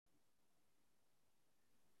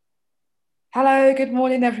Hello, good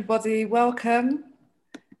morning, everybody. Welcome.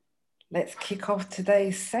 Let's kick off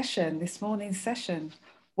today's session, this morning's session.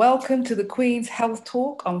 Welcome to the Queen's Health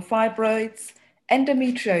Talk on fibroids,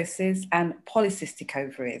 endometriosis, and polycystic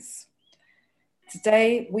ovaries.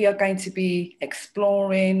 Today, we are going to be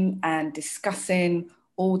exploring and discussing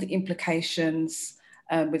all the implications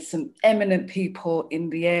with some eminent people in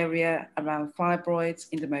the area around fibroids,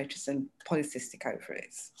 endometriosis, and polycystic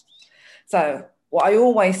ovaries. So, what I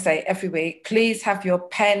always say every week, please have your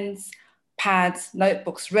pens, pads,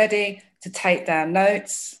 notebooks ready to take down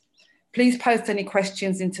notes. Please post any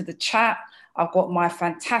questions into the chat. I've got my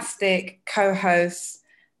fantastic co-host,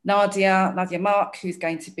 Nadia Mark, who's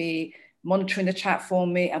going to be monitoring the chat for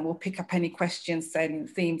me, and we'll pick up any questions, saying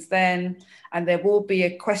themes then. And there will be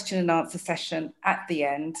a question and answer session at the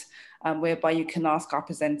end, whereby you can ask our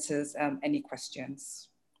presenters any questions.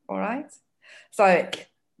 All right? So,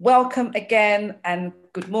 welcome again, and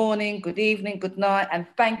good morning, good evening, good night, and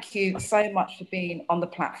thank you so much for being on the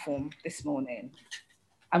platform this morning.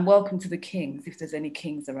 And welcome to the Kings, if there's any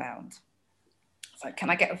Kings around. So can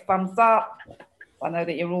I get a thumbs up? I know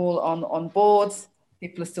that you're all on board.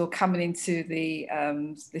 People are still coming into the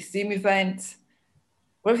Zoom event.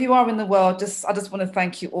 Wherever you are in the world, I just want to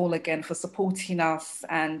thank you all again for supporting us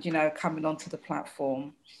and, coming onto the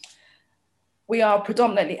platform. We are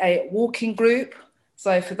predominantly a walking group.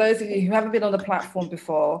 So for those of you who haven't been on the platform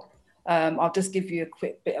before, I'll just give you a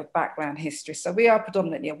quick bit of background history. So we are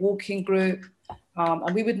predominantly a walking group,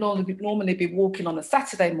 and we would normally be walking on a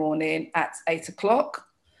Saturday morning at 8 o'clock.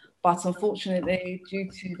 But unfortunately, due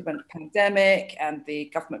to the pandemic and the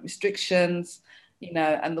government restrictions,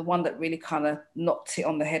 and the one that really kind of knocked it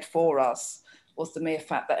on the head for us was the mere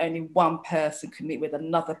fact that only one person could meet with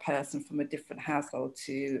another person from a different household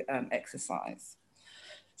to exercise.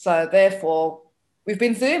 So therefore, we've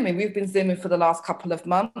been Zooming for the last couple of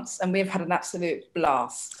months, and we've had an absolute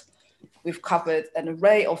blast. We've covered an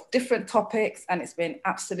array of different topics, and it's been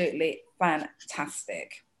absolutely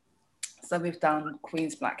fantastic. So we've done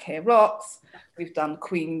Queen's Black Hair Rocks, we've done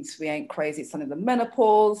Queen's We Ain't Crazy, It's Only the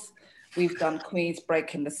Menopause, we've done Queen's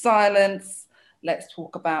Breaking the Silence, Let's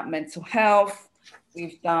Talk About Mental Health,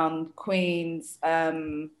 we've done Queen's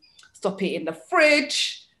Stop Eating the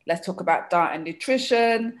Fridge, Let's Talk About Diet and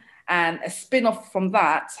Nutrition. And a spin-off from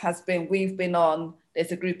that has been,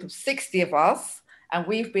 there's a group of 60 of us, and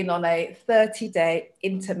we've been on a 30-day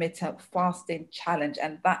intermittent fasting challenge.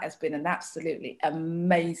 And that has been an absolutely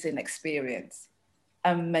amazing experience.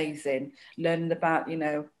 Amazing. Learning about,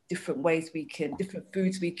 different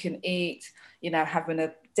foods we can eat, having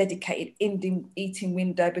a dedicated eating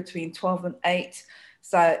window between 12 and 8.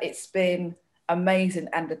 So it's been amazing,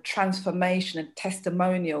 and the transformation and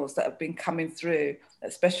testimonials that have been coming through,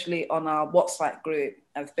 especially on our WhatsApp group,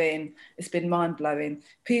 it's been mind-blowing.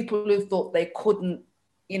 People who thought they couldn't,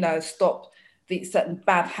 stop the certain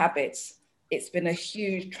bad habits. It's been a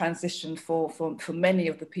huge transition for many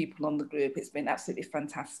of the people on the group. It's been absolutely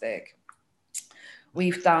fantastic.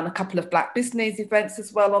 We've done a couple of Black business events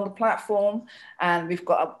as well on the platform, and we've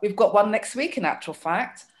got one next week, in actual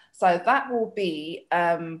fact. So that will be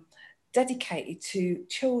dedicated to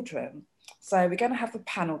children. So we're going to have a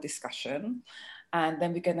panel discussion, and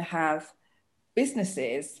then we're going to have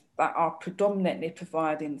businesses that are predominantly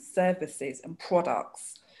providing services and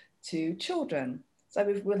products to children. So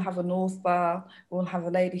we'll have an author, we'll have a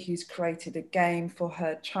lady who's created a game for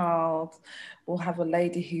her child, we'll have a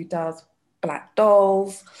lady who does black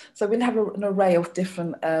dolls. So we'll have an array of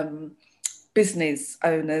different business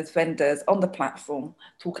owners, vendors on the platform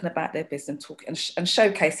talking about their business and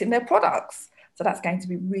showcasing their products. So that's going to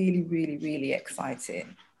be really, really, really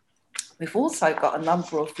exciting. We've also got a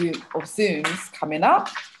number of Zooms coming up.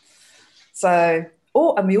 So,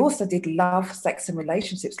 and we also did love, sex and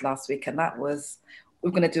relationships last week, and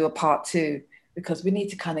we're going to do a part 2, because we need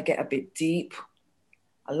to kind of get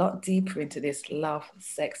a lot deeper into this love,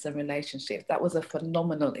 sex and relationships. That was a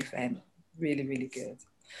phenomenal event, really, really good.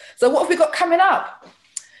 So what have we got coming up?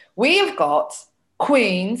 We've got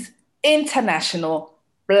Queen's International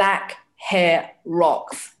Black Hair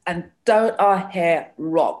Rocks. And don't our hair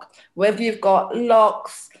rock? Whether you've got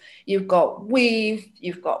locks, you've got weave,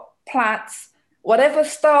 you've got plaits, whatever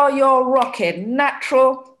style you're rocking,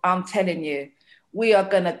 natural, I'm telling you, we are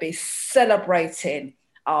going to be celebrating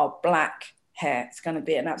our black hair. It's going to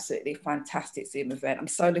be an absolutely fantastic Zoom event. I'm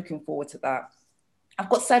so looking forward to that. I've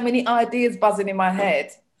got so many ideas buzzing in my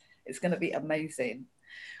head. It's going to be amazing.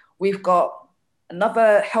 We've got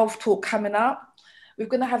another health talk coming up. We're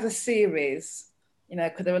going to have a series,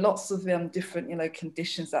 because there are lots of different,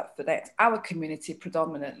 conditions that affect our community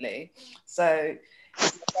predominantly. So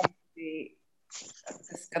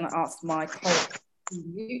Just going to ask my colleague to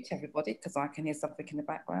mute everybody because I can hear something in the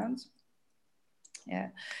background.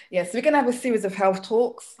 Yeah, so we're going to have a series of health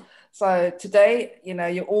talks. So today, you know,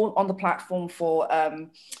 you're all on the platform for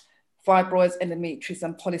fibroids, endometriosis,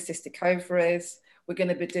 and polycystic ovaries. We're going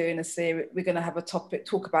to be doing a series. We're going to have a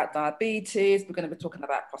talk about diabetes. We're going to be talking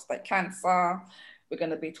about prostate cancer. We're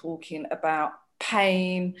going to be talking about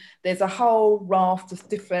pain. There's a whole raft of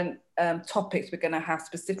different topics we're going to have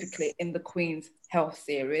specifically in the Queen's Health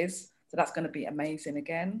series. So that's going to be amazing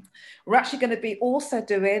again. We're actually going to be also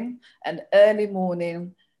doing an early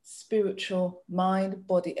morning spiritual mind,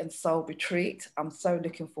 body and soul retreat. I'm so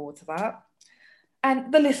looking forward to that.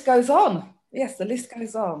 And the list goes on. Yes, the list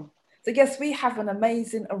goes on. So yes, we have an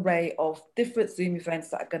amazing array of different Zoom events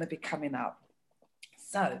that are going to be coming up.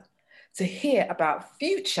 So to hear about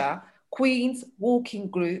future Queen's Walking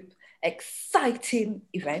Group exciting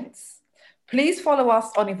events, please follow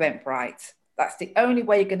us on Eventbrite. That's the only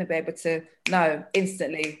way you're going to be able to know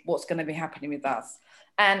instantly what's going to be happening with us.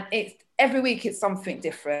 And it's every week it's something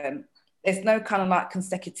different. There's no kind of like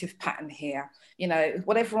consecutive pattern here. You know,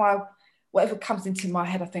 whatever comes into my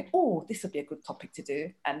head, I think, oh, this would be a good topic to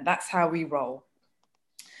do. And that's how we roll.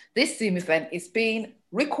 This Zoom event is being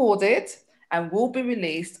recorded and will be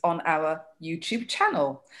released on our YouTube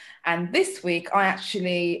channel. And this week, we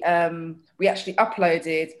actually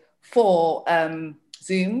uploaded 4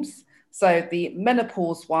 Zooms. So the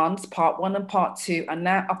menopause ones, part 1 and part 2, are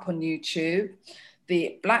now up on YouTube.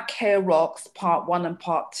 The Black Hair Rocks, part 1 and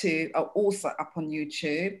part 2 are also up on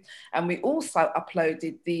YouTube. And we also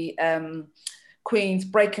uploaded the Queen's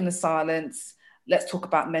Breaking the Silence, Let's Talk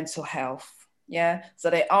About Mental Health. Yeah, so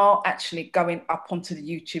they are actually going up onto the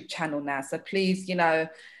YouTube channel now. So please, you know,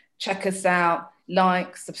 check us out,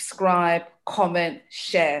 like, subscribe, comment,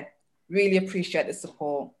 share. Really appreciate the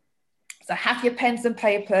support. So have your pens and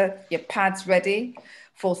paper, your pads ready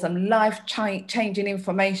for some life-changing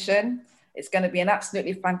information. It's going to be an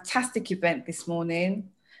absolutely fantastic event this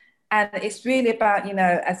morning. And it's really about, you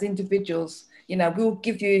know, as individuals, you know, we'll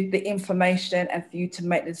give you the information and for you to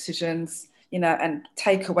make the decisions, you know, and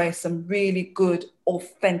take away some really good,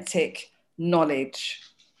 authentic knowledge.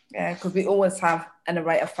 Yeah, because we always have an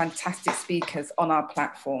array of fantastic speakers on our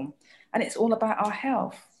platform. And it's all about our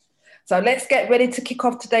health. So let's get ready to kick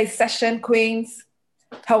off today's session, Queens.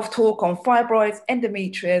 Health talk on fibroids,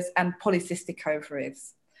 endometriosis, and polycystic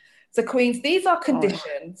ovaries. So, Queens, these are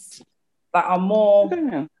conditions that are more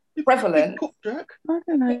prevalent. I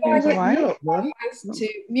don't know. To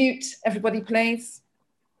mute everybody, please.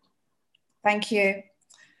 Thank you.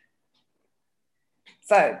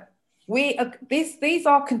 So, these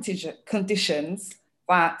are conditions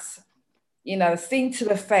that, you know, seem to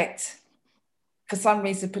affect, for some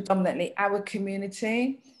reason, predominantly our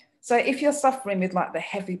community. So if you're suffering with like the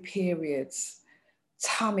heavy periods,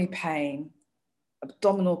 tummy pain,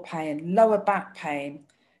 abdominal pain, lower back pain,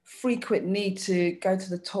 frequent need to go to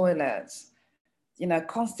the toilet, you know,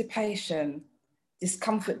 constipation,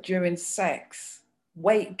 discomfort during sex,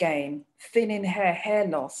 weight gain, thinning hair, hair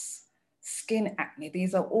loss, skin acne,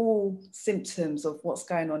 these are all symptoms of what's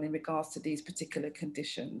going on in regards to these particular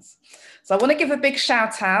conditions. So I want to give a big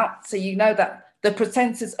shout out so you know that the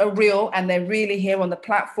presenters are real and they're really here on the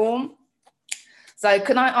platform. So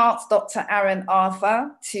can I ask Dr. Aaron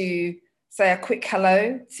Arthur to say a quick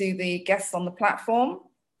hello to the guests on the platform?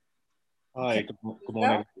 Hi, good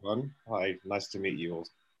morning, everyone. Hi, nice to meet you all.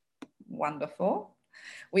 Wonderful.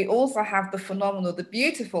 We also have the phenomenal, the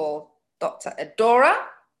beautiful Dr. Adora.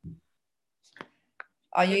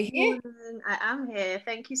 Are you here? I am here.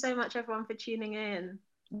 Thank you so much, everyone, for tuning in.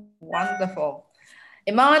 Wonderful.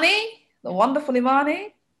 Imani, the wonderful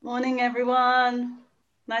Imani. Morning, everyone.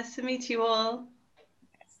 Nice to meet you all.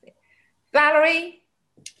 Valerie.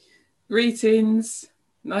 Greetings.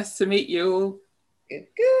 Nice to meet you all. Good,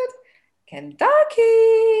 good.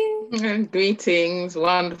 Kendaki. Greetings.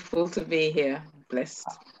 Wonderful to be here. Blessed.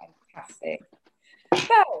 Oh, fantastic.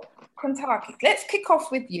 So, Kentucky, let's kick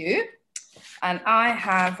off with you. And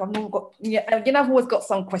I've always got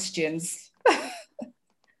some questions.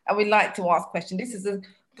 And we like to ask questions. This is a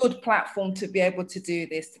good platform to be able to do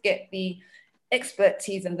this, to get the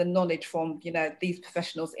expertise and the knowledge from, you know, these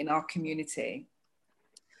professionals in our community.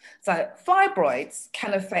 So fibroids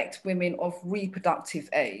can affect women of reproductive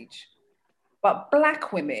age, but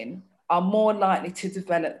Black women are more likely to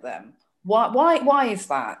develop them. Why is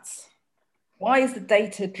that? Why is the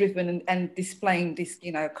data driven and displaying this,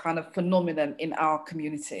 you know, kind of phenomenon in our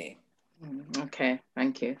community? Okay,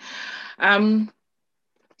 thank you.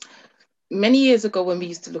 many years ago, when we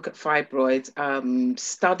used to look at fibroids,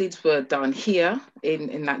 studies were done here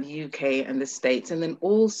in like the UK and the States, and then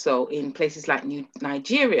also in places like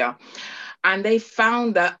Nigeria. And they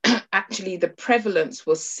found that actually the prevalence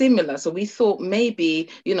was similar. So we thought maybe,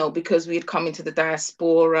 you know, because we had come into the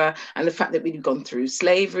diaspora and the fact that we'd gone through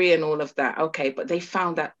slavery and all of that, okay, but they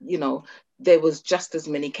found that, you know, there was just as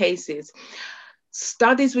many cases.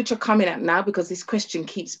 Studies which are coming out now, because this question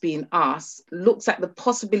keeps being asked, looks at the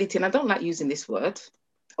possibility, and I don't like using this word,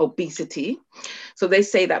 obesity. So they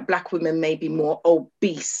say that Black women may be more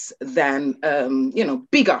obese than, you know,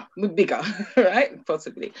 bigger, right?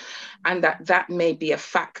 Possibly. And that may be a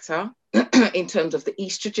factor in terms of the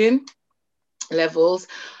estrogen levels.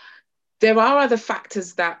 There are other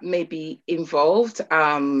factors that may be involved.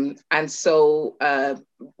 And so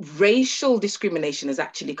racial discrimination has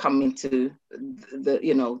actually come into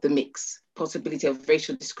the mix, possibility of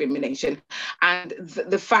racial discrimination. And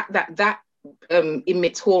the fact that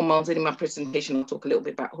emits hormones, and in my presentation I'll talk a little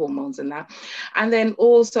bit about hormones and that. And then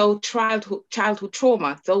also childhood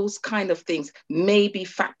trauma, those kind of things may be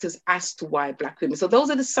factors as to why Black women. So those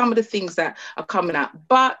are some of the things that are coming out.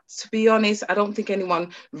 But to be honest, I don't think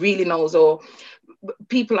anyone really knows, or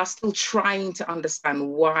people are still trying to understand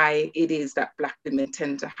why it is that Black women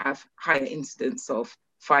tend to have higher incidence of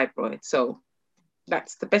fibroids. So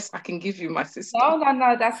that's the best I can give you, my sister.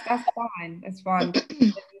 No, that's fine. That's fine.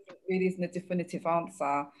 There really isn't a definitive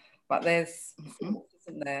answer, but there's thoughts,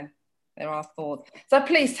 isn't there? There are thoughts. So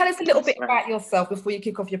please tell us a little bit about yourself before you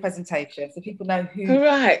kick off your presentation, so people know who.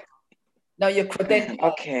 Right. Know your credentials.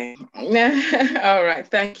 Okay. All right.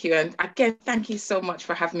 Thank you. And again, thank you so much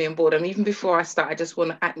for having me on board. And even before I start, I just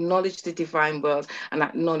want to acknowledge the divine world and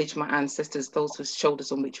acknowledge my ancestors, those whose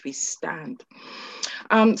shoulders on which we stand.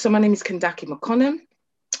 So my name is Kendaki McConnell.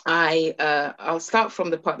 I'll start from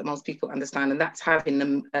the part that most people understand, and that's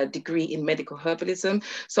having a degree in medical herbalism.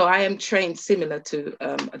 So I am trained similar to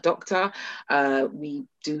a doctor. We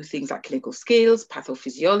do things like clinical skills,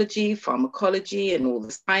 pathophysiology, pharmacology, and all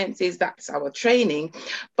the sciences. That's our training,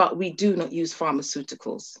 but we do not use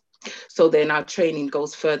pharmaceuticals. So then our training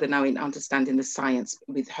goes further now in understanding the science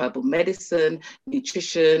with herbal medicine,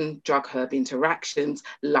 nutrition, drug-herb interactions,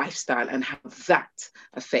 lifestyle, and how that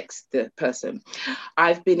affects the person.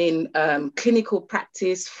 I've been in clinical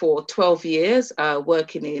practice for 12 years,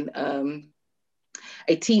 working in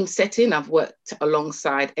a team setting. I've worked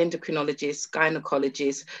alongside endocrinologists,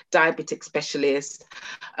 gynecologists, diabetic specialists,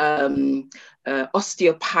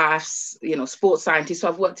 osteopaths, sports scientists. So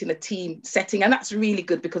I've worked in a team setting, and that's really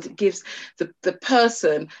good because it gives the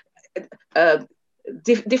person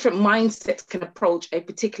different mindsets can approach a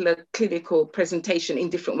particular clinical presentation in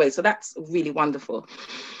different ways. So that's really wonderful.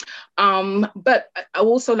 But I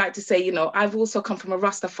also like to say, I've also come from a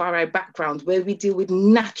Rastafari background where we deal with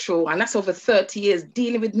natural, and that's over 30 years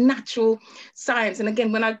dealing with natural science. And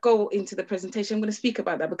again, when I go into the presentation, I'm going to speak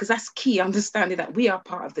about that because that's key, understanding that we are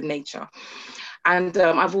part of the nature. And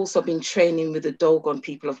I've also been training with the Dogon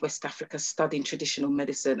people of West Africa, studying traditional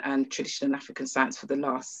medicine and traditional African science for the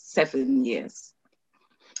last 7 years.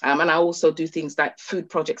 And I also do things like food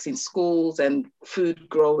projects in schools and food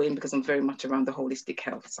growing because I'm very much around the holistic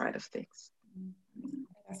health side of things.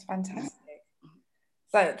 That's fantastic.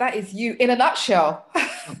 So that is you in a nutshell.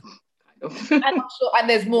 And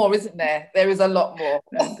there's more, isn't there? There is a lot more.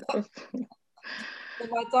 So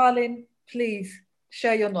my darling, please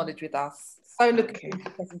share your knowledge with us. So looking forward to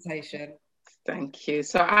the presentation. Thank you.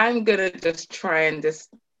 So I'm going to just try and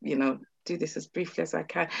do this as briefly as I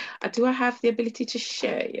can. Do I have the ability to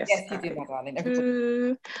share? Yes, you do, my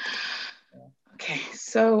darling. Okay,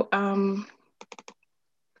 so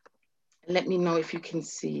let me know if you can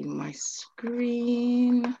see my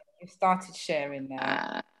screen. You've started sharing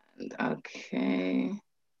now. Okay,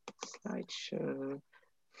 slideshow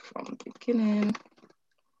from the beginning.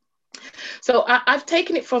 So I've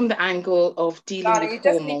taken it from the angle of dealing with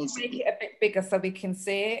hormones. Just need to make it a bit bigger so we can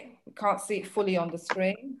see it. We can't see it fully on the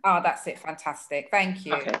screen. Oh, that's it. Fantastic. Thank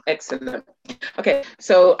you. Okay, excellent. Okay,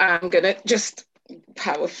 so I'm going to just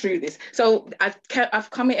power through this. So I've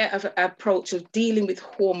come at an approach of dealing with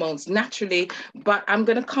hormones naturally, but I'm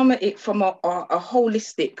going to come at it from a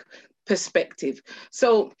holistic perspective.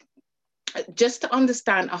 So just to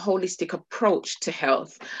understand a holistic approach to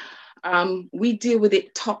health, we deal with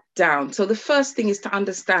it top down. So the first thing is to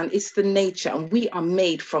understand it's the nature, and we are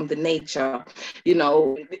made from the nature.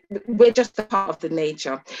 We're just a part of the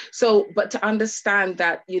nature. So, but to understand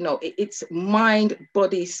that, it's mind,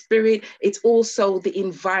 body, spirit, it's also the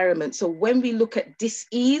environment. So when we look at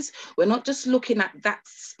disease, we're not just looking at that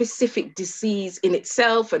specific disease in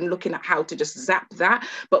itself and looking at how to just zap that,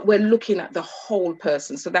 but we're looking at the whole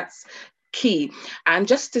person. So that's key. And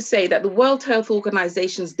just to say that the World Health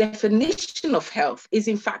Organization's definition of health is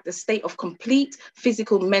in fact a state of complete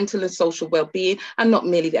physical, mental and social well-being, and not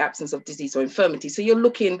merely the absence of disease or infirmity. So you're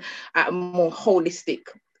looking at a more holistic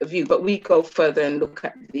view, but we go further and look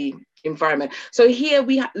at the environment. So here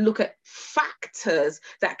we look at factors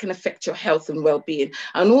that can affect your health and well-being,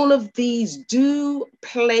 and all of these do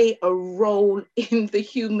play a role in the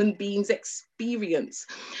human being's experience.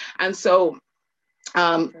 And so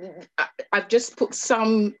I've just put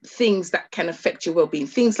some things that can affect your well-being,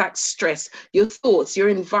 things like stress, your thoughts, your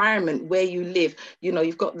environment, where you live. You know,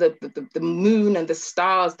 you've got the moon and the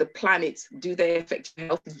stars, the planets. Do they affect your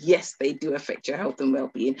health? Yes, they do affect your health and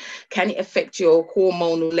well-being. Can it affect your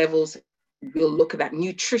hormonal levels? We'll look at that.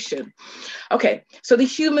 Nutrition. Okay, so the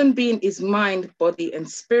human being is mind, body, and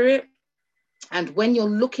spirit. And when you're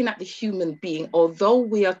looking at the human being, although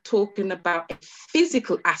we are talking about a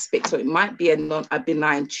physical aspect, so it might be a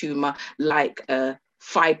benign tumor like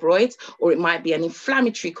fibroids, or it might be an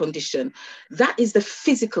inflammatory condition, that is the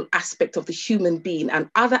physical aspect of the human being, and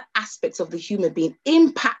other aspects of the human being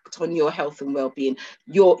impact on your health and well-being,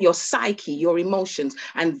 your psyche, your emotions,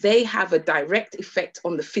 and they have a direct effect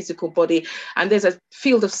on the physical body. And there's a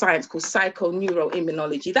field of science called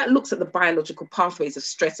psychoneuroimmunology that looks at the biological pathways of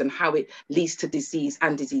stress and how it leads to disease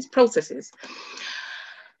and disease processes.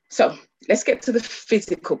 So let's get to the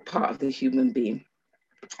physical part of the human being,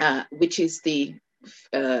 which is the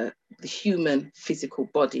human physical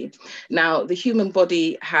body. Now, the human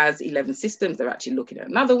body has 11 systems. They're actually looking at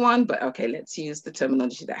another one, but okay, let's use the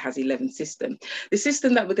terminology that has 11 systems. The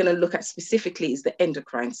system that we're going to look at specifically is the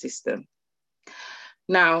endocrine system.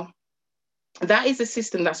 Now, that is a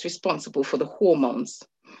system that's responsible for the hormones.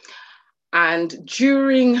 And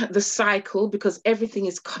during the cycle, because everything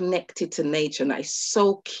is connected to nature, and that is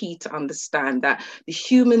so key to understand, that the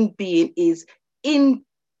human being is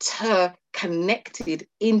interconnected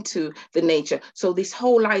into the nature. So this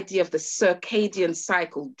whole idea of the circadian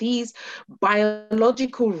cycle, these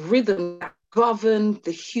biological rhythms that govern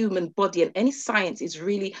the human body, and any science is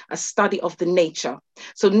really a study of the nature.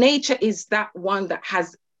 So nature is that one that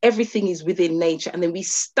has everything is within nature, and then we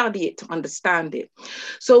study it to understand it.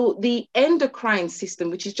 So the endocrine system,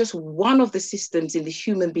 which is just one of the systems in the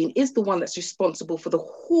human being, is the one that's responsible for the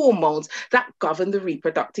hormones that govern the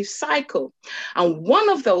reproductive cycle. And one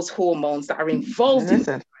of those hormones that are involved in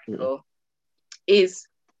the cycle is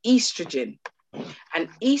estrogen. And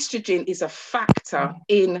estrogen is a factor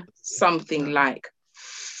in something like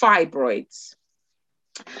fibroids.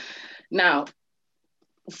 Now,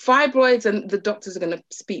 fibroids, and the doctors are going to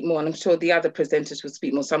speak more, and I'm sure the other presenters will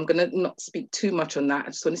speak more, so I'm going to not speak too much on that. I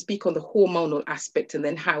just want to speak on the hormonal aspect, and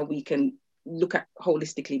then how we can look at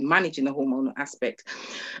holistically managing the hormonal aspect.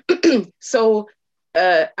 So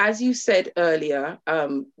as you said earlier,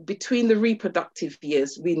 between the reproductive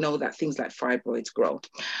years, we know that things like fibroids grow,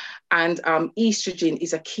 and estrogen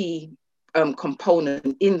is a key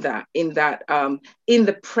component in that, in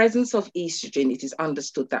the presence of estrogen, it is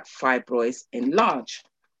understood that fibroids enlarge.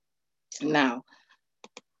 Now,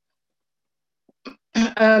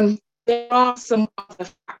 there are some other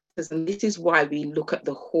factors, and this is why we look at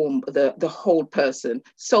the whole person.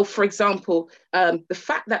 So, for example, the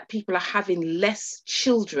fact that people are having less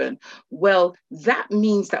children, well, that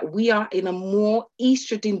means that we are in a more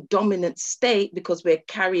estrogen dominant state, because we're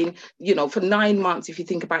carrying, you know, for 9 months, if you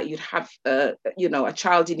think about it, you'd have, you know, a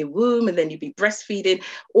child in your womb, and then you'd be breastfeeding.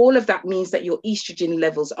 All of that means that your estrogen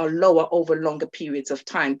levels are lower over longer periods of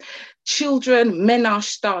time. Children, menarche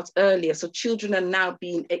starts earlier, so children are now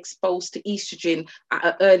being exposed to estrogen at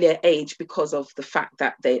an earlier age because of the fact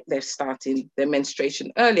that they're starting their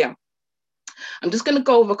menstruation earlier. I'm just going to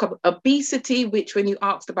go over obesity, which, when you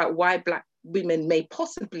asked about why Black women may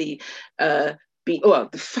possibly be, well,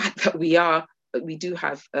 the fact that we do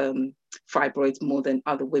have fibroids more than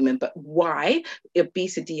other women, but why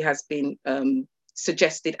obesity has been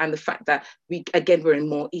suggested, and the fact that we're in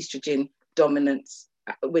more estrogen dominance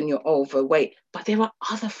when you're overweight. But there are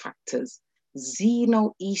other factors.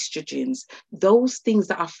 Xenoestrogens, those things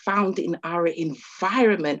that are found in our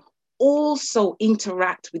environment, also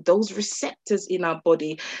interact with those receptors in our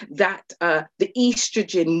body that the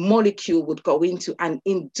estrogen molecule would go into. And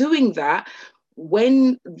in doing that,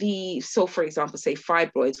 so for example, say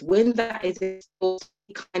fibroids, when that is exposed to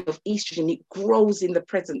kind of estrogen, it grows in the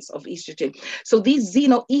presence of estrogen. So these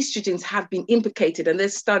xenoestrogens have been implicated, and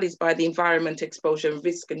there's studies by the Environment Exposure and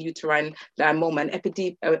Risk and Uterine Lymphoma and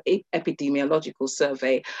epidemiological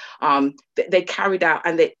survey they carried out,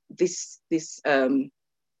 and this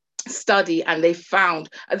study, and they found,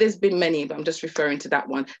 there's been many, but I'm just referring to that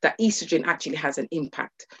one, that estrogen actually has an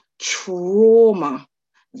impact. Trauma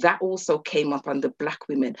that also came up under Black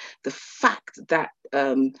women. The fact that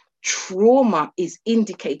trauma is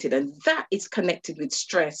indicated, and that is connected with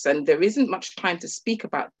stress, and there isn't much time to speak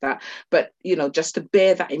about that, but just to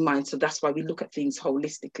bear that in mind. So that's why we look at things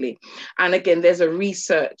holistically. And again, there's a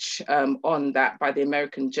research on that by the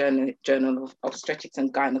American Journal of Obstetrics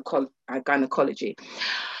and Gynecology,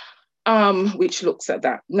 which looks at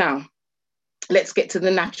that. Now let's get to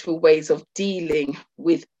the natural ways of dealing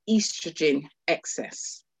with estrogen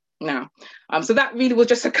excess. Now, so that really was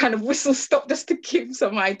just a kind of whistle stop, just to give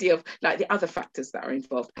some idea of like the other factors that are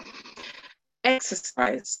involved.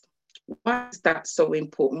 Exercise. Why is that so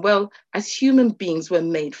important? Well, as human beings, we're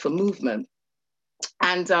made for movement.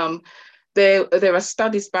 And there are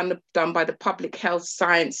studies done by the Public Health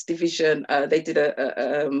Science Division. They did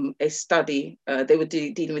a study. They were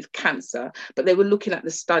dealing with cancer, but they were looking at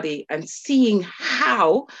the study and seeing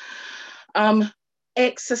how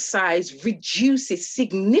exercise reduces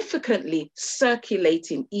significantly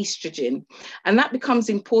circulating estrogen. And that becomes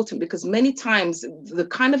important because many times the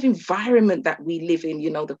kind of environment that we live in,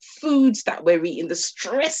 the foods that we're eating, the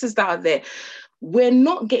stresses that are there, we're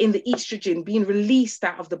not getting the estrogen being released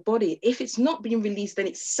out of the body. If it's not being released, then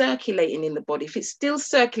it's circulating in the body. If it's still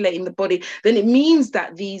circulating in the body, then it means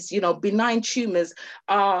that these, benign tumors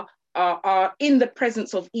are in the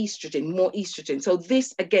presence of estrogen, more estrogen. So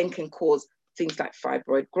this again can cause things like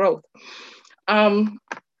fibroid growth.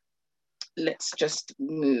 Let's just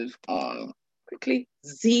move on quickly.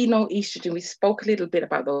 Xenoestrogen, we spoke a little bit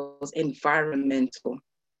about those environmental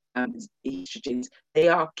estrogens. They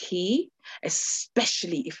are key,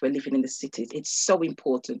 especially if we're living in the cities. It's so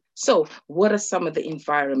important. So what are some of the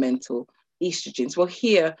environmental estrogens? Well,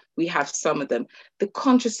 here we have some of them. The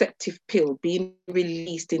contraceptive pill being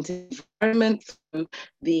released into the environment through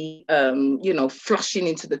the, flushing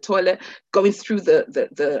into the toilet, going through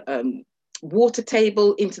the water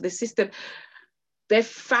table into the system. They've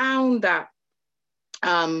found that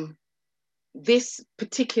this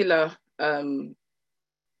particular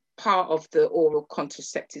part of the oral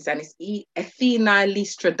contraceptives, and it's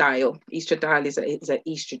ethinylestradiol. Estradiol is an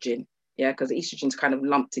estrogen, because estrogen's kind of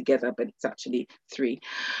lumped together, but it's actually 3.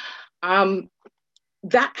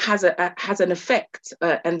 That has an effect,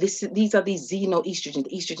 and these are these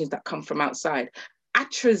xenoestrogens, estrogens that come from outside.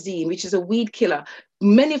 Atrazine, which is a weed killer.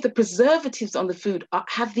 Many of the preservatives on the food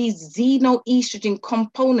have these xenoestrogen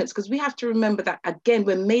components, because we have to remember that, again,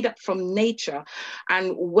 we're made up from nature.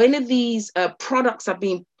 And when these products are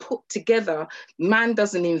being put together, man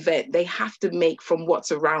doesn't invent. They have to make from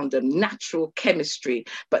what's around them, natural chemistry.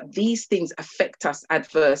 But these things affect us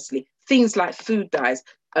adversely. Things like food dyes,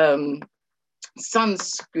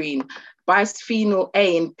 sunscreen, bisphenol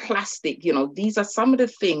A in plastic, these are some of the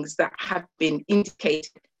things that have been indicated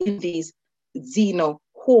in these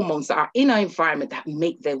xenohormones that are in our environment that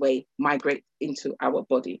make their way, migrate into our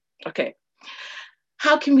body. Okay,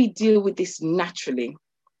 how can we deal with this naturally?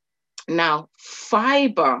 Now,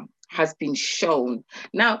 fiber has been shown.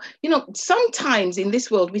 Now, sometimes in this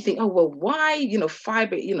world we think, oh, well, why,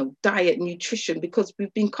 fiber, diet, nutrition, because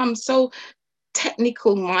we've become so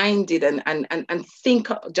technical minded and think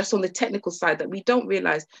just on the technical side that we don't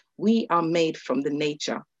realize we are made from the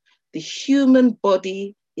nature. The human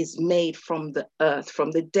body is made from the earth.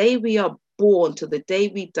 From the day we are born to the day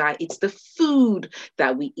we die, it's the food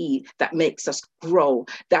that we eat that makes us grow,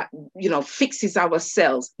 that fixes our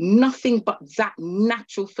cells. Nothing but that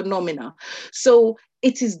natural phenomena. So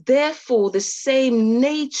it is therefore the same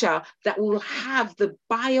nature that will have the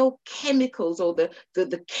biochemicals or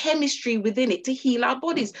the chemistry within it to heal our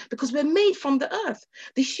bodies, because we're made from the earth.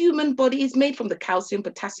 The human body is made from the calcium,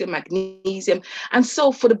 potassium, magnesium. And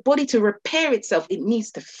so for the body to repair itself, it needs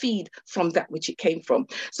to feed from that which it came from.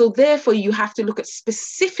 So therefore, you have to look at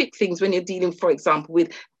specific things when you're dealing, for example,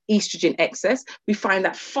 with estrogen excess. We find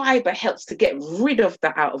that fiber helps to get rid of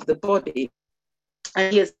that out of the body.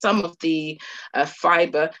 And here's some of the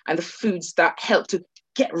fiber and the foods that help to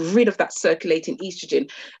get rid of that circulating estrogen.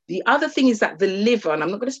 The other thing is that the liver, and I'm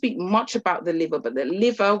not going to speak much about the liver, but the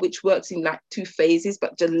liver, which works in like 2 phases,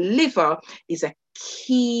 but the liver is a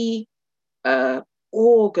key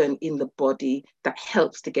organ in the body that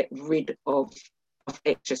helps to get rid of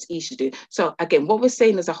excess estrogen. So again, what we're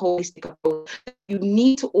saying is a holistic approach. You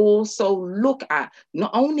need to also look at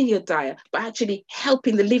not only your diet, but actually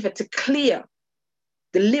helping the liver to clear.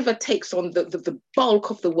 The liver takes on the bulk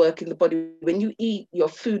of the work in the body. When you eat, your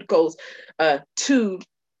food goes to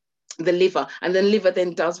the liver, and the liver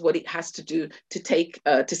then does what it has to do to take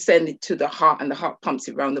to send it to the heart, and the heart pumps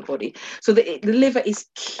it around the body. So the liver is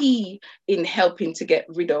key in helping to get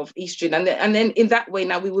rid of estrogen, and then in that way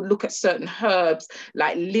now we would look at certain herbs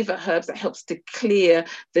like liver herbs that helps to clear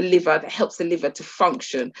the liver, that helps the liver to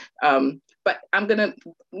function. But I'm going to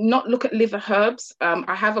not look at liver herbs.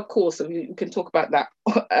 I have a course, so you can talk about that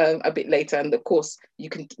a bit later. And the course, you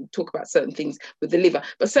can talk about certain things with the liver,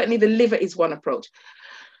 but certainly the liver is one approach.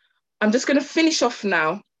 I'm just going to finish off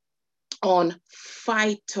now on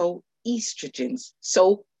phytoestrogens.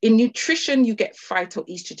 So in nutrition, you get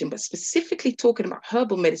phytoestrogen, but specifically talking about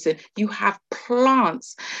herbal medicine, you have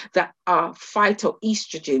plants that are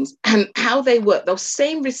phytoestrogens, and how they work. Those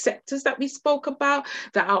same receptors that we spoke about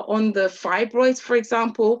that are on the fibroids, for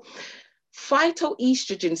example,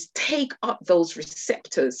 phytoestrogens take up those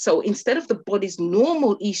receptors. So instead of the body's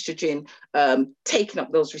normal estrogen taking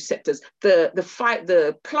up those receptors,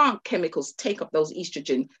 the plant chemicals take up those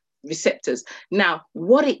estrogen receptors. Now,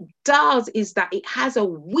 what it does is that it has a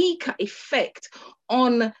weaker effect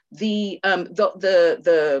on the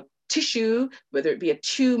tissue, whether it be a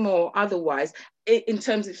tumor or otherwise, in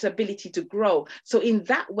terms of its ability to grow. So in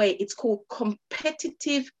that way, it's called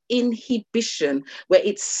competitive inhibition, where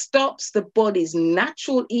it stops the body's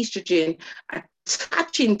natural estrogen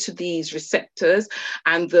attaching to these receptors,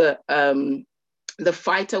 and the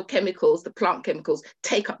phytochemicals, the plant chemicals,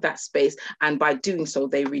 take up that space, and by doing so,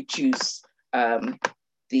 they reduce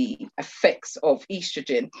the effects of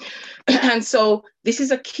estrogen. And so this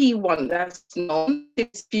is a key one that's known.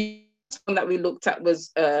 This one that we looked at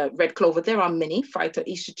was red clover. There are many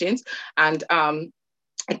phytoestrogens, and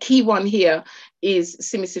a key one here is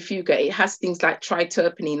Simicifuga. It has things like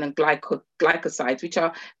triterpene and glycosides, which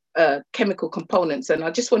are chemical components. And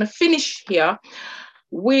I just want to finish here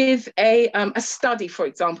with a study, for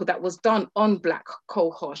example, that was done on black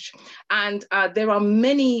cohosh. And there are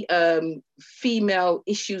many female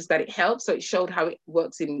issues that it helps. So it showed how it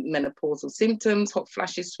works in menopausal symptoms, hot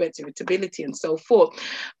flashes, sweats, irritability, and so forth.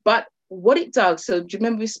 But what it does, so do you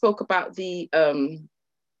remember we spoke about the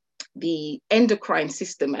endocrine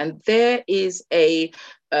system, and there is a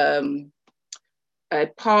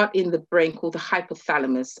part in the brain called the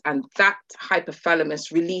hypothalamus, and that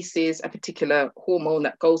hypothalamus releases a particular hormone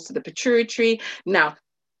that goes to the pituitary. Now,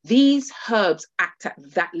 these herbs act at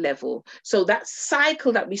that level. So that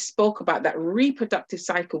cycle that we spoke about, that reproductive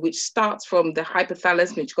cycle, which starts from the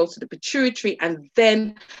hypothalamus, which goes to the pituitary, and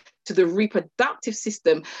then to the reproductive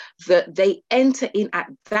system, that they enter in at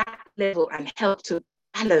that level and help to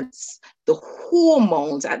balance the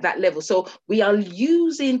hormones at that level. So we are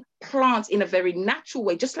using plants in a very natural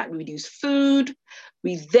way, just like we would use food.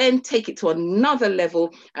 We then take it to another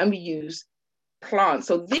level and we use plants.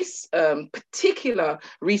 So this particular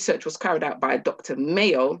research was carried out by Dr.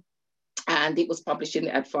 Mayo, and it was published in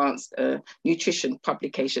the Advanced Nutrition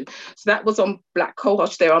publication. So that was on black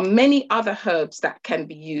cohosh. There are many other herbs that can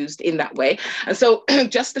be used in that way. And so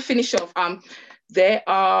just to finish off, there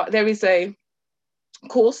is a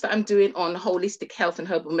course that I'm doing on holistic health and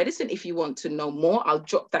herbal medicine. If you want to know more, I'll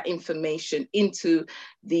drop that information into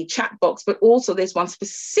the chat box. But also there's one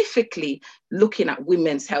specifically looking at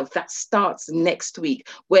women's health that starts next week,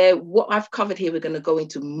 where what I've covered here, we're going to go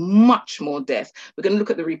into much more depth. We're going to look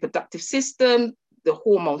at the reproductive system, the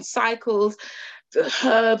hormone cycles, the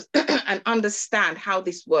herbs, and understand how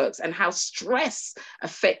this works and how stress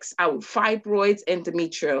affects our fibroids,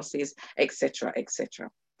 endometriosis, etc., etc.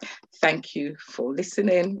 Thank you for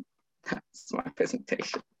listening. That's my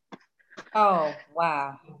presentation. Oh,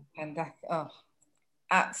 wow. And that,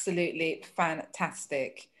 absolutely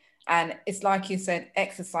fantastic. And it's like you said,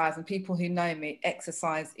 exercise, and people who know me,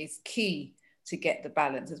 exercise is key to get the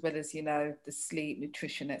balance, as well as, you know, the sleep,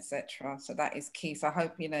 nutrition, etc. So that is key. So I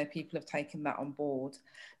hope, you know, people have taken that on board.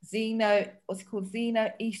 What's it called?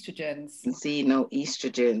 Xenoestrogens.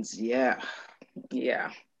 Xenoestrogens, yeah.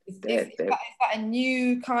 Is that a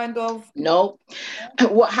new kind of? No.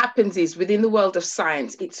 What happens is, within the world of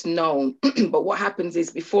science, it's known. But what happens is,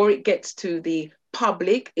 before it gets to the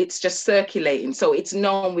public, it's just circulating. So it's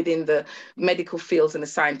known within the medical fields and the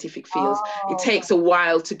scientific fields. It takes a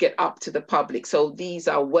while to get up to the public. So these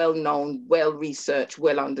are well-known, well-researched,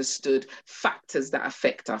 well-understood factors that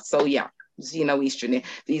affect us. So yeah, xenoestrogen,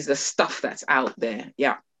 these are stuff that's out there.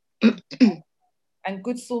 Yeah. And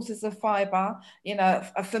good sources of fiber, you know,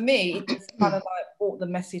 for me, it just kind of like brought the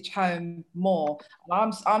message home more.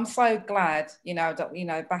 And I'm so glad, you know, that, you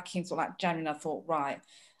know, back in sort of like January, I thought, right,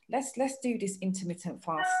 let's do this intermittent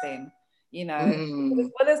fasting, you know.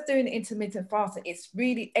 As well as doing intermittent fasting, it's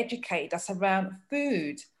really educated us around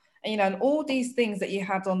food And, you know, and all these things that you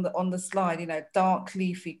had on the slide, you know, dark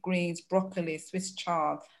leafy greens, broccoli, Swiss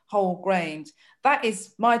chard, whole grains, that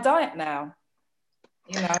is my diet now,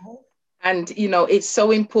 you know. And, you know, it's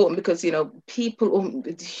so important because, you know, people,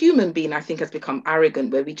 the human being, I think, has become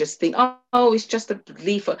arrogant where we just think, oh, it's just a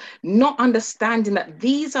leaf, not understanding that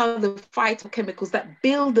these are the phytochemicals that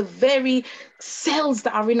build the very cells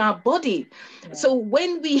that are in our body. Yeah. So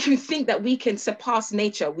when we think that we can surpass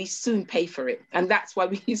nature, we soon pay for it. And that's why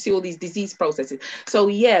we see all these disease processes. So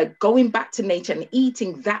yeah, going back to nature and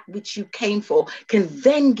eating that which you came for can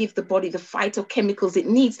then give the body the phytochemicals it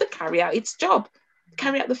needs to carry out its job.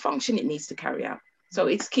 Carry out the function it needs to carry out. So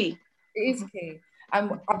it's key. It is key.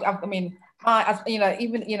 And I mean, you know,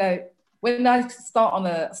 even, you know, when I start on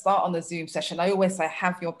a Zoom session, I always say,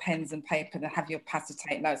 have your pens and paper and have your pad to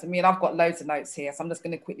take notes. I mean, I've got loads of notes here, so I'm just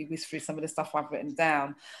going to quickly whiz through some of the stuff I've written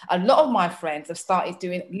down. A lot of my friends have started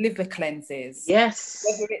doing liver cleanses. Yes.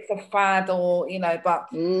 Whether it's a fad or, you know, but...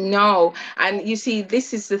 No. And you see,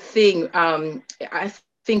 this is the thing. I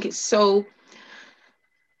think it's so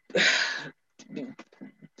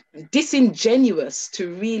disingenuous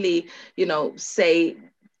to really, you know, say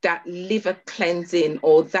that liver cleansing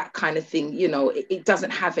or that kind of thing, you know, it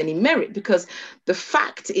doesn't have any merit, because the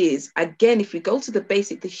fact is, again, if we go to the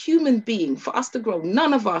basic, the human being, for us to grow,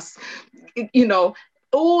 none of us, you know,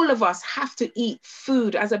 all of us have to eat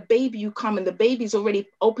food. As a baby, you come and the baby's already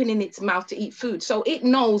opening its mouth to eat food. So it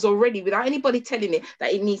knows already, without anybody telling it,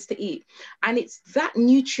 that it needs to eat. And it's that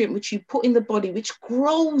nutrient which you put in the body, which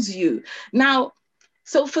grows you. Now,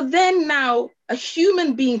 so for then now a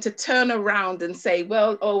human being to turn around and say,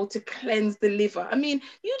 well, oh, to cleanse the liver. I mean,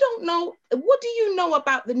 you don't know. What do you know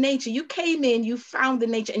about the nature? You came in, you found the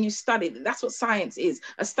nature and you studied it. That's what science is,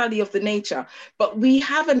 a study of the nature. But we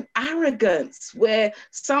have an arrogance where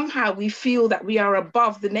somehow we feel that we are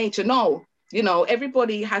above the nature. No, you know,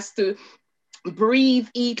 everybody has to breathe,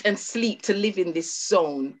 eat and sleep to live in this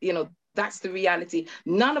zone. You know, that's the reality.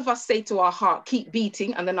 None of us say to our heart, keep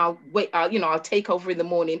beating and then I'll wait, you know, I'll take over in the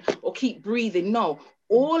morning, or keep breathing. No,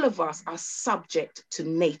 all of us are subject to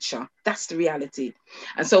nature. That's the reality.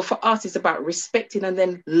 And so for us, it's about respecting and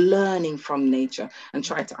then learning from nature and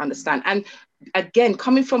trying to understand. And again,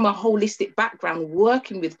 coming from a holistic background,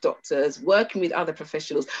 working with doctors, working with other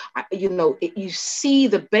professionals, you know, you see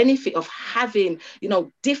the benefit of having, you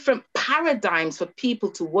know, different paradigms for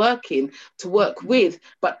people to work in, to work with,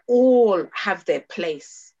 but all have their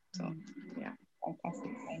place. So, yeah.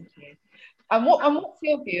 Fantastic, thank you. And what's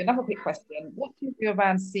your view? Another quick question. What's your view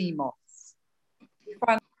around sea moss?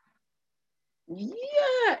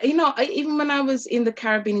 Yeah, you know, even when I was in the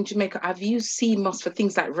Caribbean in Jamaica, I've used sea moss for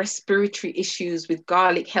things like respiratory issues with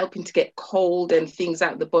garlic, helping to get cold and things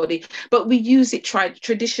out of the body. But we use it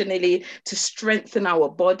traditionally to strengthen our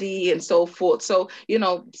body and so forth. So, you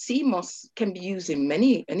know, sea moss can be used in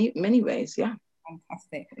many ways. Yeah.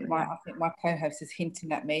 Fantastic. I think my co-host is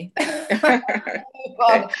hinting at me. Okay.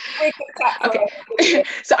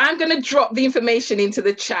 So I'm going to drop the information into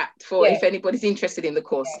the chat for if anybody's interested in the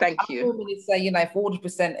course. Thank you. I normally say, you know, for all the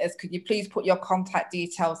presenters, could you please put your contact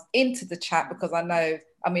details into the chat, because I know,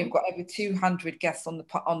 I mean, we've got over 200 guests on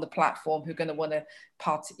the platform who are going to want to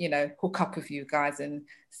you know, hook up with you guys and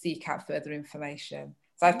seek out further information.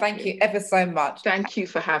 So thank you ever so much. Thank you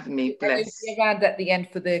for having me. Bless. We'll be around at the end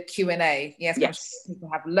for the Q&A. Yes. I'm sure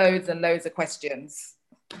people have loads and loads of questions.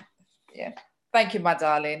 Yeah. Thank you, my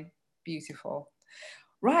darling. Beautiful.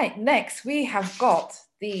 Right. Next, we have got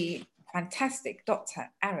the fantastic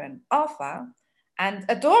Dr. Aaron Arthur and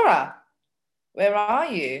Adora. Where are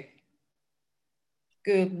you?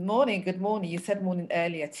 Good morning. Good morning. You said morning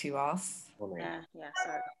earlier to us. Yeah,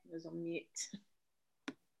 sorry. I was on mute.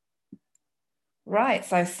 Right,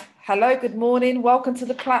 so hello, good morning, welcome to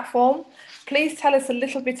the platform. Please tell us a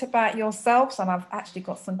little bit about yourselves, and I've actually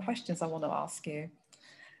got some questions I want to ask you.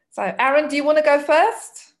 So Aaron, do you want to go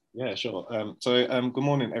first? Yeah, sure. Good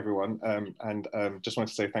morning, everyone, and just want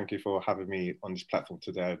to say thank you for having me on this platform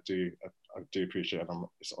today. I do appreciate it, and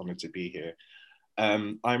it's an honour to be here.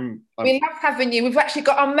 We love having you. We've actually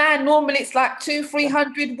got a man. Normally it's like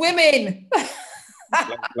 200-300 women.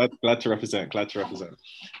 glad to represent.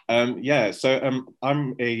 Yeah, so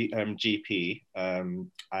I'm a GP, and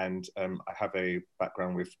I have a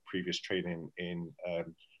background with previous training in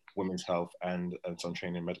women's health and some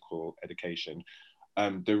training in medical education.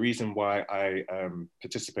 The reason why I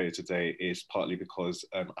participated today is partly because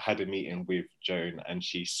I had a meeting with Joan and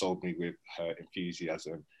she sold me with her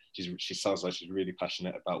enthusiasm. She sounds like she's really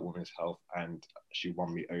passionate about women's health and she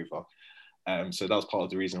won me over. So that was part of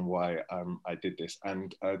the reason why I did this.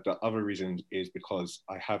 And the other reason is because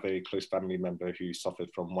I have a close family member who suffered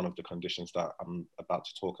from one of the conditions that I'm about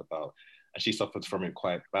to talk about, and she suffered from it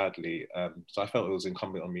quite badly. So I felt it was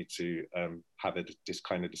incumbent on me to have this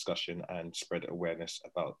kind of discussion and spread awareness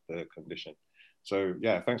about the condition. So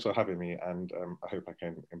yeah, thanks for having me, and I hope I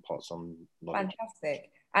can impart some knowledge. Fantastic.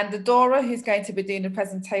 And Adora, who's going to be doing the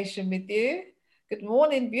presentation with you. Good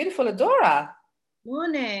morning, beautiful Adora.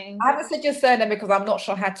 Morning. I haven't said your surname because I'm not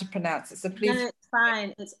sure how to pronounce it, so please. No, it's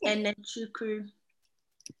fine. It's Endometriosis.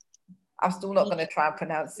 I'm still not going to try and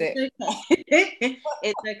pronounce it. It's okay.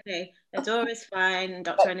 It's okay. Adora's fine.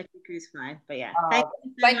 Dr. Endometriosis is fine. But yeah, thank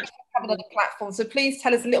you so thank much you for coming on the platform. So please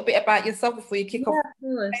tell us a little bit about yourself before you kick off the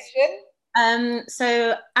presentation.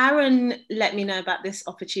 So Aaron let me know about this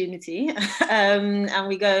opportunity, and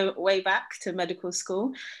we go way back to medical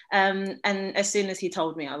school. And as soon as he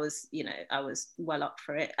told me, I was well up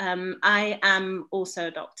for it. I am also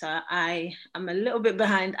a doctor. I am a little bit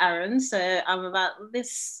behind Aaron, so I'm about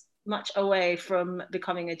this much away from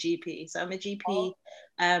becoming a GP. So I'm a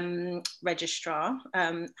GP registrar,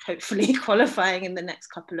 hopefully qualifying in the next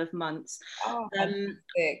couple of months.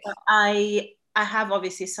 I have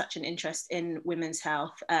obviously such an interest in women's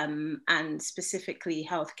health, and specifically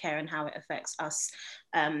healthcare and how it affects us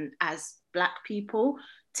as Black people.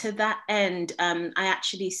 To that end, I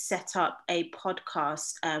actually set up a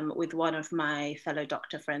podcast with one of my fellow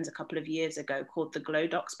doctor friends a couple of years ago called the Glow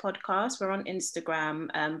Docs podcast. We're on Instagram,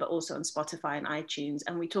 but also on Spotify and iTunes,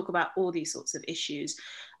 and we talk about all these sorts of issues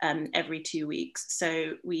every 2 weeks.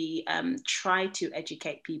 So we try to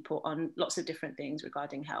educate people on lots of different things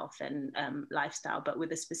regarding health and lifestyle, but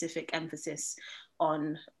with a specific emphasis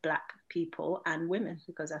on Black people and women,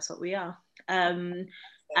 because that's what we are.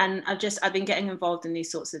 And I've been getting involved in these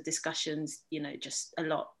sorts of discussions, just a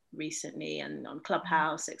lot recently, and on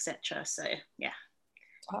Clubhouse, etc. So yeah,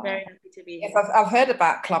 very happy to be here. Yes, I've heard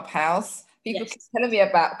about Clubhouse. People keep telling me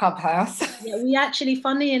about Clubhouse. Yeah, we actually,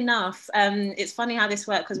 funny enough, it's funny how this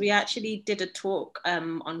worked, because we actually did a talk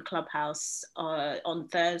on Clubhouse on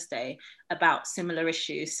Thursday about similar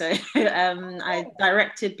issues. So I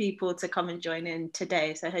directed people to come and join in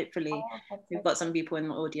today. So hopefully we've got some people in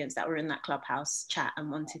the audience that were in that Clubhouse chat and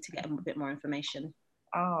wanted to get a bit more information.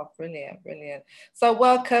 Oh, brilliant, brilliant. So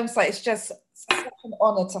welcome. So it's just such an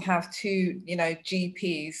honor to have two,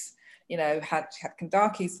 GPs, had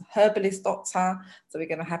Kandaki's herbalist doctor. So we're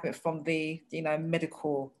going to have it from the,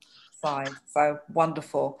 medical side. So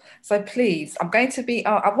wonderful. So please, I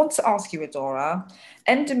want to ask you, Adora,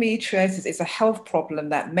 endometriosis is a health problem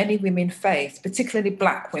that many women face, particularly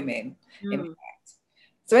Black women, in fact.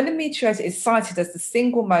 So endometriosis is cited as the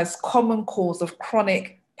single most common cause of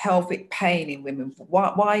chronic pelvic pain in women.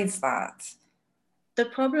 Why is that? The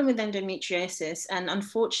problem with endometriosis, and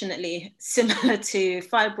unfortunately similar to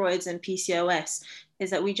fibroids and PCOS, is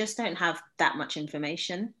that we just don't have that much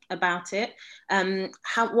information about it.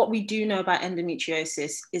 What we do know about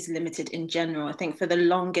endometriosis is limited in general. I think for the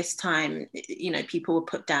longest time, people were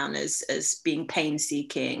put down as being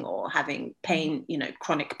pain-seeking or having pain,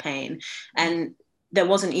 chronic pain. And there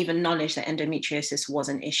wasn't even knowledge that endometriosis was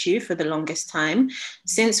an issue for the longest time.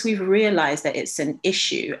 Since we've realized that it's an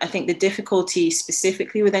issue, I think the difficulty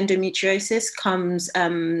specifically with endometriosis comes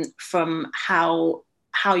from how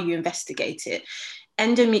you investigate it.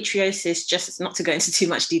 Endometriosis, just not to go into too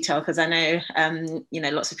much detail, because I know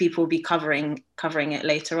lots of people will be covering it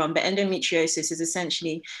later on, but endometriosis is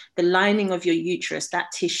essentially the lining of your uterus.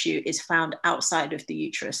 That tissue is found outside of the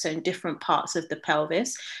uterus, so in different parts of the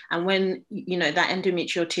pelvis. And when that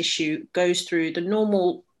endometrial tissue goes through the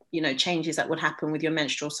normal changes that would happen with your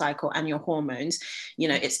menstrual cycle and your hormones,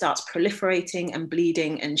 it starts proliferating and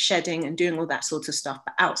bleeding and shedding and doing all that sort of stuff,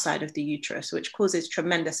 but outside of the uterus, which causes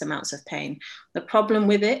tremendous amounts of pain. The problem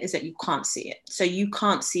with it is that you can't see it. So you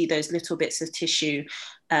can't see those little bits of tissue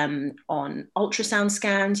on ultrasound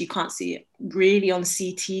scans. You can't see it really on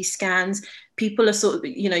CT scans. People are sort of,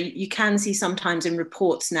 you can see sometimes in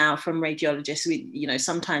reports now from radiologists,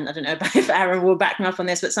 sometimes, I don't know if Aaron will back me up on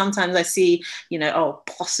this, but sometimes I see,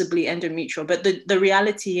 possibly endometrial. But the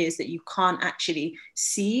reality is that you can't actually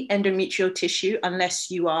see endometrial tissue unless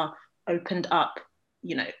you are opened up,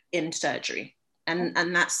 in surgery.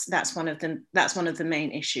 And that's one of the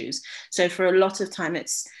main issues. So for a lot of time,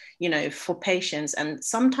 it's, for patients, and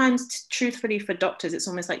sometimes truthfully for doctors, it's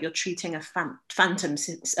almost like you're treating a phantom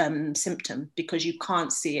symptom, because you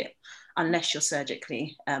can't see it unless you're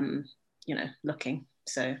surgically, looking.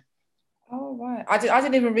 So. Oh, right. I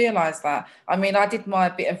didn't even realize that. I mean, I did my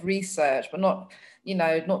bit of research, but not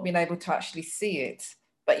being able to actually see it.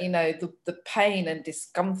 But, the pain and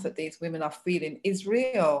discomfort these women are feeling is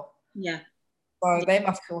real. Yeah. So they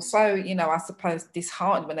must feel so, I suppose,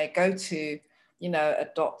 disheartened when they go to, a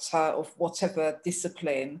doctor of whatever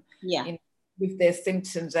discipline, Yeah. With their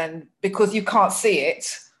symptoms, and because you can't see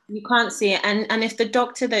it. You can't see it. And if the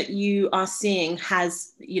doctor that you are seeing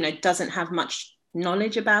has, doesn't have much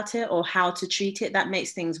knowledge about it or how to treat it, that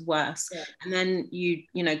makes things worse. Yeah. And then you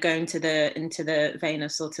go into the vein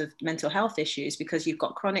of sort of mental health issues, because you've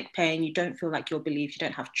got chronic pain, you don't feel like you're believed, you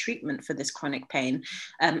don't have treatment for this chronic pain,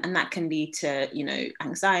 and that can lead to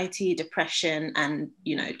anxiety, depression, and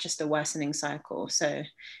just a worsening cycle. So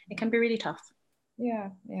it can be really tough. Yeah,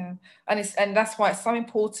 and that's why it's so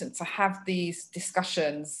important to have these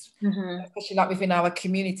discussions, especially like within our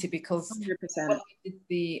community, because 100%. when we did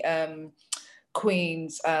the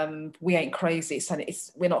Queens, we ain't crazy,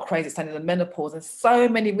 we're not crazy, it's only the menopause, and so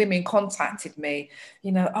many women contacted me,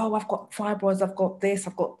 oh, I've got fibroids, I've got this,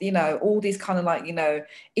 I've got all these kind of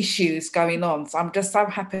issues going on. So I'm just so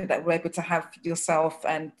happy that we're able to have yourself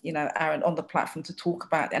and Aaron on the platform to talk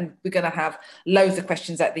about it. And we're going to have loads of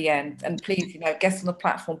questions at the end, and please guests on the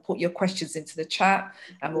platform, put your questions into the chat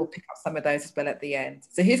and we'll pick up some of those as well at the end.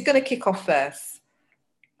 So who's going to kick off first?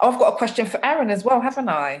 I've got a question for Aaron as well, haven't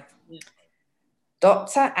I? Yeah.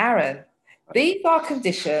 Dr. Aaron, these are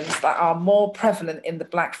conditions that are more prevalent in the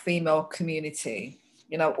Black female community.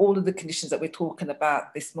 All of the conditions that we're talking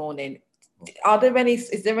about this morning.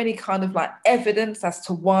 Is there any kind of evidence as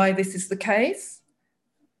to why this is the case?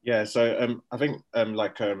 Yeah, so I think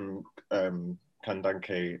like Kandanke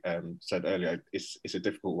said earlier, it's a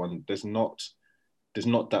difficult one. There's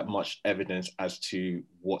not that much evidence as to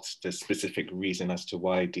what's the specific reason as to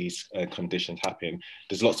why these conditions happen.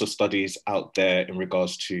 There's lots of studies out there in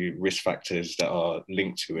regards to risk factors that are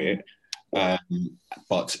linked to it,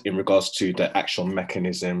 but in regards to the actual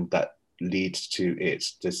mechanism that leads to it,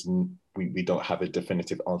 we don't have a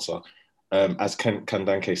definitive answer. As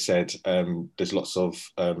Kandanke said, there's lots of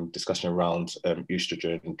discussion around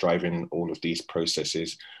estrogen driving all of these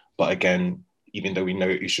processes, but again, even though we know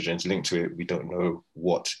estrogen is linked to it, we don't know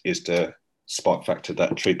what is the spark factor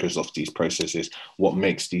that triggers off these processes, what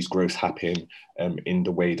makes these growths happen in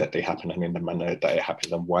the way that they happen and in the manner that it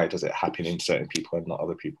happens, and why does it happen in certain people and not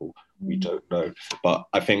other people. We don't know. But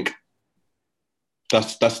I think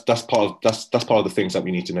that's part of the things that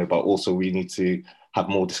we need to know, but also we need to have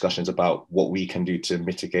more discussions about what we can do to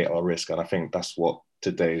mitigate our risk. And I think that's what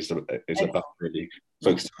today is about, really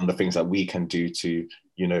focusing on the things that we can do to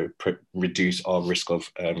reduce our risk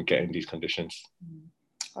of getting these conditions.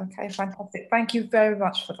 Okay, fantastic. Thank you very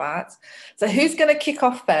much for that. So who's going to kick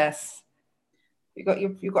off first? You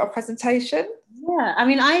got a presentation? Yeah, I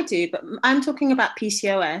mean, I do, but I'm talking about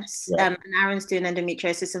PCOS, and Aaron's doing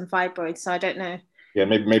endometriosis and fibroids, so I don't know. Yeah,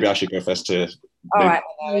 maybe I should go first to. All right.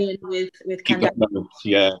 With Kandanke.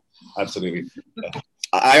 Yeah, absolutely. Yeah.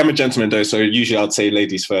 I am a gentleman though, so usually I'd say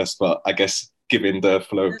ladies first, but I guess given the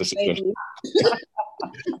flow of the situation, I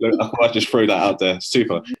thought I'd just throw that out there.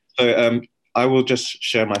 Super. So I will just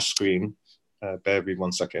share my screen. Bear with me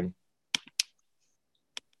 1 second.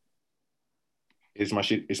 Is my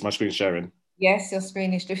screen sharing? Yes, your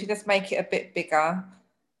screen is. If you just make it a bit bigger.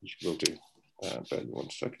 Will do. Bear with me 1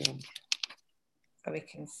 second. So we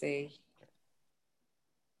can see.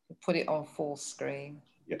 Put it on full screen.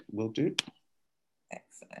 Yeah, will do.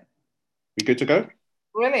 Excellent. We good to go?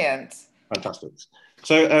 Brilliant. Fantastic.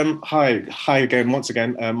 So hi again, once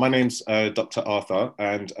again. My name's Dr. Arthur,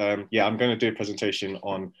 and yeah, I'm going to do a presentation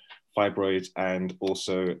on fibroids and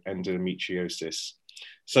also endometriosis.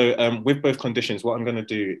 So with both conditions, what I'm going to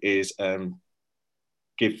do is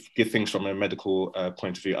give things from a medical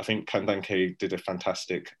point of view. I think Kandanke did a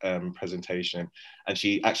fantastic presentation, and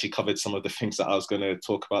she actually covered some of the things that I was going to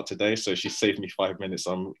talk about today. So she saved me 5 minutes.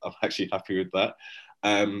 I'm actually happy with that.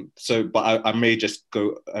 But I may just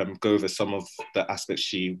go over some of the aspects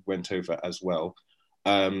she went over as well.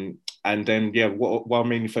 And then, yeah, what I'm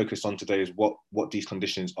mainly focused on today is what these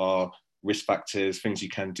conditions are, risk factors, things you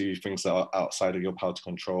can do, things that are outside of your power to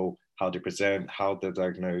control, how they present, how they're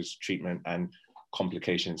diagnosed, treatment, and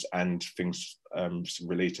complications, and things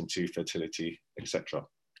relating to fertility, etc.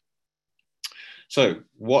 So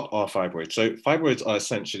what are fibroids? So fibroids are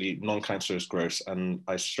essentially non-cancerous growths, and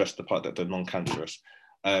I stress the part that they're non-cancerous,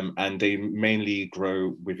 and they mainly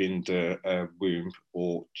grow within the womb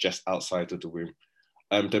or just outside of the womb.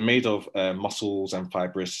 They're made of muscles and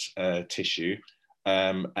fibrous tissue,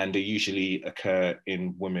 and they usually occur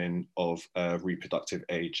in women of reproductive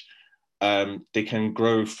age. They can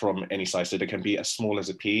grow from any size, so they can be as small as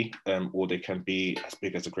a pea, or they can be as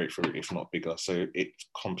big as a grapefruit, if not bigger. So it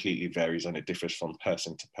completely varies and it differs from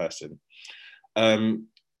person to person.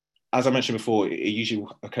 as I mentioned before, it usually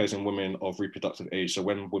occurs in women of reproductive age. So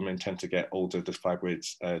when women tend to get older, the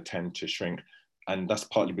fibroids tend to shrink. And that's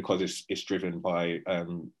partly because it's driven by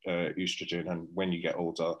estrogen. And when you get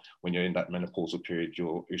older, when you're in that menopausal period,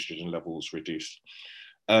 your estrogen levels reduce.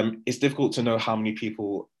 It's difficult to know how many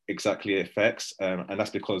people exactly it affects. And that's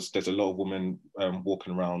because there's a lot of women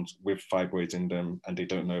walking around with fibroids in them and they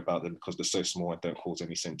don't know about them because they're so small and don't cause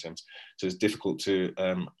any symptoms. So it's difficult to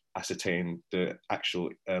ascertain the actual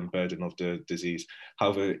burden of the disease.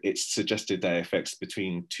 However, it's suggested that it affects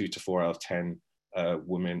between 2 to 4 out of 10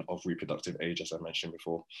 women of reproductive age, as I mentioned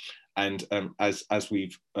before. And as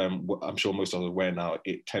we've, I'm sure most are aware now,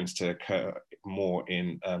 it tends to occur more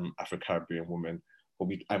in Afro-Caribbean women,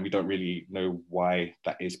 and we don't really know why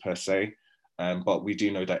that is per se, but we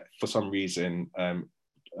do know that for some reason,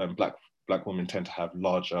 Black women tend to have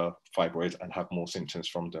larger fibroids and have more symptoms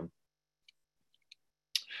from them.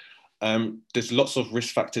 There's lots of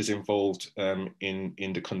risk factors involved in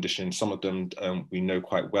the condition. Some of them we know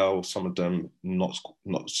quite well, some of them not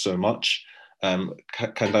so much.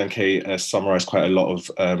 Kandanke summarized quite a lot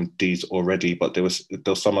of these already, but there was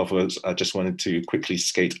some of us I just wanted to quickly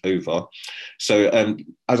skate over. So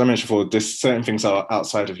as I mentioned before, there's certain things that are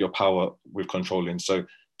outside of your power with controlling. So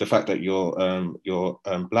the fact that you're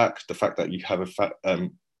Black, the fact that you have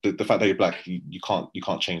the fact that you're Black, you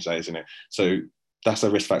can't change that, isn't it? So that's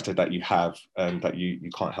a risk factor that you have that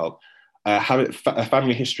you can't help. A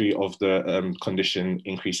family history of the condition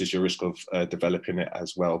increases your risk of developing it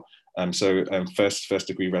as well. So first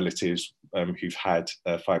degree relatives who've had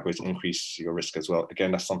fibroids increase your risk as well.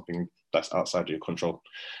 Again, that's something that's outside of your control.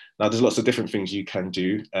 Now, there's lots of different things you can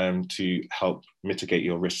do to help mitigate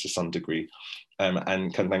your risk to some degree.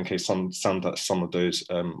 And Kandanke summed some of those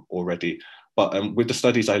already. But with the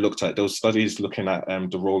studies I looked at, those studies looking at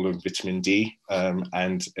the role of vitamin D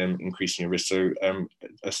and increasing your risk. So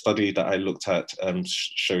a study that I looked at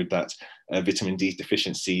showed that vitamin D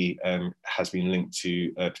deficiency has been linked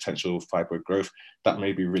to potential fibroid growth. That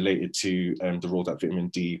may be related to the role that vitamin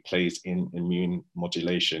D plays in immune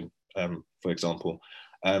modulation, for example.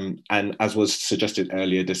 And as was suggested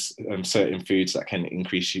earlier, there's certain foods that can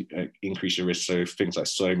increase your risk. So things like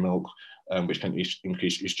soy milk, which can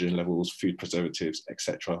increase estrogen levels, food preservatives,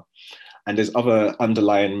 etc. And there's other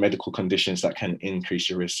underlying medical conditions that can increase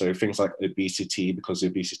your risk. So things like obesity, because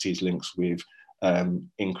obesity is linked with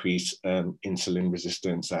increased insulin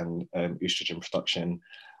resistance and estrogen production.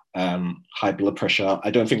 High blood pressure.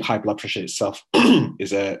 I don't think high blood pressure itself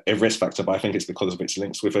is a risk factor, but I think it's because of its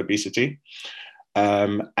links with obesity.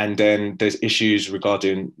 And then there's issues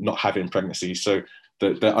regarding not having pregnancy. So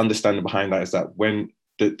the understanding behind that is that when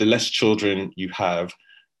the less children you have,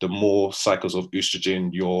 the more cycles of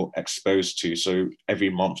estrogen you're exposed to. So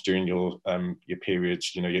every month during your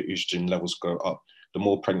periods, your estrogen levels go up. The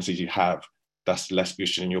more pregnancies you have, that's less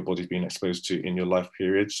estrogen your body's being exposed to in your life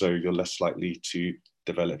period. So you're less likely to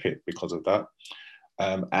develop it because of that.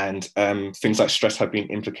 And things like stress have been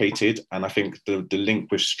implicated. And I think the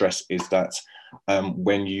link with stress is that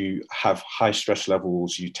when you have high stress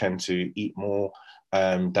levels, you tend to eat more.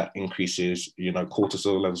 That increases,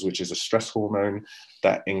 cortisol levels, which is a stress hormone,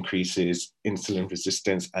 that increases insulin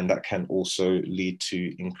resistance, and that can also lead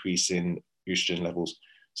to increase in estrogen levels.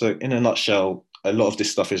 So in a nutshell, a lot of this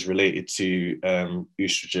stuff is related to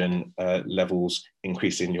estrogen levels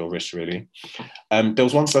increasing your risk, really. There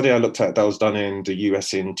was one study I looked at that was done in the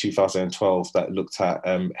US in 2012 that looked at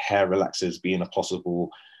hair relaxers being a possible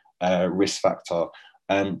risk factor.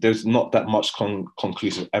 There's not that much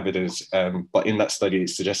conclusive evidence, but in that study, it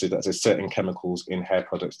suggested that there's certain chemicals in hair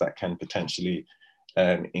products that can potentially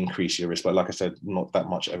increase your risk. But like I said, not that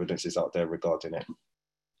much evidence is out there regarding it.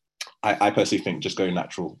 I personally think just go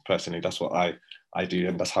natural, personally. That's what I do,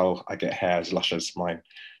 and that's how I get hair as lush as mine.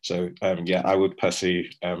 So yeah, I would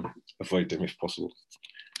personally avoid them if possible.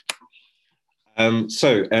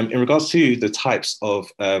 So in regards to the types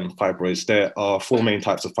of fibroids, there are 4 main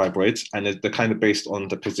types of fibroids, and they're kind of based on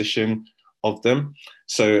the position of them.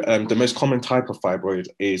 So the most common type of fibroid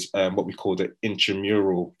is what we call the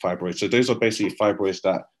intramural fibroids. So those are basically fibroids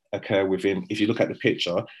that occur within, if you look at the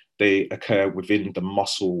picture, they occur within the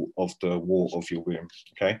muscle of the wall of your womb,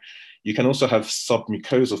 okay? You can also have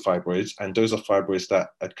submucosal fibroids, and those are fibroids that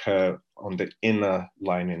occur on the inner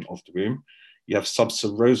lining of the womb. You have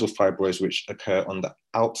subserosal fibroids, which occur on the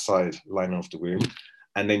outside lining of the womb.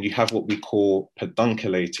 And then you have what we call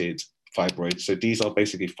pedunculated fibroids. So these are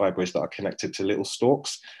basically fibroids that are connected to little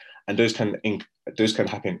stalks, and those can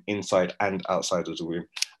happen inside and outside of the womb.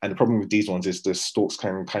 And the problem with these ones is the stalks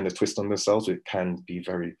can kind of twist on themselves. It can be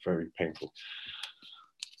very, very painful.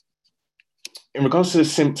 In regards to the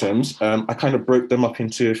symptoms, I kind of broke them up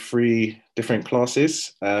into 3 different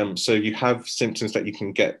classes. So you have symptoms that you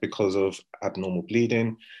can get because of abnormal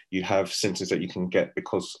bleeding. You have symptoms that you can get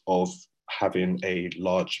because of having a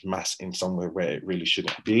large mass in somewhere where it really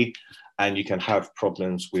shouldn't be. And you can have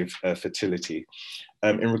problems with fertility.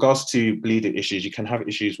 In regards to bleeding issues, you can have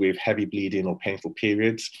issues with heavy bleeding or painful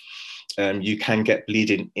periods. You can get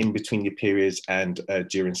bleeding in between your periods and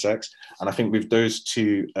during sex. And I think with those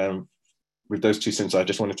two symptoms, I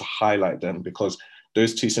just wanted to highlight them because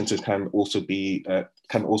those 2 symptoms can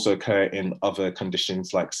also occur in other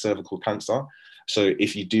conditions like cervical cancer. So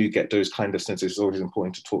if you do get those kind of symptoms, it's always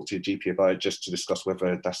important to talk to your GP about it just to discuss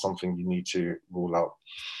whether that's something you need to rule out.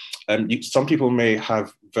 Some people may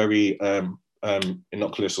have very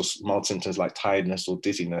innocuous or mild symptoms like tiredness or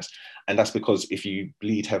dizziness, and that's because if you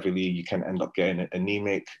bleed heavily, you can end up getting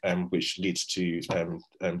anemic, which leads to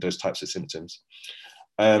those types of symptoms.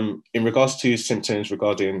 In regards to symptoms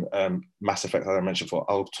regarding mass effect, as I mentioned before,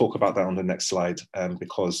 I'll talk about that on the next slide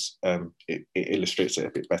because it illustrates it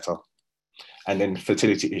a bit better. And then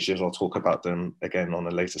fertility issues, I'll talk about them again on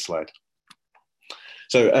a later slide.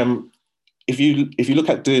 So if you look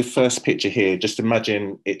at the first picture here, just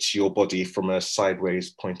imagine it's your body from a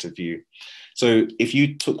sideways point of view. So if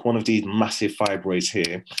you took one of these massive fibroids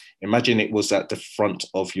here, imagine it was at the front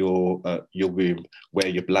of your womb where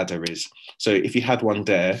your bladder is. So if you had one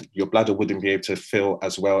there, your bladder wouldn't be able to fill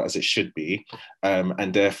as well as it should be.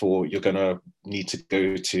 And therefore you're gonna need to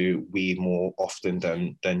go to wee more often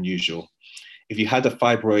than usual. If you had a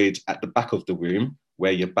fibroid at the back of the womb,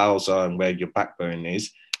 where your bowels are and where your backbone is,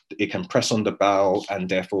 it can press on the bowel and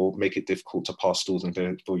therefore make it difficult to pass stools, and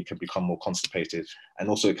therefore you can become more constipated. And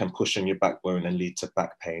also it can push on your backbone and lead to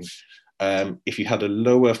back pain. If you had a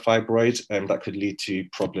lower fibroid, that could lead to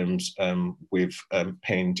problems with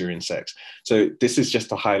pain during sex. So this is just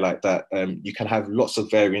to highlight that you can have lots of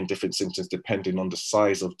varying different symptoms depending on the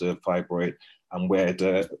size of the fibroid and where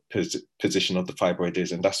the position of the fibroid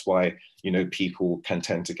is. And that's why, people can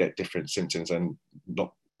tend to get different symptoms, and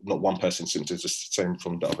not one person's symptoms is the same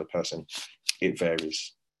from the other person. It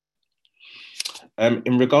varies.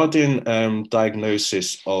 In regarding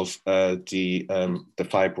diagnosis of the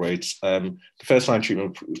fibroids,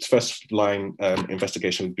 the first line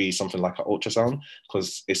investigation would be something like an ultrasound,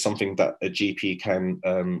 because it's something that a GP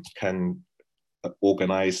can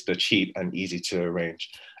organize, they're cheap and easy to arrange.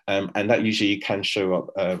 And that usually can show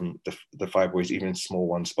up the fibroids, even small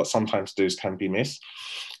ones, but sometimes those can be missed.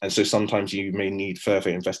 And so sometimes you may need further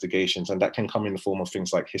investigations, and that can come in the form of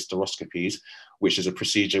things like hysteroscopies, which is a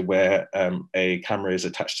procedure where a camera is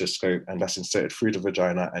attached to a scope and that's inserted through the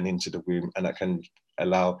vagina and into the womb, and that can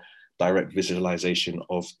allow direct visualization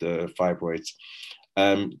of the fibroids.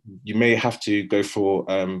 You may have to go for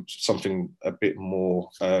something a bit more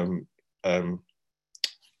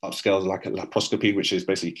upscale, like a laparoscopy, which is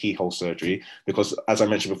basically keyhole surgery, because as I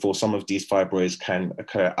mentioned before, some of these fibroids can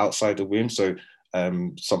occur outside the womb. So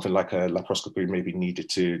something like a laparoscopy may be needed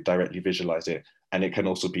to directly visualize it. And it can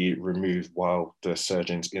also be removed while the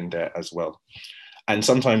surgeon's in there as well. And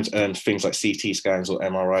sometimes things like CT scans or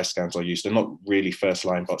MRI scans are used. They're not really first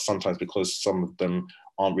line, but sometimes because some of them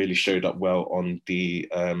aren't really showed up well on the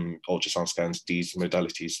ultrasound scans, these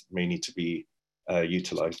modalities may need to be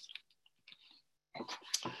utilized.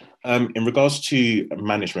 In regards to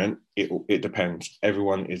management, it depends.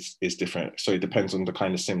 Everyone is different. So it depends on the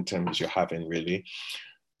kind of symptoms you're having, really.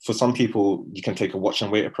 For some people, you can take a watch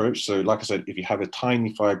and wait approach. So like I said, if you have a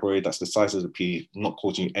tiny fibroid that's the size of the pea, not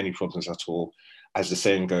causing you any problems at all, as the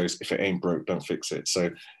saying goes, if it ain't broke, don't fix it. So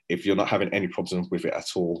if you're not having any problems with it at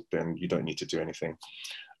all, then you don't need to do anything.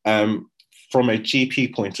 From a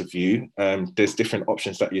GP point of view, there's different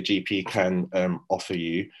options that your GP can offer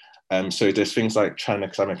you. So there's things like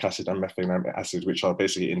tranexamic acid and methylamic acid, which are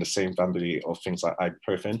basically in the same family of things like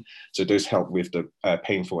ibuprofen. So those help with the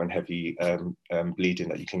painful and heavy bleeding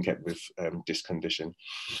that you can get with this condition.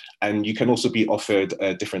 And you can also be offered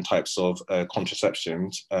different types of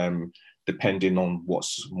contraceptions, depending on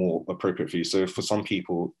what's more appropriate for you. So for some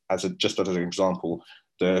people, just as an example,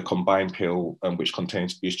 the combined pill, which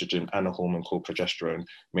contains estrogen and a hormone called progesterone,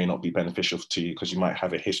 may not be beneficial to you because you might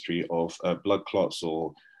have a history of blood clots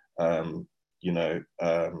or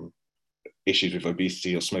issues with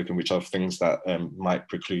obesity or smoking, which are things that might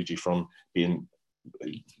preclude you from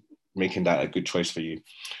making that a good choice for you.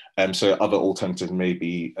 So other alternatives may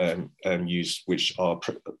be used, which are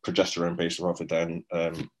progesterone based rather than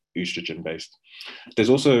estrogen based. There's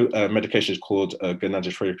also medications called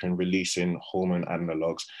gonadotropin releasing hormone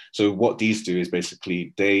analogs. So what these do is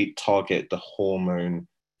basically they target the hormone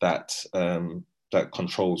that that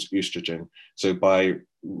controls estrogen. So by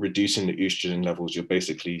reducing the estrogen levels, you're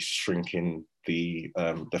basically shrinking the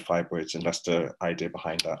fibroids, and that's the idea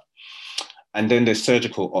behind that. And then there's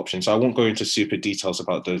surgical options. So I won't go into super details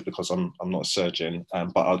about those because I'm not a surgeon,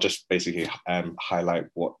 but I'll just basically highlight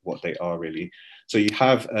what they are really. So you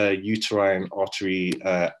have uterine artery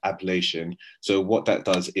ablation. So what that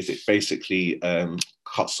does is it basically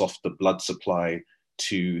cuts off the blood supply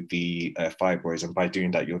to the fibroids, and by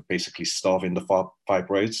doing that, you're basically starving the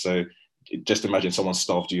fibroids. So just imagine someone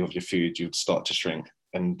starved you of your food, you'd start to shrink.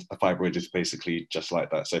 And a fibroid is basically just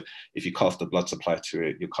like that. So if you cut off the blood supply to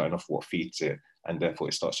it, you're cutting off what feeds it, and therefore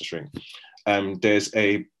it starts to shrink. There's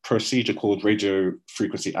a procedure called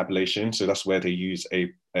radiofrequency ablation. So that's where they use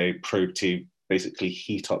a probe to basically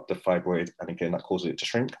heat up the fibroid, and again, that causes it to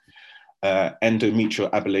shrink.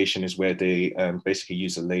 Endometrial ablation is where they basically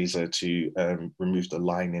use a laser to remove the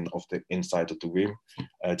lining of the inside of the womb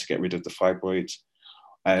to get rid of the fibroids.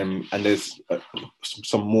 And there's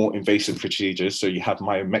some more invasive procedures. So you have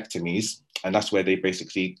myomectomies, and that's where they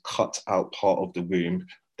basically cut out part of the womb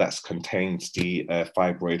that contains the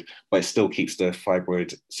fibroid, but it still keeps the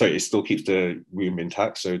fibroid, so it still keeps the womb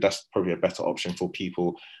intact. So that's probably a better option for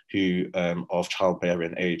people who are of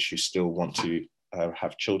childbearing age who still want to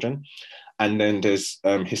have children. And then there's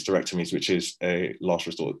hysterectomies, which is a last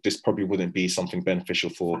resort. This probably wouldn't be something beneficial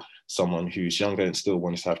for someone who's younger and still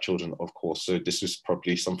wants to have children, of course. So this is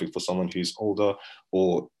probably something for someone who's older,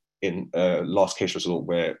 or in last case resort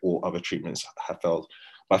where all other treatments have failed.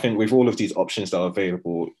 But I think with all of these options that are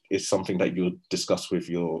available, it's something that you'll discuss with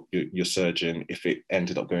your surgeon if it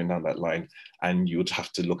ended up going down that line, and you would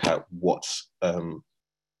have to look at what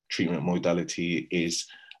treatment modality is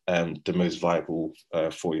the most viable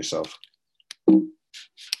for yourself.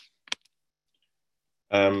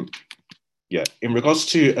 Yeah, in regards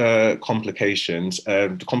to complications,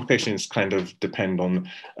 the complications kind of depend on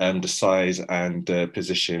the size and the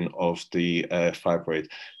position of the fibroid.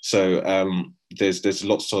 So there's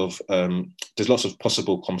lots of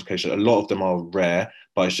possible complications. A lot of them are rare,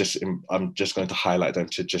 but it's just I'm just going to highlight them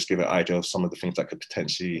to just give an idea of some of the things that could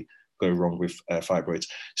potentially go wrong with fibroids.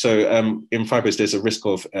 So in fibroids, there's a risk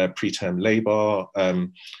of preterm labor.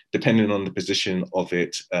 Depending on the position of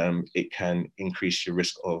it, it can increase your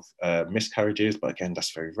risk of miscarriages, but again,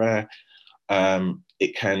 that's very rare.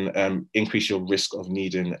 It can increase your risk of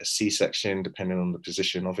needing a C-section, depending on the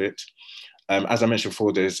position of it. As I mentioned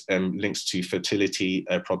before, there's links to fertility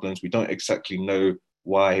problems. We don't exactly know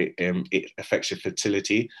why it affects your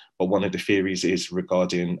fertility, but one of the theories is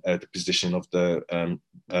regarding the position of the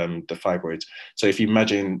fibroid. So if you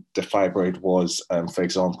imagine the fibroid was, for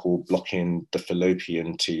example, blocking the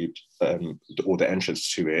fallopian tube or the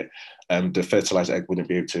entrance to it, the fertilized egg wouldn't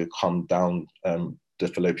be able to come down the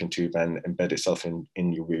fallopian tube and embed itself in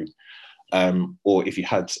your womb. Or if you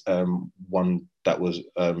had one that was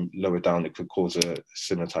lower down, it could cause a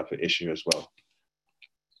similar type of issue as well.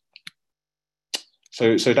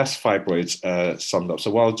 So that's fibroids summed up. So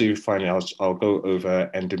what I'll do finally, I'll go over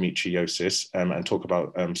endometriosis and talk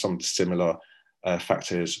about some of the similar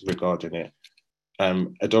factors regarding it.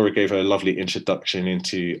 Adora gave a lovely introduction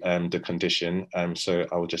into the condition, so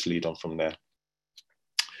I will just lead on from there.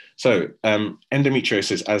 So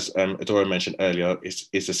endometriosis, as Adora mentioned earlier, is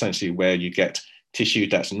essentially where you get tissue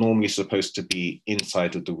that's normally supposed to be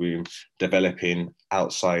inside of the womb developing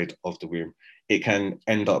outside of the womb. It can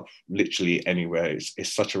end up literally anywhere.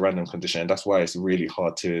 It's such a random condition, and that's why it's really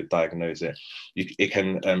hard to diagnose it. It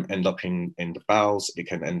can end up in the bowels, it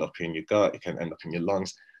can end up in your gut, it can end up in your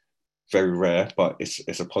lungs. Very rare, but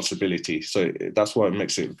it's a possibility. So that's why it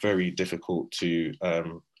makes it very difficult to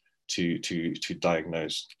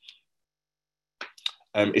diagnose.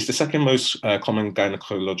 It's the second most common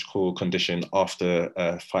gynecological condition after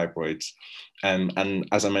fibroids. And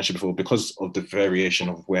as I mentioned before, because of the variation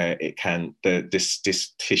of where it can, this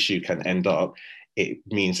tissue can end up, it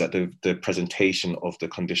means that the presentation of the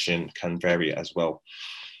condition can vary as well.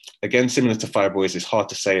 Again, similar to fibroids, it's hard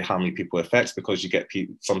to say how many people it affects because you get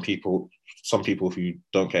some people who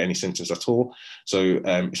don't get any symptoms at all. So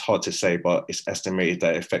it's hard to say, but it's estimated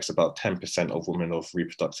that it affects about 10% of women of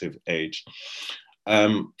reproductive age.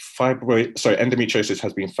 Endometriosis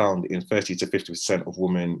has been found in 30 to 50% of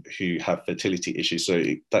women who have fertility issues. So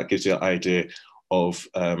that gives you an idea of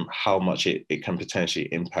how much it can potentially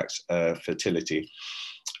impact fertility.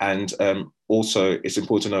 And also, it's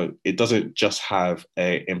important to know it doesn't just have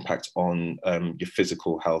an impact on your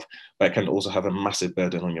physical health, but it can also have a massive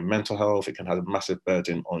burden on your mental health. It can have a massive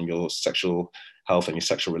burden on your sexual health and your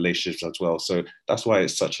sexual relationships as well. So that's why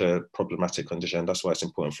it's such a problematic condition. That's why it's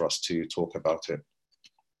important for us to talk about it.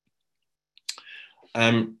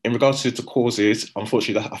 In regards to the causes,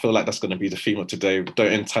 unfortunately, I feel like that's going to be the theme of today. We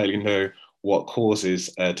don't entirely know what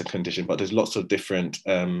causes the condition, but there's lots of different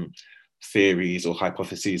theories or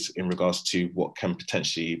hypotheses in regards to what can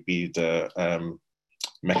potentially be the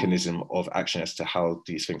mechanism of action as to how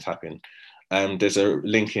these things happen. There's a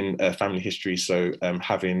link in family history, so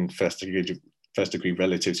having first degree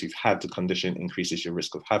relatives who've had the condition increases your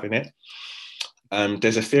risk of having it.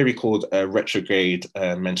 There's a theory called retrograde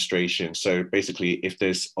menstruation. So basically, if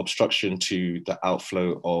there's obstruction to the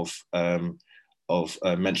outflow of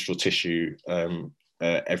menstrual tissue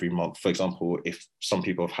every month, for example, if some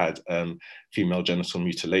people have had female genital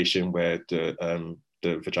mutilation where the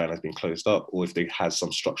vagina has been closed up, or if they had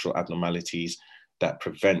some structural abnormalities that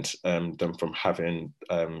prevent them from having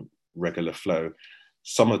regular flow,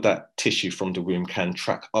 some of that tissue from the womb can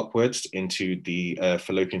track upwards into the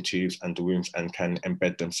fallopian tubes and the wombs and can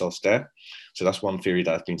embed themselves there. So that's one theory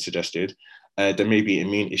that has been suggested. There may be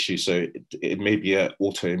immune issues, so it may be an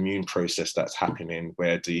autoimmune process that's happening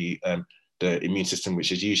where the immune system,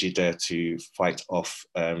 which is usually there to fight off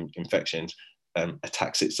infections,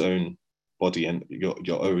 attacks its own body and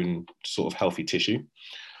your own sort of healthy tissue.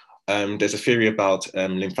 There's a theory about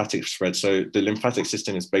lymphatic spread. So the lymphatic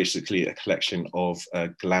system is basically a collection of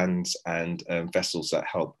glands and vessels that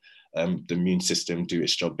help the immune system do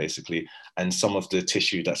its job, basically. And some of the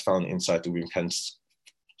tissue that's found inside the womb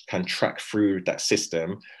can track through that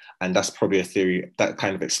system. And that's probably a theory that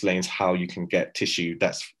kind of explains how you can get tissue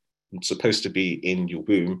that's supposed to be in your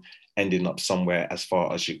womb ending up somewhere as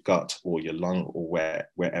far as your gut or your lung or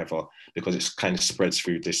wherever, because it kind of spreads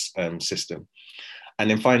through this system. And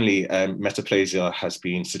then finally, metaplasia has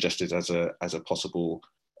been suggested as a possible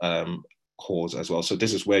cause as well. So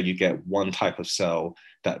this is where you get one type of cell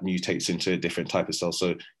that mutates into a different type of cell.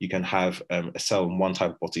 So you can have a cell in one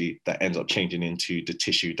type of body that ends up changing into the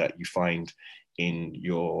tissue that you find in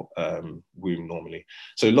your womb normally.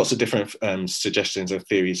 So lots of different suggestions and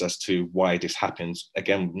theories as to why this happens.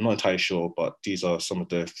 Again, not entirely sure, but these are some of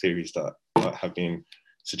the theories that have been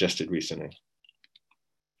suggested recently.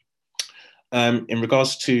 In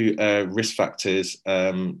regards to risk factors,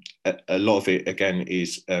 a lot of it, again,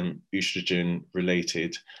 is estrogen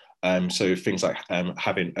related. So things like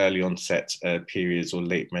having early onset periods or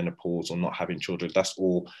late menopause or not having children, that's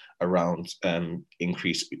all around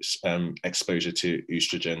increased exposure to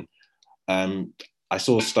estrogen. I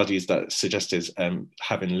saw studies that suggested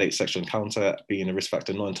having late sexual encounter being a risk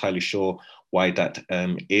factor. Not entirely sure why that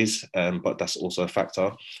is, but that's also a factor.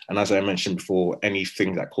 And as I mentioned before,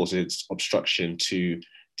 anything that causes obstruction to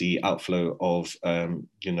the outflow of,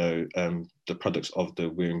 the products of the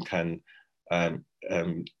womb can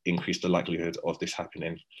increase the likelihood of this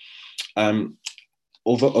happening.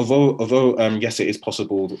 Although yes, it is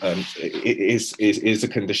possible, it is a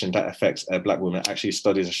condition that affects Black women. Actually,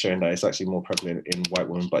 studies are showing that it's actually more prevalent in white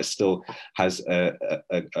women, but it still has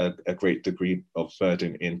a great degree of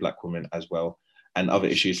burden in Black women as well. And other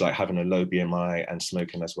issues like having a low BMI and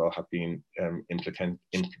smoking as well have been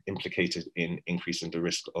implicated in increasing the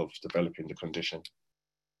risk of developing the condition.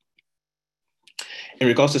 In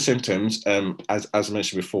regards to symptoms, as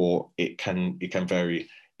mentioned before, it can vary.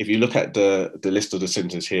 If you look at the list of the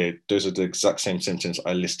symptoms here, those are the exact same symptoms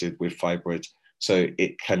I listed with fibroids. So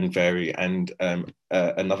it can vary. And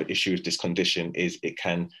another issue with this condition is it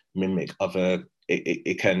can mimic other,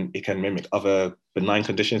 it can mimic other benign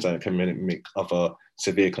conditions, and it can mimic other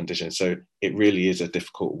severe conditions. So it really is a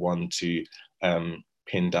difficult one to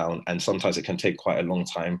pin down. And sometimes it can take quite a long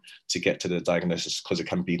time to get to the diagnosis because it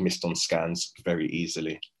can be missed on scans very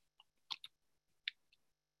easily.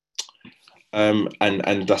 And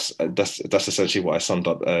that's essentially what I summed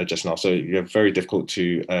up just now. So you're very difficult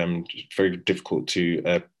to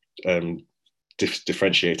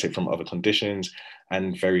differentiate it from other conditions,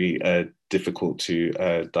 and very difficult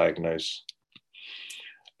to diagnose.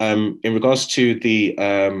 In regards to the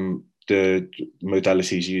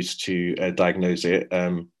modalities used to diagnose it,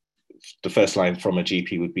 the first line from a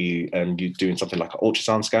GP would be you doing something like an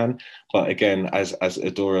ultrasound scan. But again, as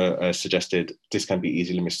Adora suggested, this can be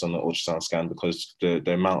easily missed on the ultrasound scan because the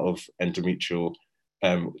amount of endometrial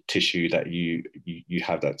tissue that you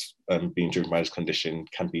have that's being driven by this condition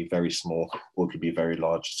can be very small or could be very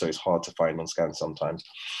large. So it's hard to find on scans sometimes.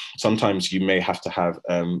 Sometimes you may have to have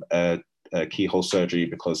a keyhole surgery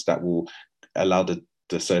because that will allow the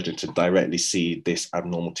surgeon to directly see this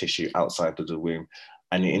abnormal tissue outside of the womb.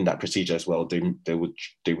 And in that procedure as well, they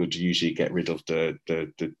would usually get rid of the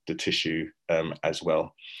tissue as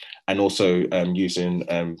well. And also using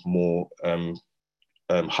more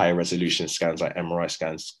higher resolution scans like MRI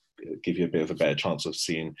scans give you a bit of a better chance of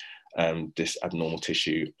seeing this abnormal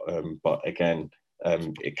tissue. But again,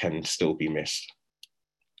 it can still be missed.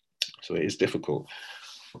 So it is difficult.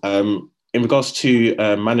 In regards to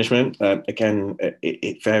management, again,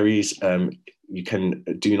 it varies. You can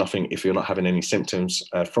do nothing if you're not having any symptoms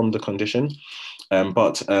from the condition.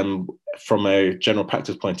 But from a general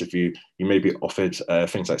practice point of view, you may be offered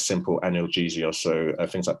things like simple analgesia, so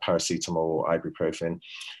things like paracetamol or ibuprofen.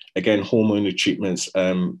 Again, hormonal treatments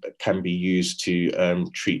can be used to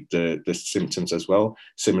treat the symptoms as well,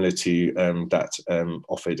 similar to that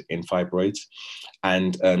offered in fibroids.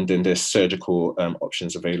 And then there's surgical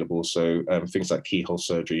options available. So things like keyhole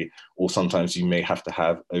surgery, or sometimes you may have to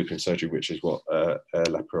have open surgery, which is what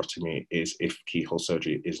laparotomy is if keyhole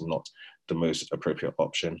surgery is not the most appropriate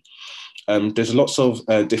option. There's lots of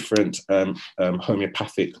different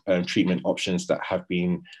homeopathic treatment options that have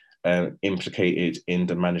been implicated in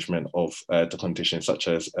the management of the condition, such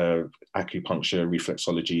as acupuncture,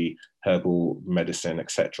 reflexology, herbal medicine,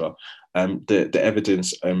 etc. The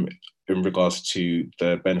evidence in regards to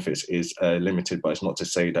the benefits is limited, but it's not to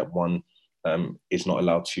say that one is not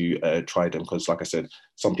allowed to try them, because like I said,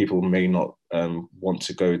 some people may not want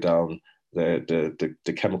to go down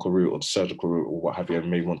the chemical route or the surgical route or what have you,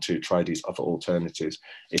 and may want to try these other alternatives.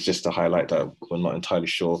 It's just to highlight that we're not entirely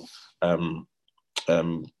sure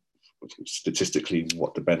statistically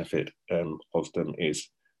what the benefit of them is,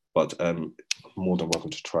 but more than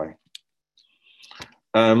welcome to try.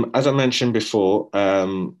 As I mentioned before,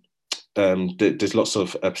 there's lots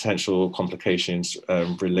of potential complications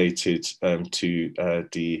related to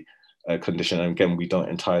the condition. And again, we don't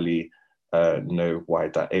entirely know why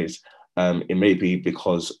that is. It may be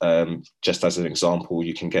because, just as an example,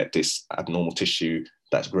 you can get this abnormal tissue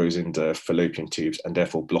that grows in the fallopian tubes and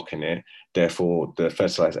therefore blocking it. Therefore, the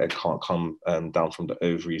fertilized egg can't come down from the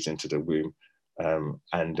ovaries into the womb,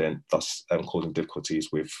 and then thus causing difficulties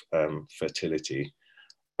with fertility.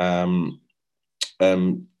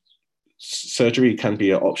 Surgery can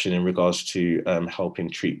be an option in regards to helping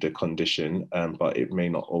treat the condition, but it may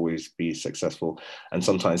not always be successful. And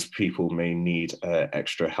sometimes people may need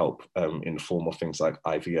extra help in the form of things like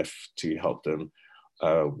IVF to help them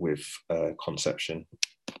with conception.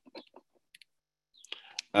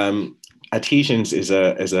 Adhesions is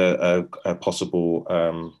a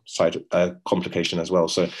possible side complication as well.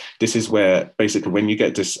 So this is where basically when you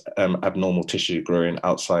get this abnormal tissue growing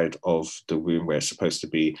outside of the womb where it's supposed to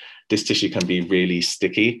be, this tissue can be really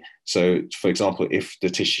sticky. So for example, if the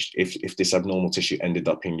tissue, if this abnormal tissue ended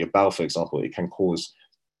up in your bowel, for example, it can cause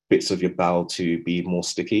bits of your bowel to be more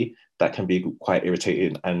sticky. That can be quite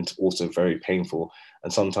irritating and also very painful.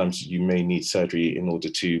 And sometimes you may need surgery in order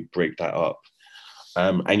to break that up.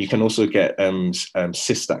 And you can also get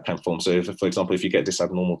cysts that can form. So if, for example, if you get this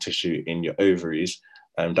abnormal tissue in your ovaries,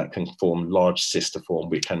 that can form large cysts to form,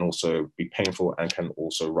 which can also be painful and can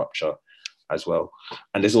also rupture as well.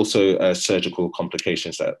 And there's also surgical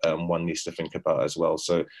complications that one needs to think about as well.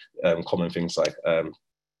 So common things like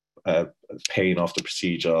pain after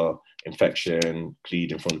procedure, infection,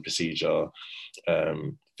 bleeding from the procedure,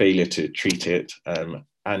 failure to treat it,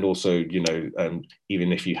 and also, you know,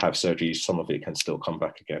 even if you have surgery, some of it can still come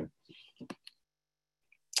back again.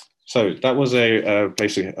 So that was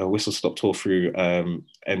basically a whistle-stop tour through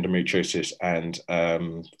endometriosis and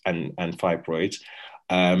fibroids.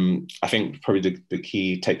 I think probably the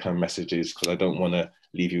key take-home message is, because I don't want to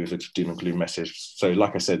leave you with a doom and gloom message. So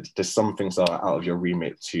like I said, there's some things that are out of your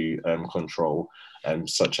remit to control,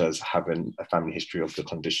 such as having a family history of the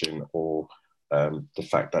condition, or the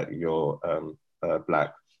fact that you're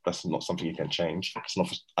Black. That's not something you can change. It's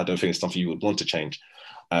not, I don't think it's something you would want to change.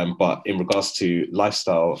 But in regards to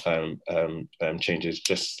lifestyle changes,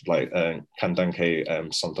 just like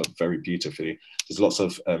Kandanke summed up very beautifully, there's lots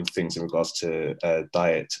of things in regards to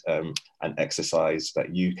diet and exercise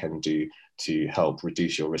that you can do to help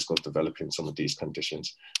reduce your risk of developing some of these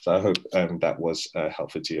conditions. So I hope that was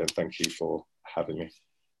helpful to you, and thank you for having me.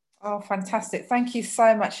 Oh, fantastic. Thank you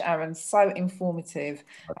so much, Aaron. So informative.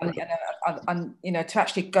 And you know, to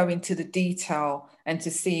actually go into the detail and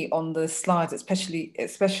to see on the slides, especially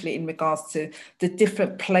in regards to the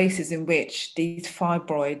different places in which these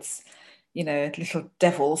fibroids, you know, little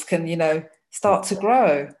devils can, you know, start to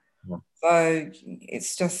grow. Yeah. So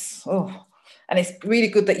it's just, oh, and it's really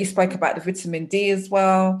good that you spoke about the vitamin D as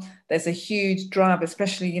well. There's a huge drive,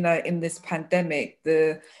 especially, you know, in this pandemic,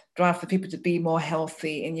 the drive for people to be more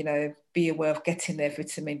healthy and, you know, be aware of getting their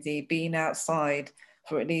vitamin D, being outside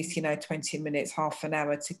for at least, you know, 20 minutes, half an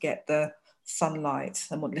hour to get the sunlight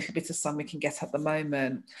and what little bit of sun we can get at the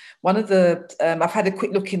moment. One of the, I've had a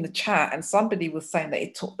quick look in the chat, and somebody was saying that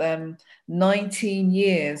it took them 19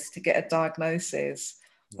 years to get a diagnosis.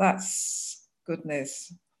 That's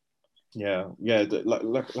goodness.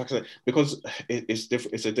 like I said, because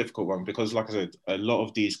it's a difficult one, because like I said, a lot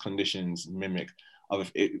of these conditions mimic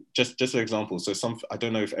just an example. So I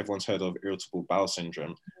don't know if everyone's heard of irritable bowel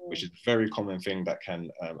syndrome, which is a very common thing that can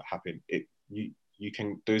happen. You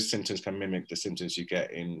can, those symptoms can mimic the symptoms you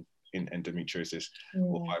get in endometriosis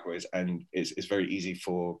or fibroids, and it's very easy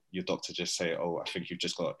for your doctor to just say, oh, I think you've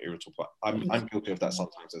just got irritable. I'm guilty of that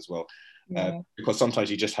sometimes as well, because sometimes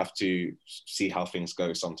you just have to see how things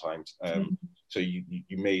go sometimes. So you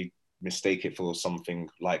may mistake it for something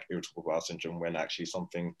like irritable bowel syndrome when actually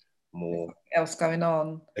something more else going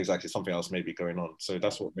on. Exactly, something else may be going on. So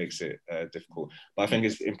that's what makes it difficult. But I think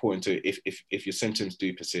it's important to, if your symptoms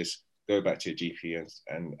do persist, go back to your GP,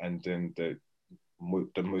 and then the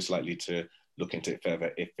most likely to look into it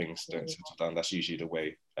further if things don't settle down. That's usually the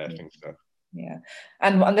way things go. Yeah,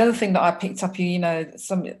 and another thing that I picked up,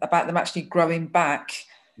 some about them actually growing back.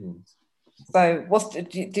 So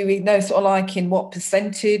do we know sort of like in what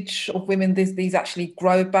percentage of women these actually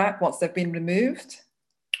grow back once they've been removed?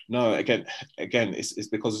 No, again, it's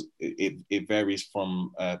because it varies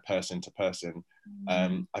from person to person.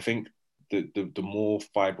 I think the more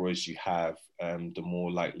fibroids you have, the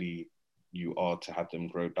more likely you are to have them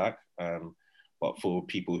grow back. But for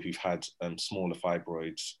people who've had smaller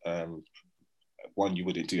fibroids, one, you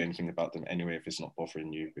wouldn't do anything about them anyway if it's not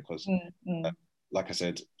bothering you, because like I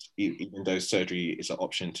said, even though surgery is an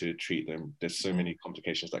option to treat them, there's so many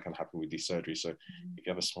complications that can happen with these surgeries. So if you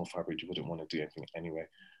have a small fibroid, you wouldn't want to do anything anyway.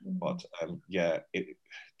 But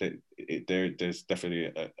there's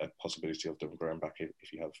definitely a possibility of them growing back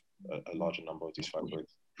if you have a larger number of these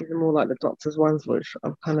fibroids. These are more like the doctor's ones, which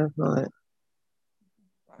I'm kind of like.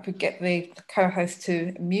 I could get the co-host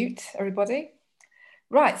to mute everybody.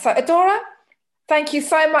 Right, so Adora, thank you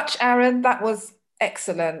so much, Aaron. That was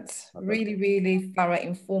excellent. Really, really thorough,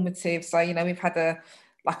 informative. So, we've had a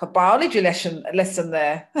biology lesson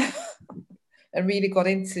there and really got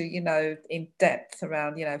into, in depth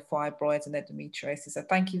around, fibroids and endometriosis. So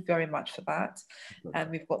thank you very much for that. And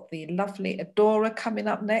we've got the lovely Adora coming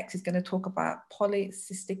up next. Who's going to talk about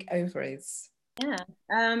polycystic ovaries. Yeah.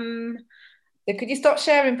 So could you stop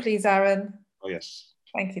sharing, please, Aaron? Oh, yes.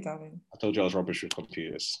 Thank you, darling. I told you I was rubbish with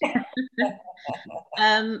computers.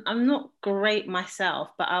 I'm not great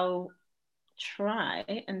myself, but I'll try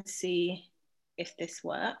and see if this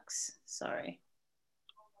works. Sorry.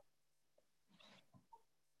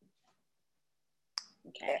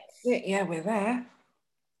 Okay. Yeah, we're there.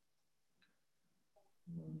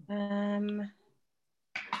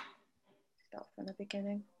 Start from the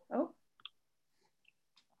beginning. Oh.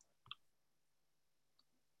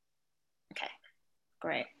 Okay,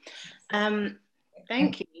 great.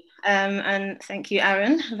 Thank you. And thank you,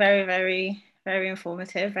 Aaron. Very, very, very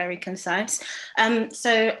informative, very concise.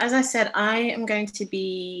 So as I said, I am going to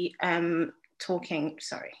be talking,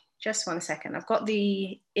 sorry, just 1 second. I've got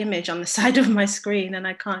the image on the side of my screen and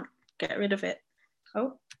I can't get rid of it.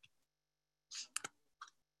 Oh.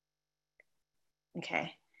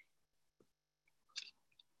 Okay.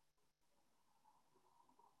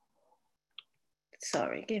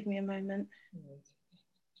 Sorry, give me a moment.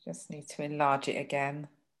 Just need to enlarge it again.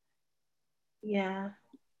 Yeah.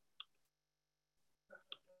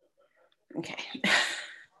 Okay.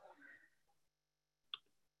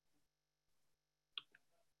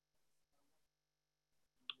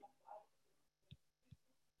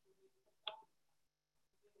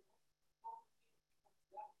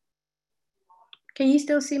 Can you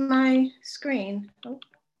still see my screen? Oh.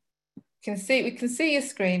 We can see your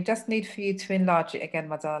screen. Just need for you to enlarge it again,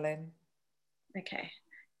 my darling. Okay.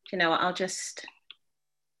 You know what? I'll just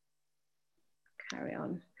carry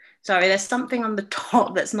on. Sorry, there's something on the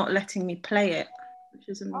top that's not letting me play it, which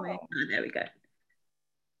is annoying. Oh, there we go.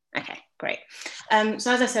 Okay, great.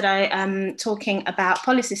 So as I said, I am talking about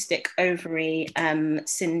polycystic ovary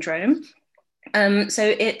syndrome.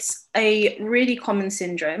 So it's a really common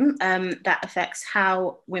syndrome that affects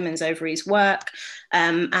how women's ovaries work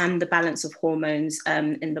and the balance of hormones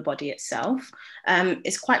in the body itself.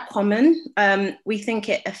 It's quite common. We think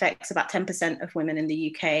it affects about 10% of women in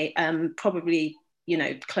the UK, probably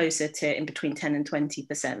closer to in between 10 and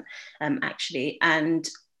 20% actually. And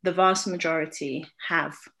the vast majority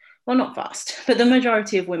have, well, not vast, but the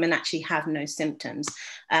majority of women actually have no symptoms.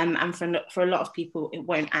 And for a lot of people, it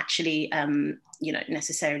won't actually,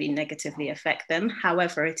 necessarily negatively affect them.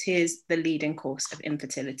 However, it is the leading cause of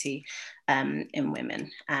infertility in women,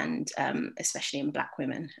 and especially in Black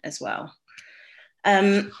women as well.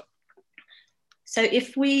 So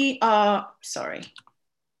if we're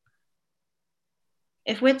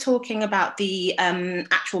talking about the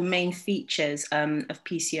actual main features of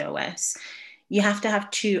PCOS, You have to have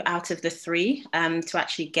 2 out of the 3 to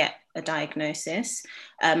actually get a diagnosis.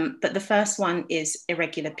 But the first one is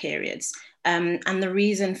irregular periods. And the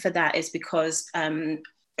reason for that is because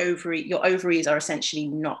your ovaries are essentially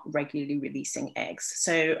not regularly releasing eggs.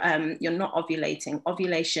 So you're not ovulating.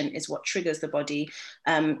 Ovulation is what triggers the body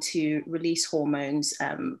to release hormones,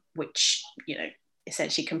 which,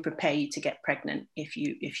 essentially can prepare you to get pregnant if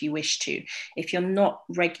you wish to. If you're not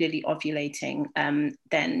regularly ovulating,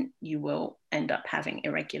 then you will end up having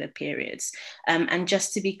irregular periods. And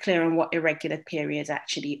just to be clear on what irregular periods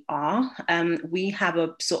actually are, we have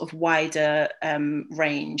a sort of wider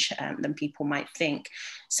range than people might think.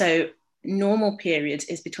 So normal periods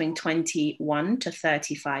is between 21 to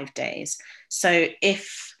 35 days. So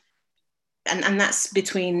and that's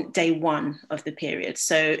between day 1 of the period.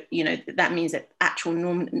 So, that means that actual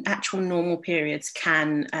normal periods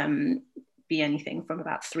can be anything from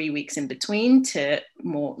about 3 weeks in between to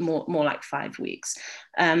more like 5 weeks.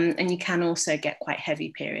 And you can also get quite heavy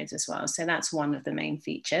periods as well. So that's one of the main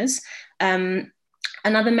features.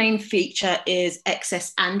 Another main feature is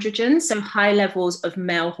excess androgen, so high levels of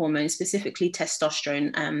male hormones, specifically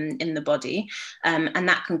testosterone in the body, and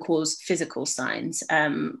that can cause physical signs,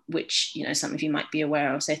 which some of you might be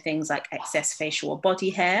aware of. So things like excess facial or body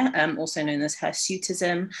hair, also known as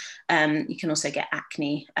hirsutism. You can also get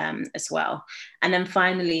acne as well. And then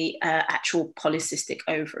finally, actual polycystic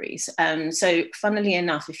ovaries. So funnily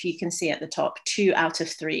enough, if you can see at the top, 2 out of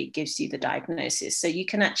 3 gives you the diagnosis. So you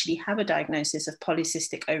can actually have a diagnosis of polycystic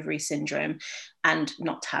ovary syndrome and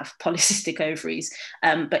not have polycystic ovaries.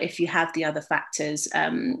 But if you have the other factors,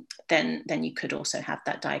 then you could also have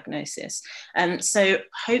that diagnosis. So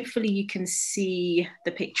hopefully you can see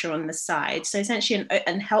the picture on the side. So essentially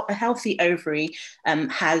a healthy ovary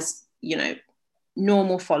has,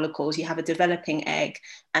 normal follicles. You have a developing egg,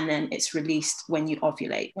 and then it's released when you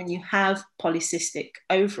ovulate. When you have polycystic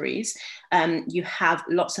ovaries, you have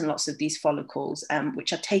lots and lots of these follicles,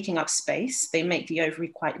 which are taking up space. They make the ovary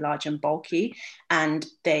quite large and bulky, and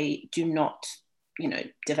they do not,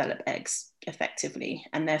 develop eggs effectively.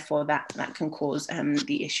 And therefore that can cause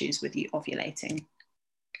the issues with you ovulating.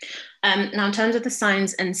 Now, in terms of the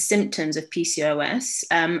signs and symptoms of PCOS,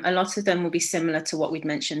 a lot of them will be similar to what we'd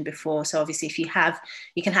mentioned before. So obviously,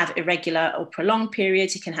 you can have irregular or prolonged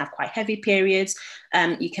periods, you can have quite heavy periods,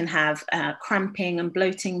 you can have cramping and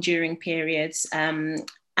bloating during periods,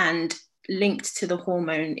 and linked to the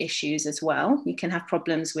hormone issues as well. You can have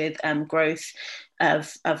problems with growth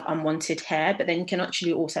of unwanted hair, but then you can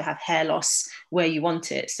actually also have hair loss where you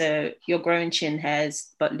want it. So you're growing chin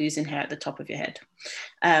hairs, but losing hair at the top of your head.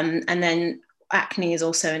 And then acne is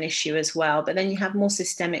also an issue as well, but then you have more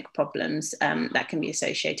systemic problems that can be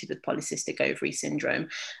associated with polycystic ovary syndrome.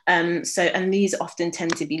 And these often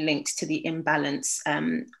tend to be linked to the imbalance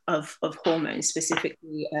of hormones,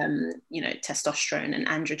 specifically, testosterone and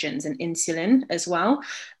androgens and insulin as well.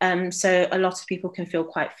 So a lot of people can feel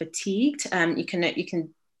quite fatigued. You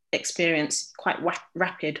can experience quite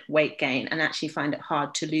rapid weight gain and actually find it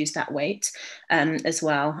hard to lose that weight as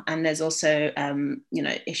well. And there's also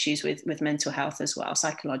issues with mental health as well,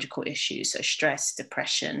 psychological issues, so stress,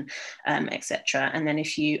 depression, etc. And then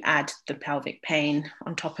if you add the pelvic pain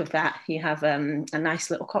on top of that, you have a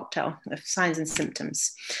nice little cocktail of signs and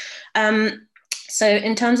symptoms. So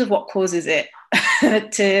in terms of what causes it,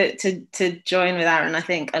 to join with Aaron, I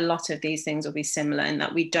think a lot of these things will be similar in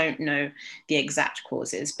that we don't know the exact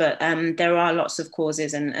causes, but there are lots of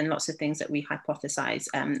causes and lots of things that we hypothesize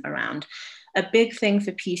around. A big thing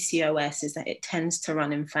for PCOS is that it tends to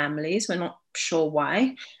run in families. We're not sure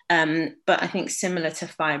why, but I think similar to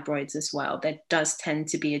fibroids as well, there does tend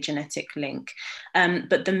to be a genetic link.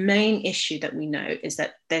 But the main issue that we know is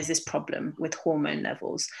that there's this problem with hormone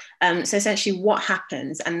levels. So essentially what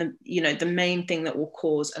happens, and the main thing that will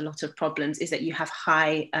cause a lot of problems is that you have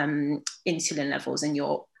high insulin levels and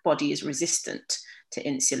your body is resistant to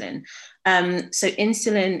insulin. So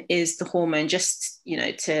insulin is the hormone, just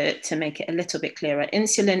to make it a little bit clearer,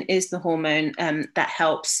 insulin is the hormone that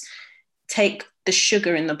helps take the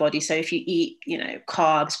sugar in the body. So if you eat,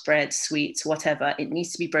 carbs, bread, sweets, whatever, it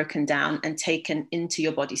needs to be broken down and taken into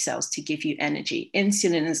your body cells to give you energy.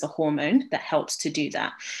 Insulin is the hormone that helps to do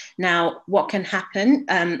that. Now, what can happen,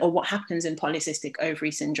 or what happens in polycystic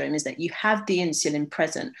ovary syndrome, is that you have the insulin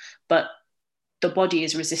present, but the body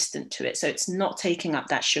is resistant to it. So it's not taking up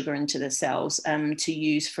that sugar into the cells to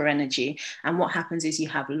use for energy. And what happens is you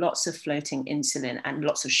have lots of floating insulin and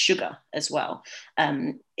lots of sugar as well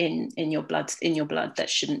in your blood that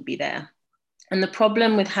shouldn't be there. And the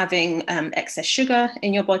problem with having excess sugar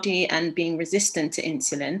in your body and being resistant to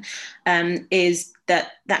insulin is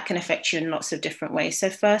that can affect you in lots of different ways. So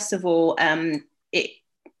first of all, it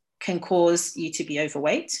can cause you to be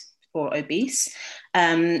overweight or obese,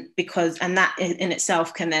 because, and that in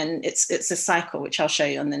itself can then, it's a cycle, which I'll show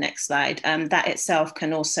you on the next slide. That itself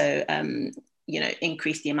can also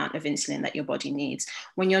increase the amount of insulin that your body needs.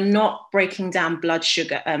 When you're not breaking down blood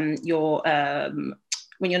sugar, when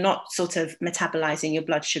you're not sort of metabolizing your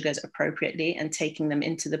blood sugars appropriately and taking them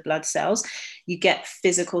into the blood cells, you get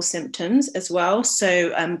physical symptoms as well.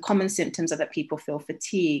 So common symptoms are that people feel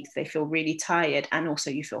fatigued, they feel really tired, and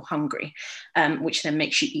also you feel hungry, which then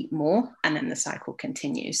makes you eat more, and then the cycle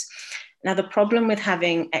continues. Now, the problem with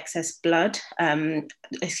having excess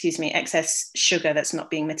excess sugar that's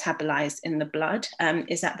not being metabolized in the blood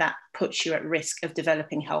is that puts you at risk of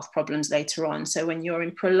developing health problems later on. So when you're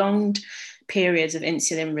in prolonged periods of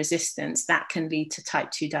insulin resistance, that can lead to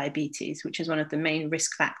type 2 diabetes, which is one of the main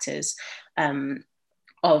risk factors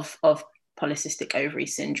of polycystic ovary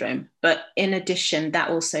syndrome. But in addition, that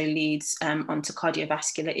also leads onto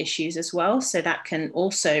cardiovascular issues as well. So that can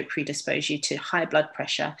also predispose you to high blood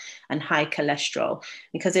pressure and high cholesterol,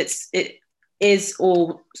 because it is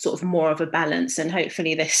all sort of more of a balance. And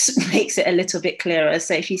hopefully this makes it a little bit clearer.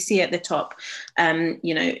 So if you see at the top,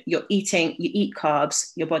 you eat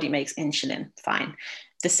carbs, your body makes insulin, fine.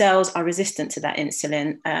 The cells are resistant to that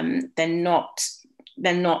insulin.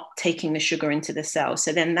 They're not taking the sugar into the cell.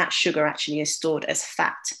 So then that sugar actually is stored as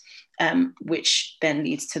fat, which then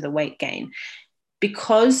leads to the weight gain.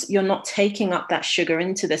 Because you're not taking up that sugar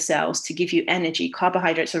into the cells to give you energy.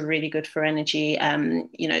 Carbohydrates are really good for energy.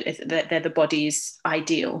 They're the body's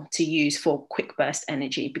ideal to use for quick burst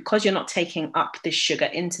energy. Because you're not taking up this sugar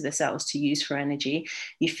into the cells to use for energy,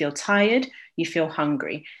 you feel tired, you feel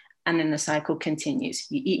hungry. And then the cycle continues.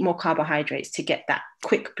 You eat more carbohydrates to get that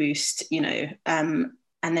quick boost, and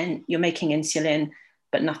then you're making insulin,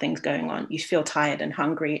 but nothing's going on. You feel tired and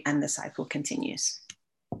hungry, and the cycle continues.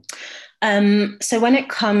 So when it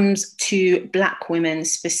comes to Black women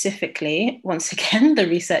specifically, once again, the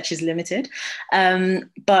research is limited,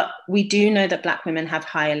 but we do know that Black women have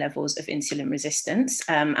higher levels of insulin resistance,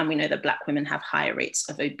 and we know that Black women have higher rates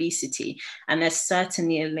of obesity, and there's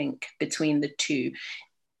certainly a link between the two.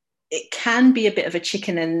 It can be a bit of a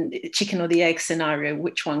chicken or the egg scenario,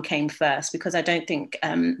 which one came first, because I don't think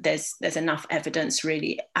there's enough evidence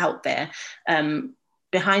really out there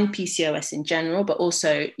behind PCOS in general, but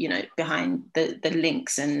also, behind the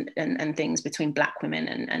links and things between Black women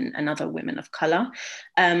and other women of color.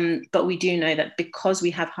 But we do know that because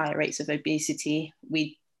we have higher rates of obesity,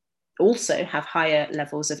 we also have higher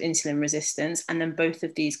levels of insulin resistance, and then both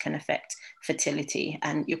of these can affect fertility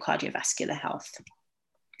and your cardiovascular health.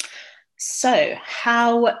 So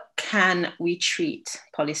how can we treat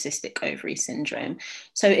polycystic ovary syndrome?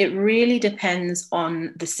 So it really depends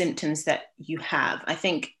on the symptoms that you have. I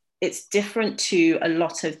think it's different to a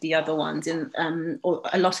lot of the other ones or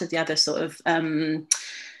a lot of the other sort of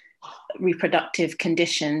reproductive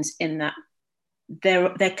conditions, in that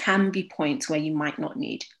there can be points where you might not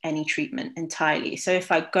need any treatment entirely. So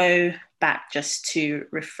if I go back just to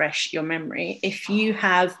refresh your memory, if you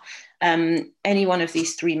have any one of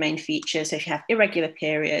these three main features, so if you have irregular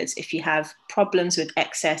periods, if you have problems with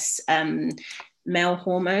excess male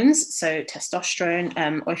hormones, so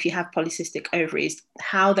testosterone, or if you have polycystic ovaries,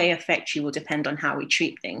 how they affect you will depend on how we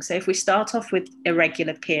treat things. So if we start off with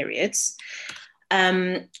irregular periods,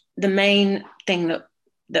 the main thing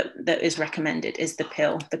that is recommended is the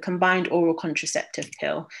pill, the combined oral contraceptive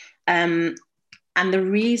pill. And the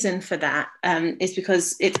reason for that is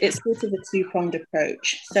because it's sort of a two-pronged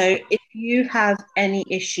approach. So if you have any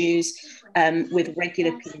issues with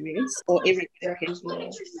regular periods or irregular periods,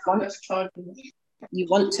 you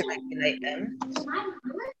want to regulate them.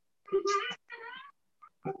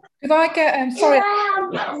 Could I get, sorry.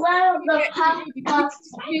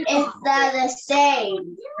 If they're the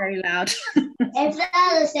same. Very loud. If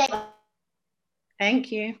they're the same.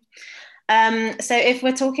 Thank you. So if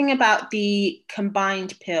we're talking about the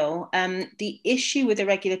combined pill, the issue with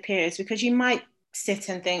irregular periods, because you might sit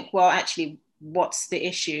and think, well, actually, what's the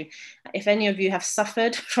issue? If any of you have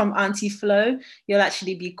suffered from anti-flow, you'll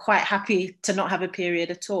actually be quite happy to not have a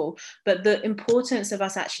period at all. But the importance of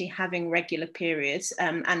us actually having regular periods,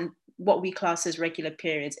 and what we class as regular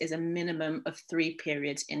periods is a minimum of 3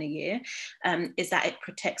 periods in a year, is that it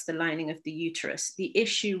protects the lining of the uterus. The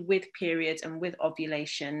issue with periods and with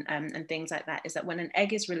ovulation and things like that is that when an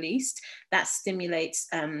egg is released, that stimulates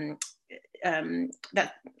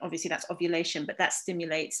that obviously that's ovulation, but that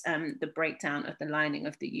stimulates the breakdown of the lining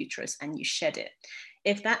of the uterus, and you shed it.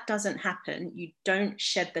 If that doesn't happen, you don't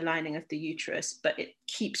shed the lining of the uterus, but it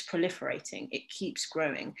keeps proliferating, it keeps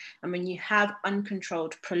growing. And when you have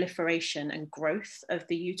uncontrolled proliferation and growth of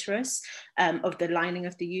the uterus, of the lining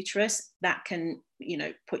of the uterus, that can,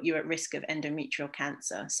 put you at risk of endometrial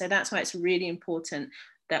cancer. So that's why it's really important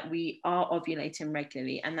that we are ovulating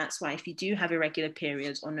regularly. And that's why if you do have irregular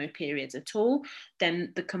periods or no periods at all,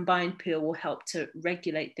 then the combined pill will help to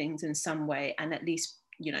regulate things in some way and at least,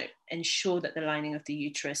 ensure that the lining of the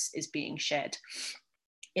uterus is being shed.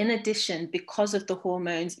 In addition, because of the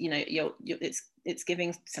hormones, it's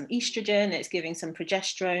giving some estrogen, it's giving some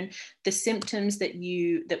progesterone. The symptoms that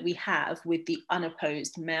we have with the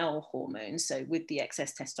unopposed male hormones, so with the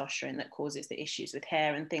excess testosterone that causes the issues with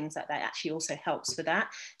hair and things like that, actually also helps for that.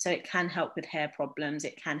 So it can help with hair problems,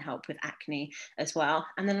 it can help with acne as well.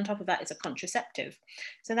 And then on top of that, it's a contraceptive.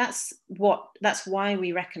 So that's why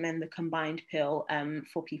we recommend the combined pill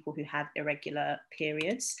for people who have irregular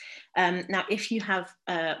periods. Now, if you have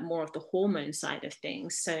more of the hormone side of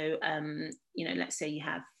things, so let's say you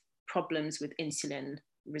have problems with insulin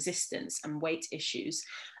resistance and weight issues,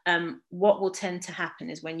 what will tend to happen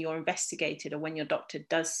is when you're investigated or when your doctor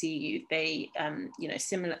does see you, they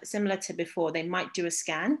similar to before, they might do a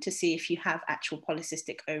scan to see if you have actual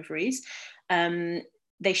polycystic ovaries.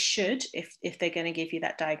 They should, if they're going to give you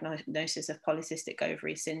that diagnosis of polycystic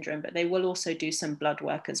ovary syndrome, but they will also do some blood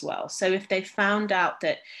work as well. So if they found out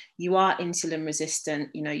that you are insulin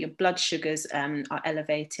resistant, your blood sugars are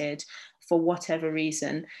elevated for whatever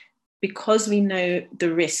reason, because we know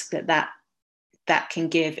the risk that can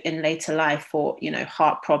give in later life for,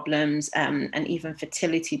 heart problems and even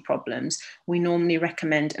fertility problems, we normally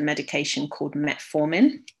recommend a medication called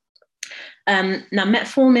metformin. Now,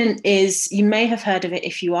 metformin is, you may have heard of it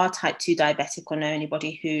if you are type 2 diabetic or know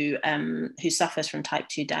anybody who suffers from type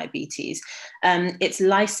 2 diabetes. It's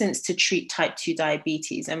licensed to treat type 2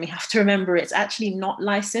 diabetes, and we have to remember it's actually not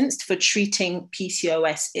licensed for treating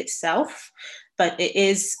PCOS itself, but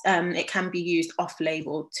it can be used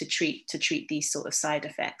off-label to treat these sort of side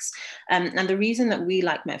effects. And the reason that we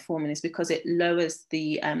like metformin is because it lowers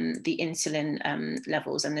the insulin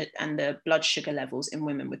levels and the blood sugar levels in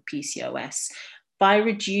women with PCOS. By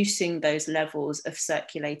reducing those levels of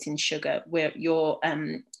circulating sugar, where you're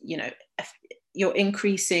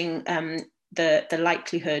increasing the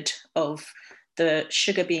likelihood of the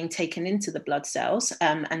sugar being taken into the blood cells,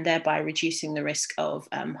 and thereby reducing the risk of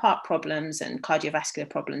heart problems and cardiovascular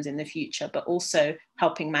problems in the future, but also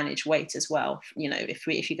helping manage weight as well.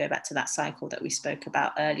 If you go back to that cycle that we spoke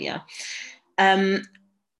about earlier.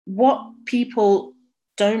 What people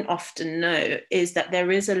don't often know is that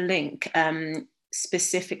there is a link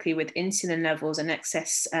specifically with insulin levels and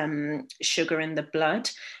excess sugar in the blood.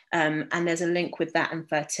 And there's a link with that and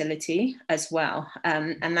fertility as well.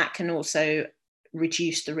 And that can also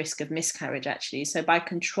reduce the risk of miscarriage, actually. So by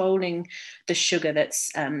controlling the sugar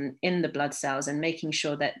that's in the blood cells and making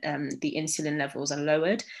sure that the insulin levels are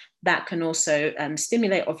lowered, that can also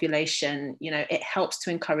stimulate ovulation. It helps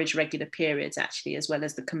to encourage regular periods, actually, as well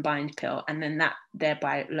as the combined pill. And then that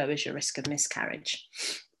thereby lowers your risk of miscarriage.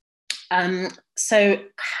 So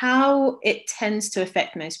how it tends to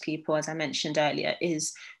affect most people, as I mentioned earlier,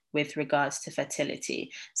 is with regards to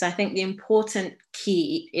fertility. So I think the important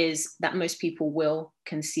key is that most people will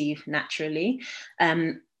conceive naturally.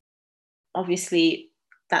 Obviously,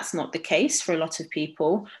 that's not the case for a lot of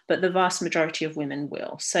people, but the vast majority of women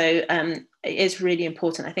will. So it is really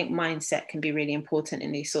important. I think mindset can be really important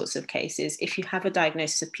in these sorts of cases. If you have a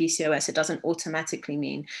diagnosis of PCOS, it doesn't automatically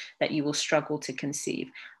mean that you will struggle to conceive.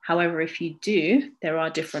 However, if you do, there are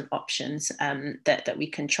different options that we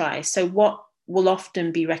can try. So what will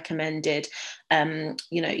often be recommended,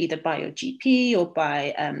 either by your GP or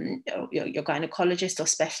by your gynecologist or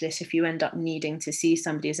specialist, if you end up needing to see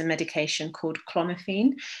somebody, is a medication called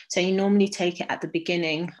clomiphene. So you normally take it at the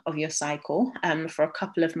beginning of your cycle for a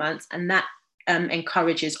couple of months, and that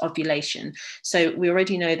encourages ovulation. So we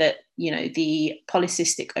already know that, the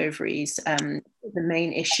polycystic ovaries, the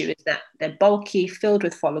main issue is that they're bulky, filled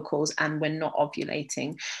with follicles, and we're not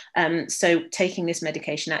ovulating. So taking this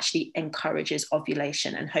medication actually encourages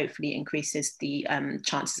ovulation and hopefully increases the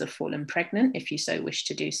chances of falling pregnant if you wish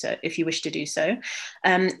to do so. If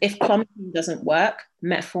clomiphene doesn't work,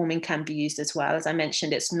 metformin can be used as well. As I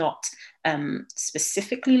mentioned, it's not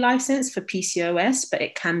specifically licensed for PCOS, but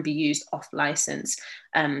it can be used off license.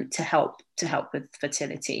 to help with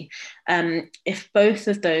fertility. If both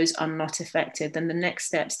of those are not effective, then the next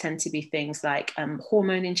steps tend to be things like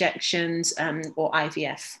hormone injections or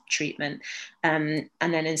IVF treatment. And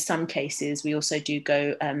then in some cases, we also do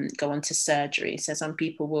go on to surgery. So some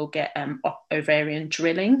people will get ovarian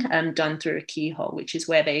drilling done through a keyhole, which is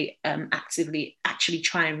where they actually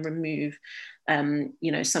try and remove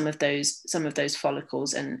some of those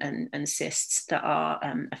follicles and cysts that are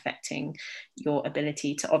affecting your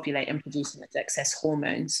ability to ovulate and produce excess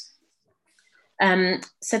hormones.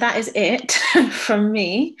 So that is it from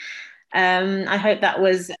me. I hope that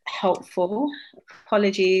was helpful.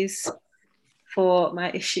 Apologies for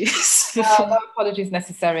my issues. No apologies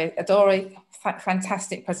necessary. Adora,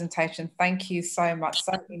 fantastic presentation. Thank you so much.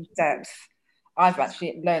 So in depth. I've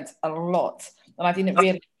actually learned a lot, and I didn't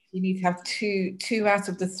realize you need to have two out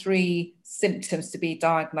of the 3 symptoms to be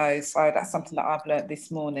diagnosed. So that's something that I've learned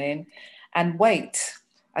this morning. And weight.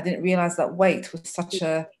 I didn't realize that weight was such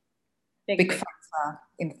a big factor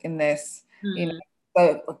in this. You know,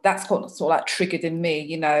 so that's what sort of like triggered in me.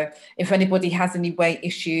 You know, if anybody has any weight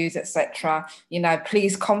issues, etc., you know,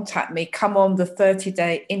 please contact me. Come on the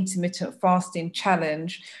 30-day intermittent fasting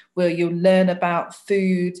challenge, where you'll learn about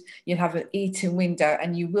food. You'll have an eating window,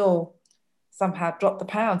 and you will somehow drop the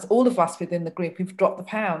pounds. All of us within the group, we've dropped the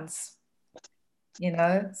pounds. You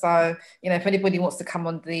know, so you know, if anybody wants to come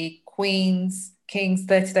on the King's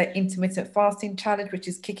 30-day intermittent fasting challenge, which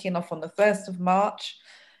is kicking off on the 1st of March,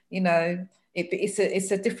 you know,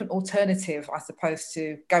 it's a different alternative, I suppose,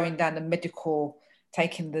 to going down the medical,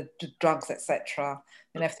 taking the drugs, etc.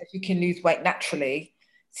 And if you can lose weight naturally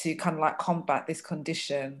to kind of like combat this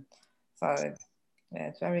condition. So yeah,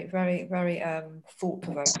 it's very, very, very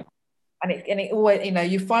thought-provoking. And it always, you know,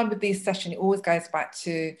 you find with these sessions, it always goes back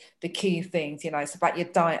to the key things, you know, it's about your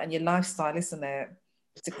diet and your lifestyle, isn't it?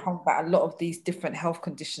 To combat a lot of these different health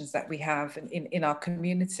conditions that we have in our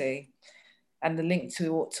community. And the link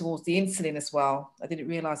towards the insulin as well. I didn't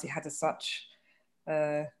realize it had such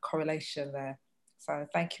correlation there. So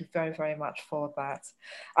thank you very, very much for that.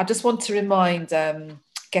 I just want to remind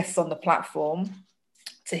guests on the platform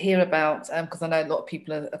to hear about, because I know a lot of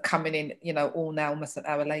people are coming in, you know, all now almost an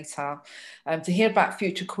hour later, to hear about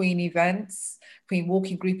future Queen events, Queen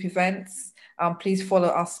Walking Group events. Please follow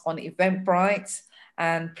us on Eventbrite,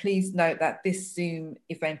 and please note that this Zoom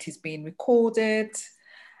event is being recorded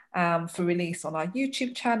for release on our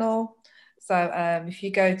YouTube channel. So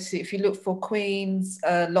if you look for Queen's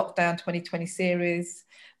Lockdown 2020 series,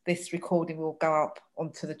 this recording will go up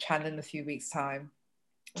onto the channel in a few weeks' time.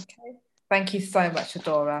 Okay. Thank you so much,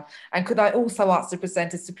 Adora. And could I also ask the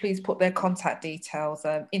presenters to please put their contact details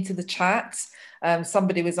into the chat?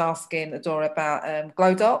 Somebody was asking Adora about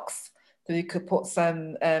Glow Docs, so you could put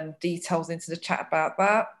some details into the chat about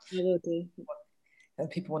that. I will do. And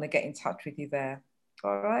people want to get in touch with you there.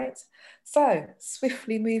 All right, so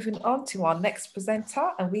swiftly moving on to our next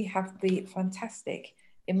presenter, and we have the fantastic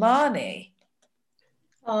Imani.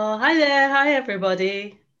 Oh, hi there. Hi,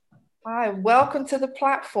 everybody. Hi, welcome to the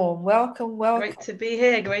platform. Welcome. Great to be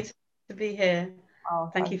here. Great to be here. Oh,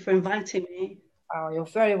 thank you for inviting me. Oh, you're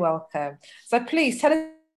very welcome. So please tell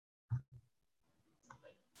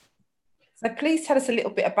us a little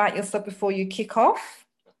bit about yourself before you kick off.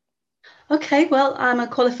 Okay, well, I'm a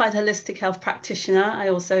qualified holistic health practitioner. I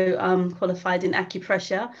also qualified in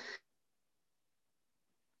acupressure.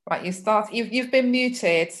 Right, you've been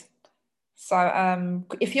muted. So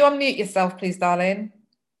if you unmute yourself, please, darling.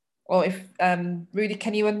 Or if Rudy,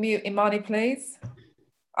 can you unmute Imani, please?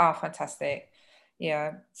 Oh, fantastic.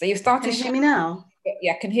 Yeah. So you've started. Can you hear me now?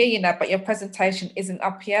 Yeah, I can hear you now, but your presentation isn't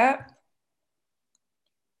up yet.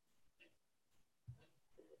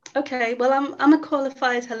 Okay, well, I'm a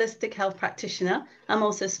qualified holistic health practitioner. I'm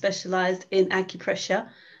also specialized in acupressure.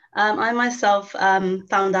 I myself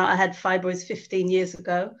found out I had fibroids 15 years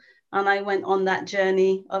ago, and I went on that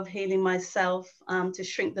journey of healing myself to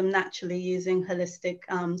shrink them naturally using holistic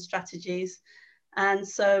strategies. And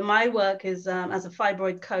so my work is, as a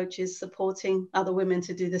fibroid coach, is supporting other women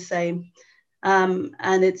to do the same. And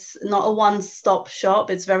it's not a one-stop shop.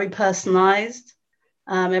 It's very personalized.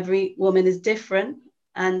 Every woman is different.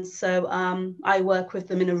 And so I work with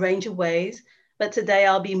them in a range of ways. But today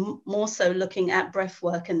I'll be more so looking at breath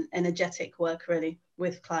work and energetic work, really,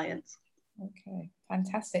 with clients. Okay,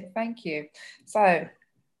 fantastic. Thank you. So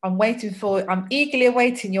I'm eagerly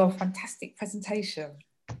awaiting your fantastic presentation.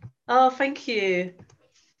 Oh, thank you.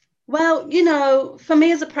 Well, you know, for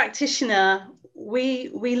me as a practitioner,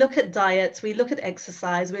 we look at diets, we look at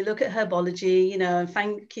exercise, we look at herbology, you know, and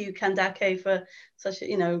thank you, Kandake, for such a,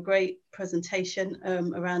 you know, great presentation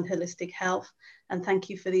around holistic health. And thank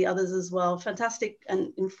you for the others as well. Fantastic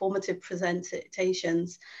and informative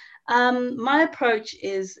presentations. My approach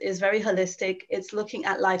is very holistic. It's looking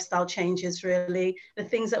at lifestyle changes, really, the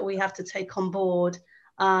things that we have to take on board.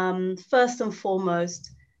 First and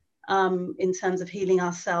foremost, in terms of healing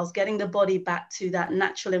ourselves, getting the body back to that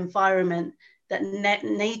natural environment, that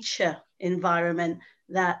nature environment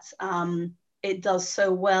that it does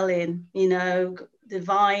so well in, you know,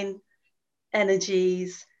 divine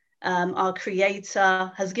energies. Our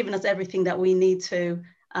creator has given us everything that we need to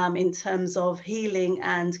in terms of healing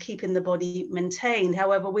and keeping the body maintained.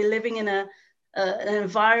 However, we're living in an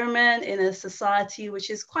environment, in a society which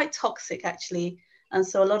is quite toxic, actually. And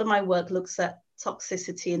so a lot of my work looks at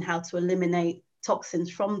toxicity and how to eliminate toxins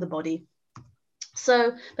from the body.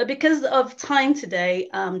 So, but because of time today,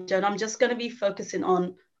 Joan, I'm just going to be focusing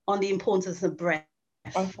on the importance of breath.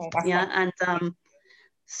 Okay, yeah, and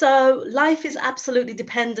so life is absolutely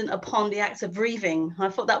dependent upon the act of breathing. I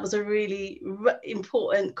thought that was a really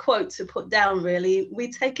important quote to put down, really.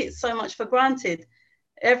 We take it so much for granted.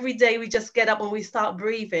 Every day we just get up and we start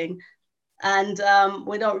breathing, and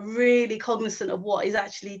we're not really cognizant of what is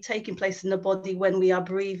actually taking place in the body when we are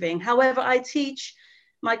breathing. However, I teach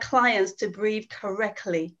my clients to breathe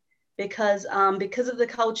correctly because of the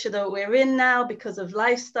culture that we're in now, because of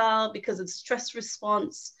lifestyle, because of stress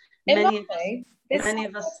response. Many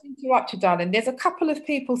of us interrupt you, darling. There's a couple of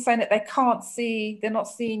people saying that they can't see, they're not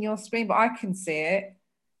seeing your screen, but I can see it.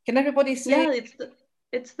 Can everybody see it? Yeah,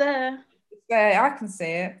 it's there. It's there, I can see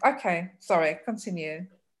it. Okay, sorry, continue.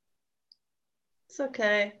 It's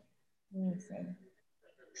okay. Okay.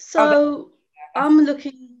 So I'm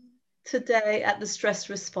looking today at the stress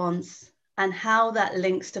response and how that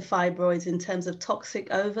links to fibroids in terms of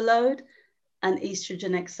toxic overload and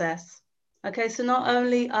estrogen excess. Okay, so not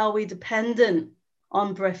only are we dependent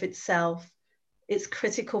on breath itself, it's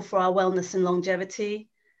critical for our wellness and longevity.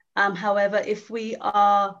 However, if we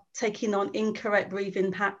are taking on incorrect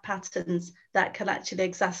breathing patterns, that can actually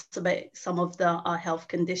exacerbate some of our health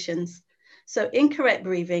conditions. So incorrect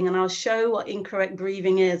breathing, and I'll show what incorrect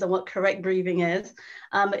breathing is and what correct breathing is.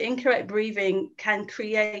 Incorrect breathing can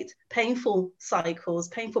create painful cycles,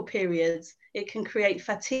 painful periods. It can create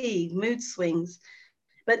fatigue, mood swings,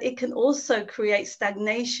 but it can also create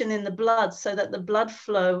stagnation in the blood so that the blood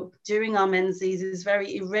flow during our menses is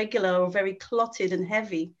very irregular or very clotted and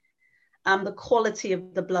heavy. The quality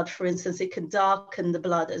of the blood, for instance, it can darken the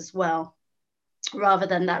blood as well, rather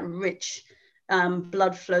than that rich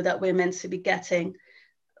blood flow that we're meant to be getting.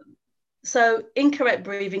 So incorrect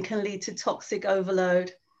breathing can lead to toxic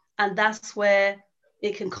overload, and that's where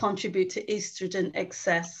it can contribute to estrogen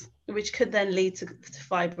excess, which could then lead to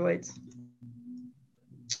fibroids.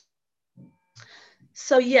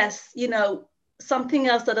 So yes, you know, something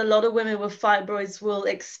else that a lot of women with fibroids will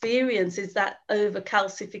experience is that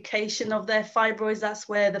overcalcification of their fibroids. That's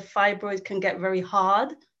where the fibroid can get very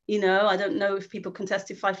hard. You know, I don't know if people can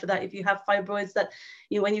testify for that. If you have fibroids, that,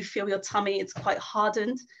 you know, when you feel your tummy, it's quite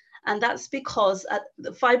hardened. And that's because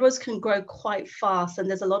the fibroids can grow quite fast. And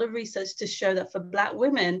there's a lot of research to show that for Black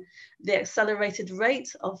women, the accelerated rate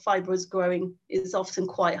of fibroids growing is often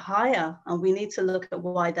quite higher. And we need to look at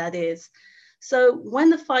why that is. So when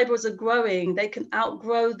the fibroids are growing, they can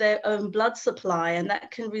outgrow their own blood supply, and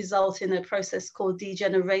that can result in a process called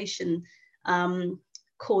degeneration,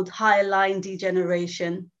 called hyaline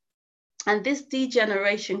degeneration. And this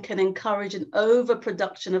degeneration can encourage an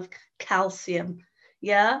overproduction of calcium.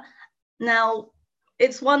 Yeah. Now,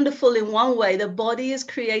 it's wonderful in one way. The body is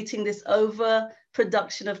creating this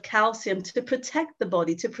overproduction of calcium to protect the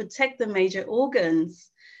body, to protect the major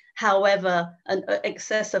organs. However, an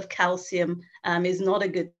excess of calcium is not a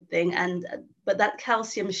good thing. But that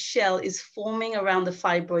calcium shell is forming around the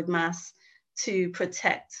fibroid mass to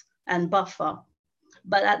protect and buffer.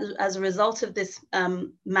 But as a result of this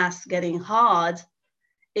mass getting hard,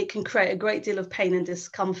 it can create a great deal of pain and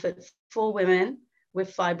discomfort for women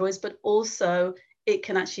with fibroids, but also it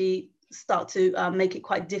can actually start to make it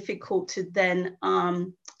quite difficult to then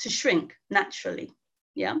to shrink naturally.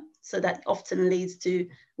 Yeah, so that often leads to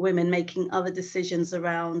women making other decisions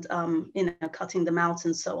around, you know, cutting them out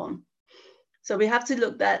and so on. So we have to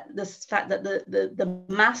look at the fact that the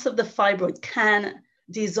mass of the fibroid can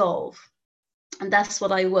dissolve. And that's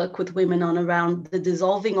what I work with women on, around the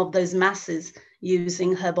dissolving of those masses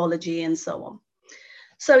using herbology and so on.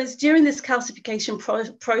 So it's during this calcification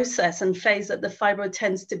process and phase that the fibroid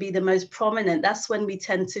tends to be the most prominent. That's when we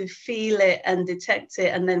tend to feel it and detect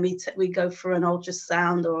it. And then we go for an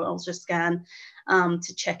ultrasound or ultrascan.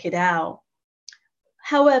 to check it out.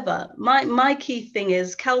 However, my key thing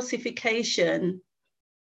is calcification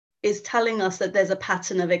is telling us that there's a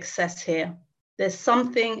pattern of excess here. There's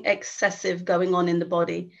something excessive going on in the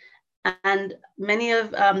body. And many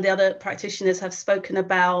of the other practitioners have spoken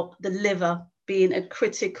about the liver being a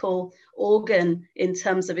critical organ in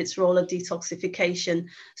terms of its role of detoxification.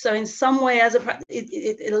 So in some way,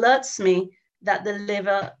 it alerts me that the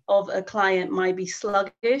liver of a client might be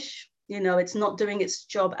sluggish. It's not doing its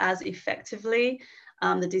job as effectively.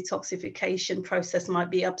 The detoxification process might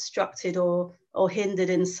be obstructed or hindered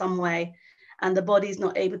in some way, and the body's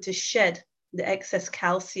not able to shed the excess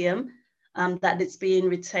calcium that it's being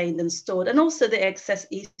retained and stored, and also the excess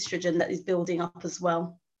estrogen that is building up as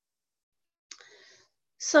well.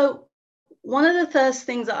 So one of the first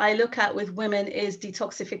things that I look at with women is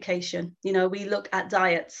detoxification. We look at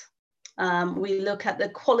diet. We look at the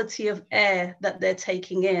quality of air that they're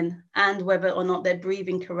taking in and whether or not they're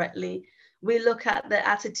breathing correctly. We look at their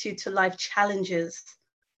attitude to life challenges,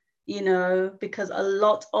 because a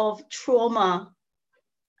lot of trauma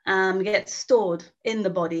gets stored in the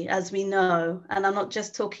body, as we know. And I'm not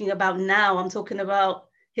just talking about now, I'm talking about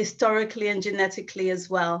historically and genetically as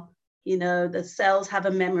well. The cells have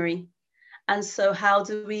a memory. And so how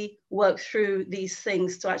do we work through these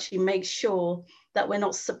things to actually make sure that we're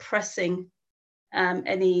not suppressing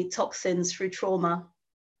any toxins through trauma?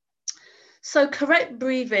 So correct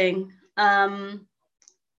breathing,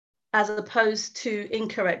 as opposed to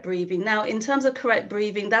incorrect breathing. Now, in terms of correct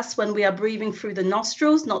breathing, that's when we are breathing through the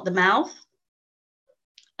nostrils, not the mouth.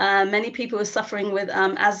 Many people are suffering with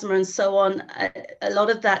asthma and so on. A lot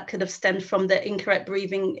of that could have stemmed from the incorrect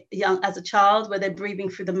breathing as a child, where they're breathing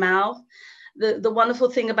through the mouth. The wonderful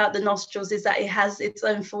thing about the nostrils is that it has its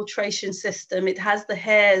own filtration system. It has the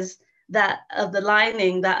hairs of the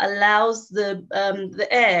lining that allows the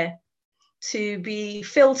air to be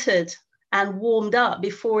filtered and warmed up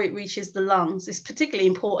before it reaches the lungs. It's particularly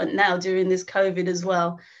important now during this COVID as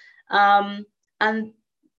well. And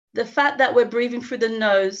the fact that we're breathing through the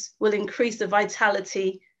nose will increase the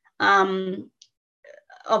vitality of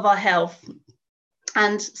our health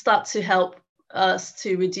and start to help us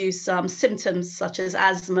to reduce symptoms such as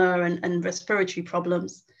asthma and respiratory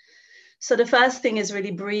problems. So the first thing is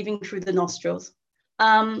really breathing through the nostrils.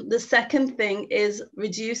 The second thing is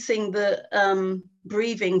reducing the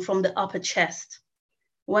breathing from the upper chest.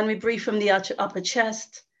 When we breathe from the upper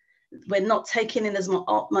chest, we're not taking in as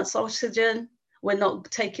much oxygen. We're not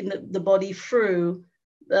taking the body through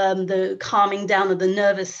the calming down of the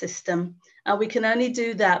nervous system. And we can only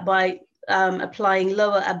do that by applying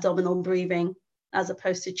lower abdominal breathing as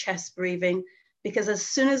opposed to chest breathing, because as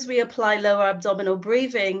soon as we apply lower abdominal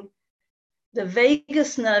breathing, the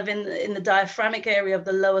vagus nerve in the diaphragmatic area of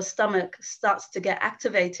the lower stomach starts to get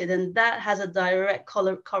activated, and that has a direct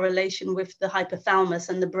correlation with the hypothalamus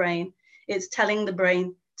and the brain. It's telling the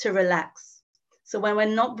brain to relax. So when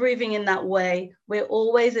we're not breathing in that way, we're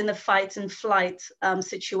always in a fight and flight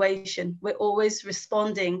situation. We're always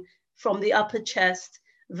responding from the upper chest,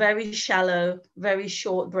 very shallow, very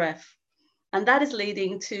short breath. And that is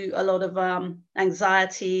leading to a lot of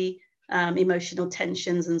anxiety, emotional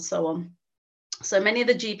tensions, and so on. So many of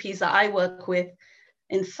the GPs that I work with,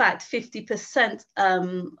 in fact, 50%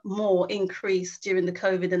 more increase during the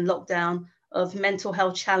COVID and lockdown of mental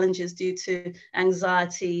health challenges due to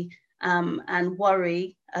anxiety and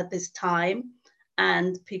worry at this time.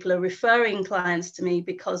 And people are referring clients to me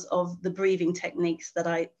because of the breathing techniques that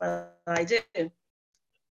I do.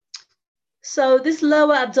 So this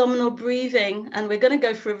lower abdominal breathing, and we're going to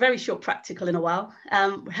go through a very short practical in a while,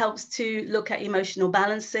 helps to look at emotional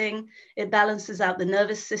balancing. It balances out the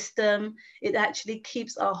nervous system. It actually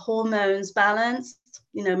keeps our hormones balanced.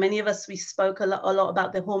 Many of us, we spoke a lot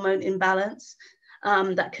about the hormone imbalance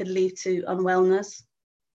that could lead to unwellness.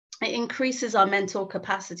 It increases our mental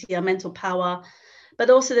capacity, our mental power, but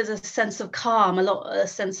also there's a sense of calm, a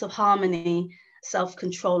sense of harmony,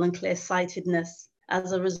 self-control, and clear-sightedness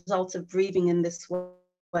as a result of breathing in this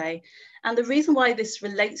way. And the reason why this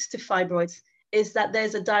relates to fibroids is that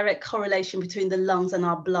there's a direct correlation between the lungs and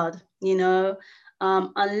our blood.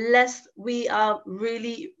 Unless we are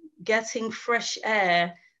really getting fresh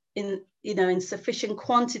air in sufficient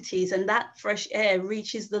quantities, and that fresh air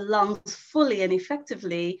reaches the lungs fully and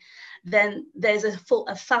effectively, then there's a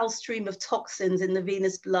foul stream of toxins in the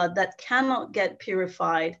venous blood that cannot get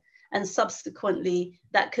purified, and subsequently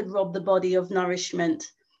that could rob the body of nourishment,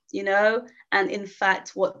 and in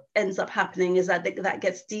fact what ends up happening is that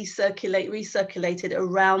gets recirculated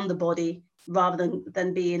around the body rather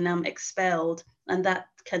than being expelled, and that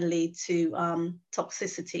can lead to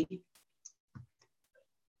toxicity.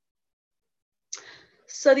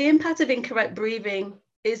 So the impact of incorrect breathing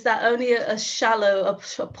is that only a shallow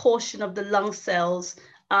a portion of the lung cells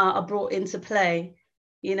are brought into play,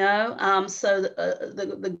 you know, so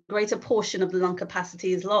the greater portion of the lung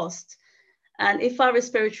capacity is lost. And if our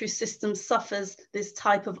respiratory system suffers this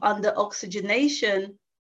type of under-oxygenation,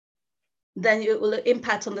 then it will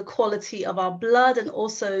impact on the quality of our blood and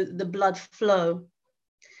also the blood flow.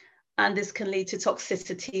 And this can lead to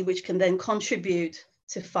toxicity, which can then contribute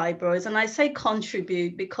to fibroids. And I say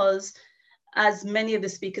contribute because, as many of the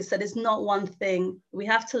speakers said, it's not one thing. We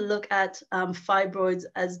have to look at fibroids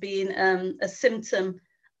as being a symptom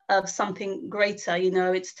of something greater. You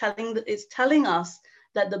know, it's telling us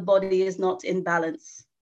that the body is not in balance.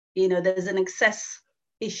 You know, there's an excess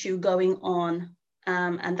issue going on,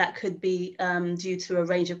 and that could be due to a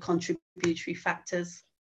range of contributory factors.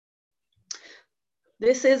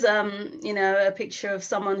 This is, you know, a picture of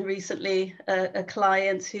someone recently, a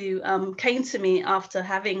client who came to me after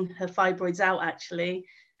having her fibroids out, actually.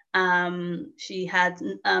 She had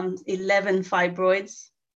 11 fibroids,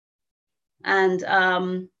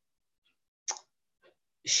 and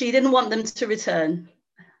she didn't want them to return,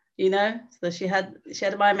 you know? So she had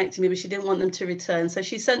a myomectomy, but she didn't want them to return. So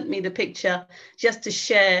she sent me the picture just to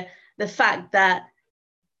share the fact that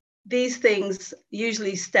these things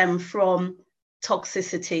usually stem from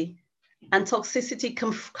toxicity, and toxicity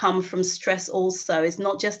can come from stress also. It's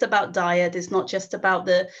not just about diet, it's not just about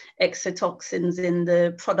the exotoxins in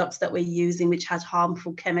the products that we're using, which has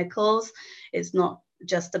harmful chemicals. It's not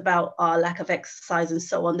just about our lack of exercise and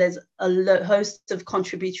so on. There's a host of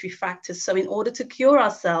contributory factors. So in order to cure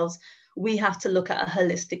ourselves, we have to look at a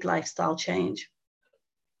holistic lifestyle change.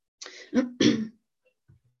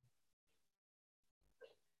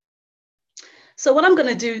 So what I'm going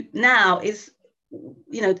to do now is,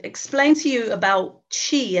 you know, explain to you about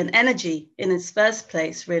chi and energy in its first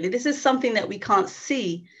place, really. This is something that we can't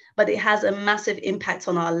see, but it has a massive impact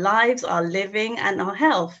on our lives, our living, and our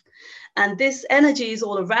health. And this energy is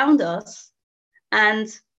all around us.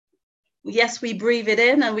 And yes, we breathe it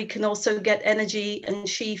in, and we can also get energy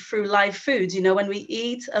and chi through live foods. You know, when we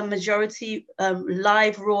eat a majority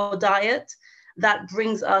live raw diet, that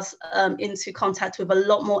brings us into contact with a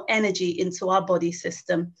lot more energy into our body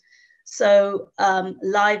system. So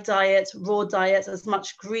live diets, raw diets, as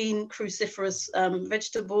much green cruciferous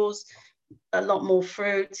vegetables, a lot more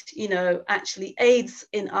fruit, you know, actually aids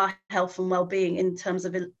in our health and well-being in terms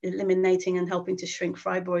of eliminating and helping to shrink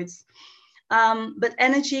fibroids. But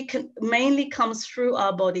energy mainly comes through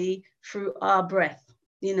our body, through our breath,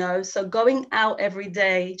 you know, so going out every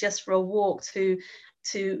day just for a walk to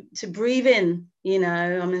breathe in, you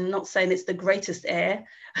know, I mean, I'm not saying it's the greatest air,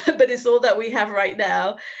 but it's all that we have right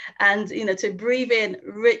now. And, you know, to breathe in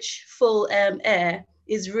rich, full air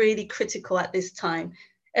is really critical at this time,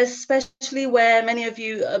 especially where many of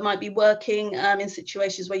you might be working in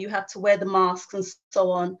situations where you have to wear the masks and so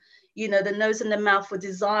on. You know, the nose and the mouth were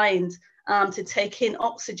designed to take in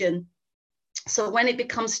oxygen. So when it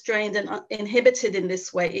becomes strained and inhibited in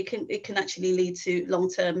this way, it can actually lead to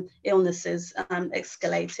long-term illnesses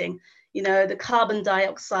escalating. You know, the carbon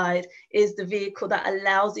dioxide is the vehicle that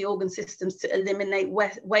allows the organ systems to eliminate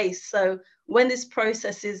waste. So when this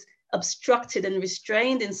process is obstructed and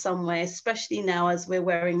restrained in some way, especially now as we're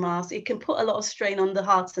wearing masks, it can put a lot of strain on the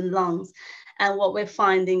heart and lungs. And what we're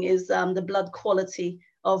finding is the blood quality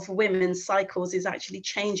of women's cycles is actually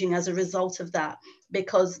changing as a result of that,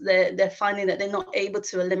 because they're finding that they're not able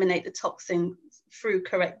to eliminate the toxin through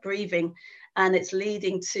correct breathing, and it's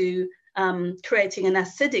leading to creating an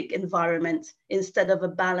acidic environment instead of a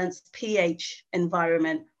balanced pH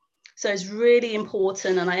environment. So it's really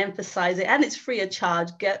important, and I emphasize it, and it's free of charge.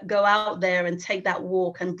 Go out there and take that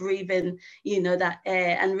walk and breathe in, you know, that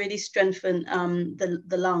air, and really strengthen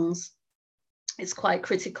the lungs. It's quite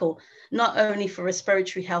critical, not only for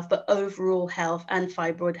respiratory health, but overall health and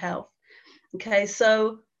fibroid health. Okay,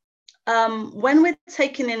 so when we're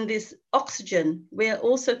taking in this oxygen, we're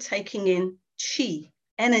also taking in chi,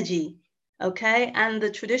 energy, okay? And the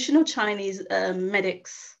traditional Chinese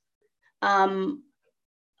medics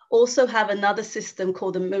also have another system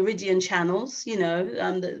called the meridian channels, you know,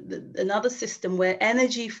 another system where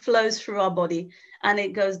energy flows through our body and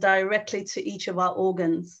it goes directly to each of our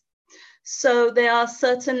organs. So there are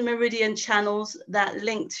certain meridian channels that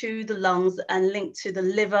link to the lungs and link to the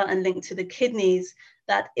liver and link to the kidneys,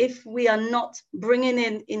 that if we are not bringing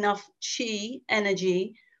in enough chi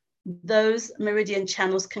energy, those meridian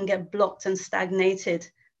channels can get blocked and stagnated,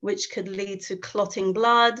 which could lead to clotting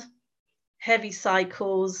blood, heavy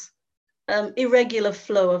cycles, irregular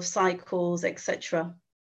flow of cycles, etc.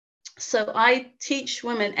 So I teach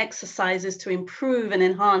women exercises to improve and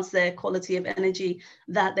enhance their quality of energy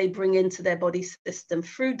that they bring into their body system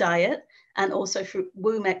through diet and also through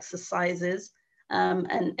womb exercises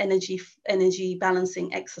and energy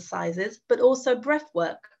balancing exercises, but also breath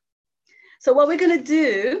work. So what we're going to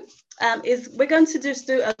do is we're going to just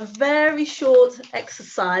do a very short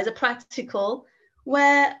exercise, a practical,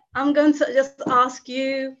 where I'm going to just ask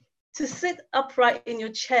you to sit upright in your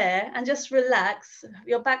chair and just relax,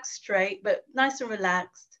 your back straight, but nice and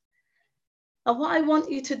relaxed. And what I want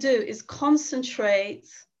you to do is concentrate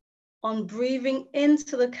on breathing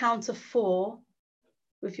into the count of 4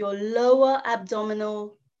 with your lower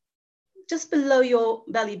abdominal, just below your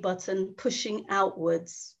belly button, pushing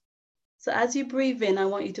outwards. So as you breathe in, I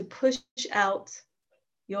want you to push out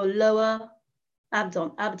your lower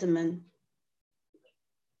abdomen.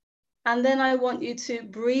 And then I want you to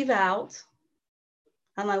breathe out,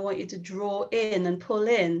 and I want you to draw in and pull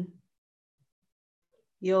in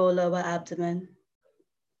your lower abdomen.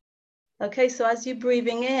 Okay, so as you're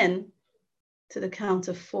breathing in to the count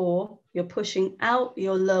of 4, you're pushing out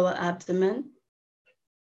your lower abdomen.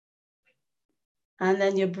 And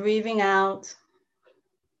then you're breathing out,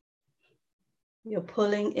 you're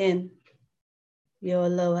pulling in your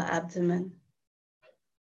lower abdomen.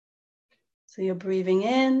 So you're breathing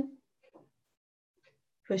in,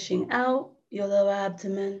 pushing out your lower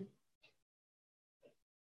abdomen,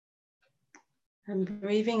 and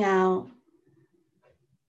breathing out,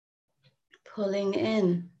 pulling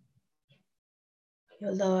in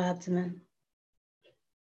your lower abdomen.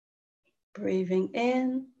 Breathing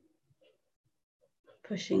in,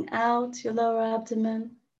 pushing out your lower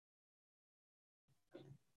abdomen,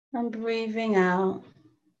 and breathing out,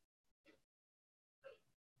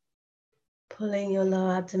 pulling your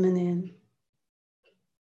lower abdomen in.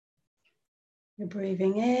 You're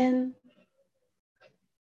breathing in,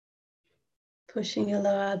 pushing your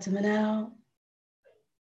lower abdomen out.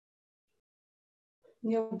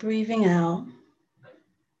 You're breathing out,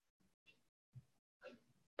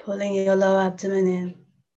 pulling your lower abdomen in.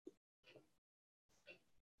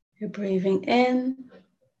 You're breathing in,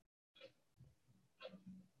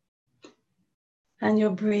 and you're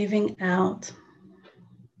breathing out,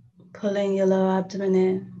 pulling your lower abdomen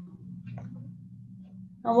in.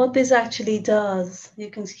 And what this actually does,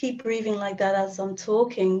 you can keep breathing like that as I'm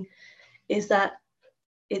talking, is that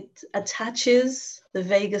it attaches the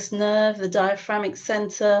vagus nerve, the diaphragmatic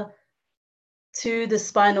center, to the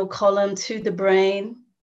spinal column, to the brain,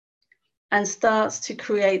 and starts to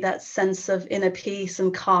create that sense of inner peace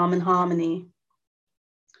and calm and harmony.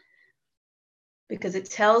 Because it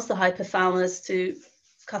tells the hypothalamus to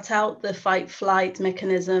cut out the fight-flight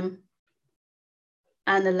mechanism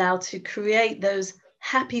and allow to create those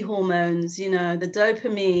happy hormones, you know, the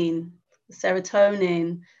dopamine, the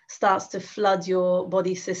serotonin starts to flood your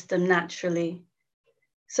body system naturally.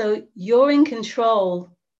 So you're in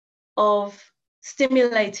control of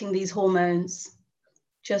stimulating these hormones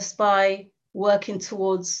just by working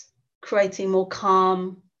towards creating more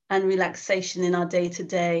calm and relaxation in our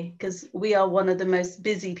day-to-day, because we are one of the most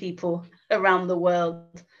busy people around the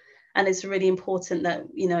world. And it's really important that,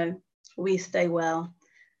 you know, we stay well.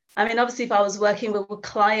 I mean, obviously, if I was working with a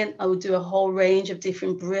client, I would do a whole range of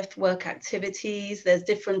different breath work activities. There's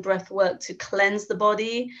different breath work to cleanse the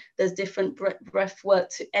body. There's different breath work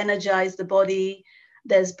to energize the body.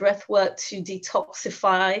 There's breath work to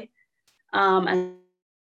detoxify, and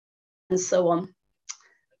so on.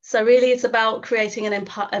 So really, it's about creating an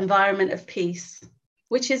environment of peace,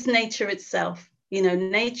 which is nature itself. You know,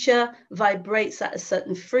 nature vibrates at a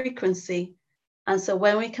certain frequency. And so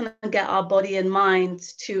when we can get our body and mind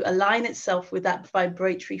to align itself with that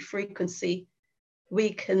vibratory frequency,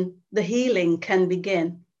 the healing can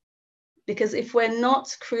begin. Because if we're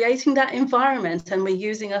not creating that environment and we're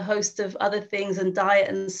using a host of other things and diet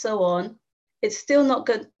and so on, it's still not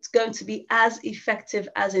going to be as effective,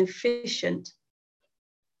 as efficient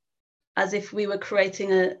as if we were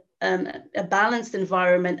creating a balanced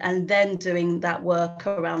environment and then doing that work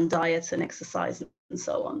around diet and exercise and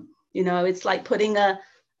so on. You know, it's like putting a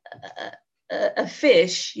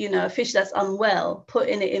fish, you know, a fish that's unwell,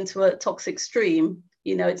 putting it into a toxic stream,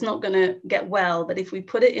 you know, it's not going to get well. But if we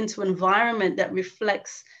put it into an environment that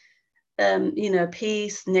reflects, you know,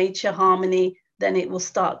 peace, nature, harmony, then it will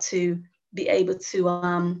start to be able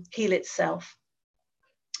to heal itself.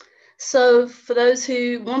 So for those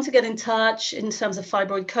who want to get in touch in terms of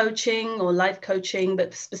fibroid coaching or life coaching,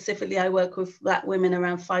 but specifically I work with Black women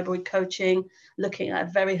around fibroid coaching, looking at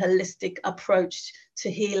a very holistic approach to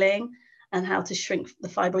healing and how to shrink the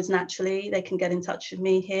fibroids naturally, they can get in touch with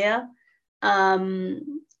me here.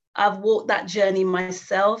 I've walked that journey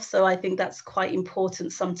myself. So I think that's quite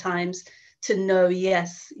important sometimes to know,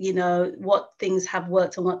 yes, you know, what things have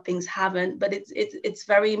worked and what things haven't. But it's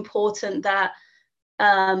very important that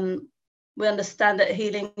we understand that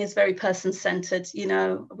healing is very person-centered. You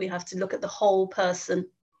know, we have to look at the whole person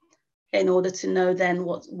in order to know then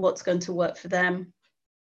what's going to work for them.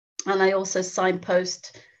 And I also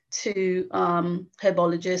signpost to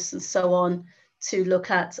herbologists and so on to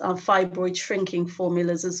look at fibroid shrinking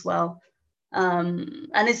formulas as well. And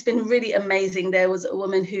it's been really amazing. There was a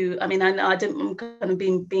woman who, I mean, I didn't, I'm kind of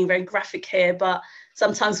being very graphic here, but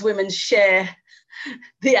sometimes women share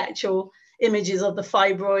the actual images of the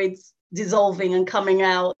fibroids dissolving and coming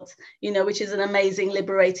out, you know, which is an amazing,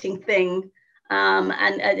 liberating thing.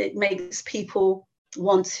 And it makes people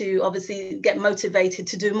want to obviously get motivated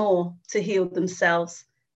to do more to heal themselves,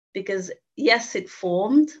 because yes, it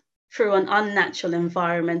formed through an unnatural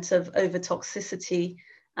environment of overtoxicity,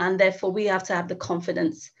 and therefore we have to have the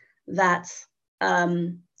confidence that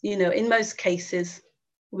you know, in most cases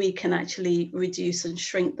we can actually reduce and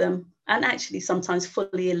shrink them, and actually sometimes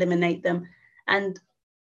fully eliminate them.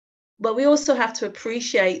 But we also have to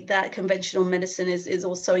appreciate that conventional medicine is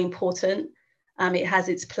also important. It has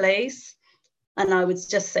its place. And I would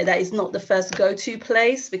just say that is not the first go-to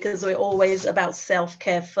place, because we're always about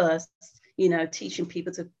self-care first, you know, teaching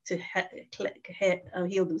people to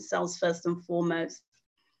heal themselves first and foremost.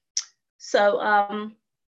 So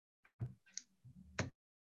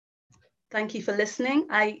thank you for listening.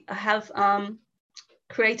 I have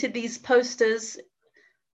created these posters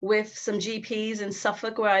with some GPs in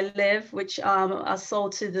Suffolk, where I live, which are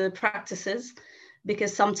sold to the practices,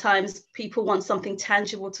 because sometimes people want something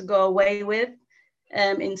tangible to go away with,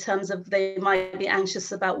 in terms of they might be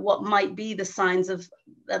anxious about what might be the signs of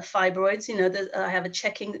fibroids. You know, I have a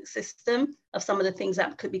checking system of some of the things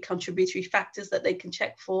that could be contributory factors that they can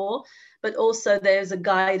check for, but also there's a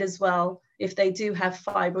guide as well, if they do have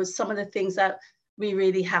fibroids, some of the things that we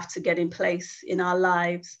really have to get in place in our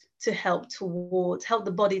lives to help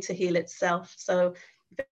the body to heal itself. So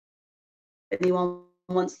if anyone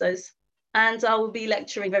wants those. And I will be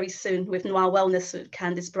lecturing very soon with Noir Wellness with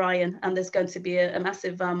Candice Bryan, and there's going to be a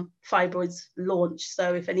massive fibroids launch.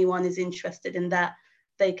 So if anyone is interested in that,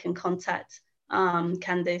 they can contact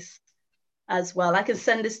Candice as well. I can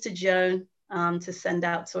send this to Joan to send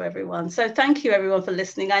out to everyone. So thank you everyone for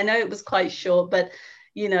listening. I know it was quite short, but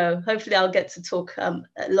you know, hopefully I'll get to talk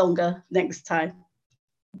longer next time.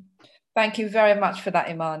 Thank you very much for that,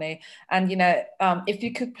 Imani. And, you know, if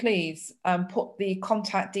you could please put the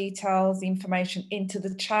contact details, the information into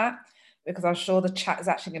the chat, because I'm sure the chat is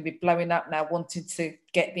actually going to be blowing up now, wanting to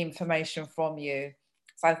get the information from you.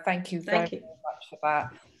 So thank you very much for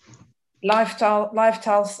that.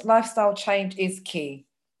 Lifestyle change is key.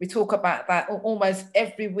 We talk about that almost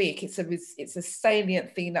every week. It's a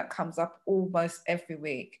salient theme that comes up almost every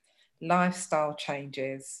week. Lifestyle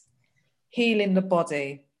changes, healing the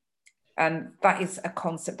body. And that is a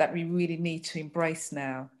concept that we really need to embrace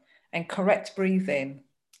now. And correct breathing,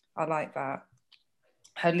 I like that.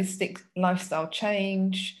 Holistic lifestyle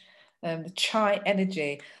change, the chai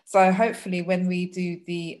energy. So hopefully when we do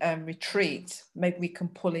the retreat, maybe we can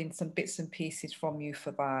pull in some bits and pieces from you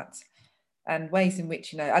for that. And ways in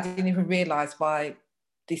which, you know, I didn't even realize by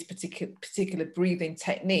these particular breathing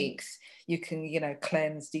techniques, you can, you know,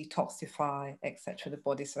 cleanse, detoxify, etc. the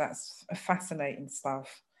body. So that's fascinating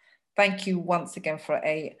stuff. Thank you once again for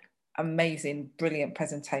an amazing, brilliant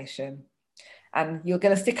presentation. And you're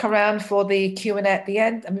going to stick around for the Q&A at the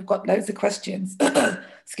end, and we've got loads of questions,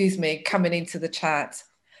 excuse me, coming into the chat.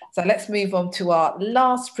 So let's move on to our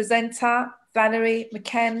last presenter, Valerie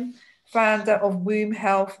McKen, founder of Womb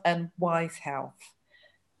Health and Wise Health.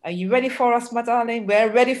 Are you ready for us, my darling?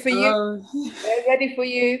 We're ready for you. We're ready for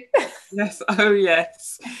you. Yes, oh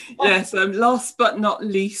yes. Yes, last but not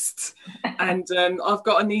least, and I've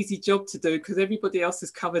got an easy job to do because everybody else has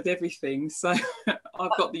covered everything, so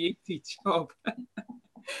I've got the easy job.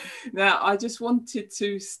 Now, I just wanted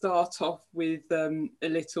to start off with a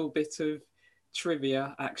little bit of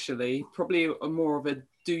trivia, actually, probably more of a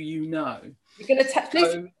do you know. You're going to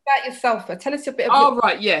please about yourself. Tell us a bit. Oh,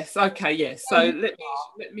 right, yes, okay, yes. So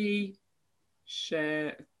let me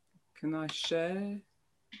share. Can I share?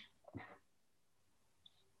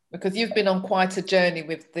 Because you've been on quite a journey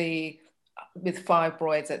with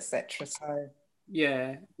fibroids, etc. So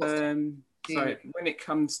yeah. So when it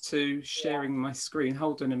comes to sharing my screen,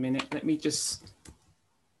 hold on a minute. Let me just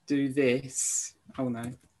do this. Oh no.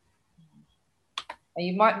 And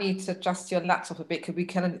you might need to adjust your laptop a bit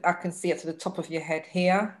because I can see it to the top of your head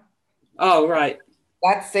here. Oh right.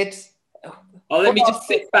 That's it. Oh, let me just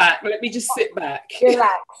sit back. Let me just sit back.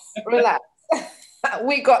 Relax.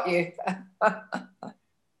 We got you.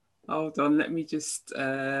 Hold on, let me just...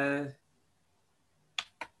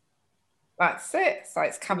 That's it. So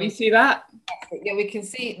it's Can coming. you see that? Yeah, we can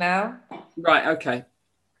see it now. Right, okay.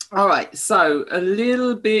 All right, so a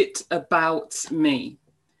little bit about me.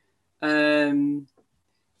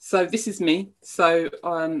 So this is me. So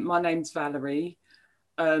my name's Valerie.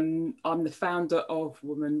 I'm the founder of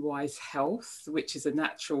Woman Wise Health, which is a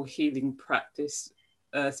natural healing practice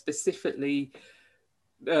specifically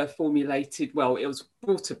formulated, well, it was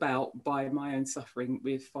brought about by my own suffering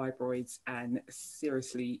with fibroids and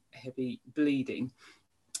seriously heavy bleeding.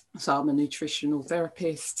 So I'm a nutritional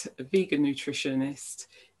therapist, a vegan nutritionist,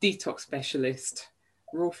 detox specialist,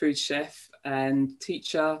 raw food chef and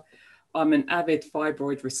teacher. I'm an avid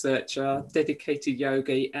fibroid researcher, dedicated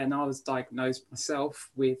yogi, and I was diagnosed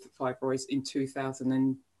myself with fibroids in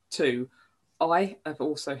 2002. I have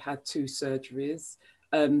also had 2 surgeries,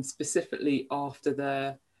 specifically after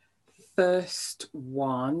the first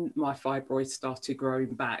one, my fibroids started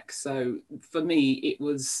growing back. So for me, it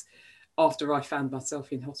was after I found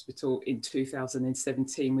myself in hospital in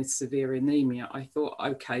 2017 with severe anemia. I thought,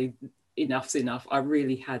 okay, enough's enough. I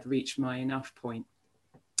really had reached my enough point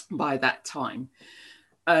by that time.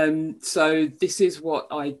 So this is what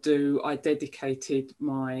I do. I dedicated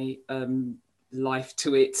my life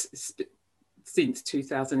to it since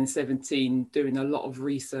 2017, doing a lot of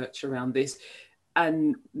research around this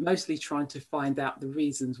and mostly trying to find out the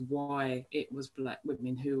reasons why it was Black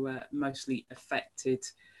women who were mostly affected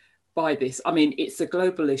by this. I mean, it's a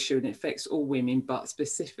global issue and it affects all women, but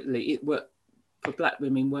specifically for Black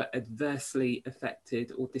women were adversely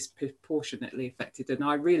affected or disproportionately affected. And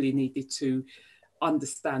I really needed to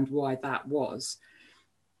understand why that was.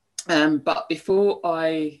 But before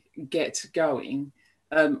I get going,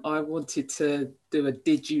 I wanted to do a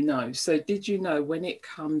did you know? So did you know when it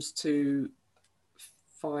comes to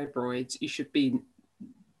fibroids, you should be,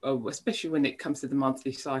 especially when it comes to the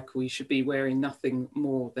monthly cycle, you should be wearing nothing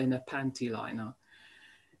more than a panty liner.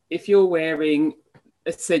 If you're wearing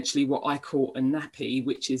essentially what I call a nappy,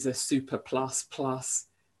 which is a super plus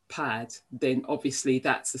pad, then obviously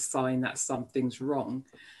that's a sign that something's wrong.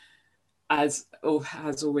 As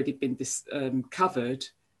has already been covered,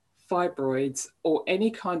 fibroids or any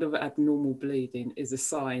kind of abnormal bleeding is a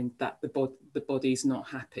sign that the body's not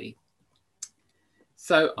happy.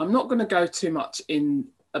 So I'm not going to go too much in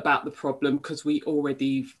about the problem because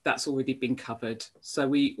that's already been covered. So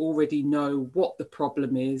we already know what the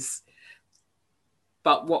problem is,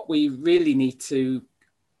 but what we really need to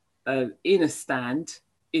understand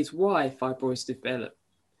is why fibroids develop.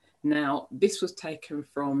 Now, this was taken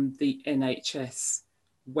from the NHS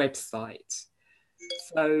website.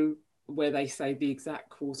 So where they say the exact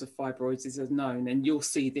cause of fibroids is unknown, and you'll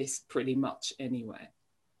see this pretty much anywhere.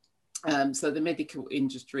 So the medical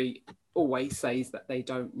industry always says that they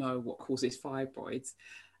don't know what causes fibroids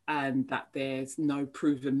and that there's no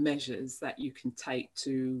proven measures that you can take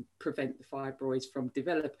to prevent the fibroids from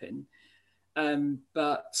developing.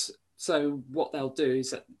 But so what they'll do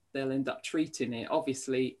is that they'll end up treating it.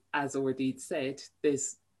 Obviously, as already said,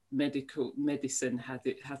 there's medicine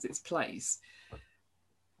has its place.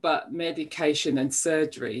 But medication and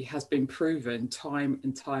surgery has been proven time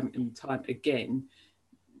and time again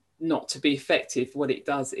not to be effective. What it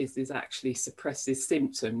does is actually suppresses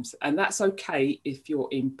symptoms, and that's okay if you're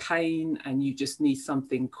in pain and you just need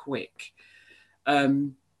something quick.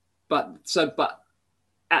 But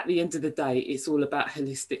at the end of the day, it's all about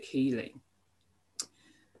holistic healing.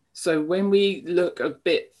 So when we look a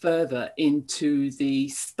bit further into the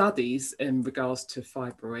studies in regards to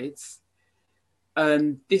fibroids,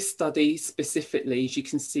 this study specifically, as you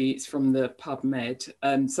can see, it's from the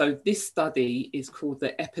PubMed. So this study is called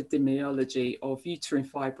the Epidemiology of Uterine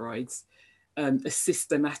Fibroids, a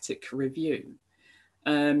systematic review.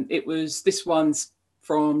 This one's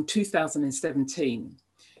from 2017.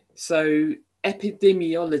 So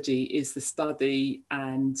epidemiology is the study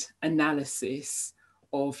and analysis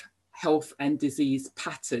of health and disease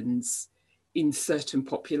patterns in certain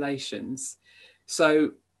populations.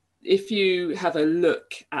 So if you have a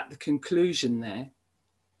look at the conclusion there,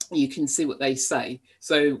 you can see what they say.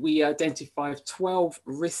 So we identified 12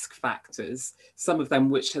 risk factors, some of them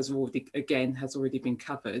which has already been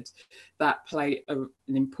covered, that play an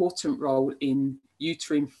important role in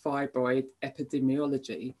uterine fibroid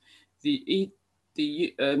epidemiology. The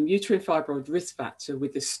uterine fibroid risk factor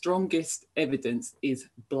with the strongest evidence is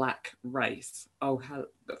Black race. Oh,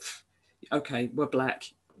 okay, we're Black.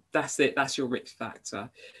 That's it. That's your risk factor.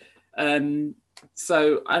 And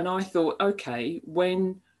I thought, okay,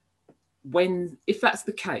 when if that's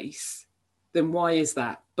the case, then why is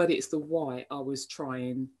that? But it's the why I was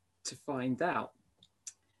trying to find out.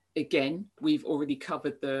 Again, we've already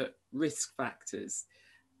covered the risk factors.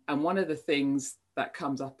 And one of the things that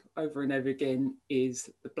comes up over and over again is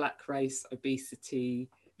the black race, obesity,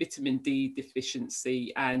 vitamin D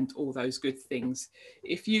deficiency, and all those good things.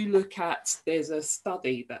 If you look at, there's a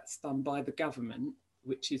study that's done by the government,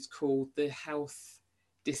 which is called the Health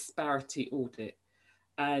Disparity Audit.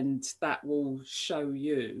 And that will show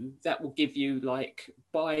you, that will give you, like,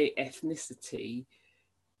 by ethnicity,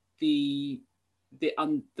 the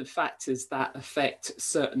factors that affect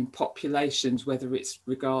certain populations, whether it's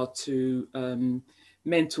regard to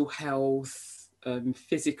mental health,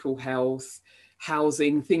 physical health,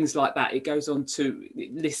 housing, things like that. It goes on to,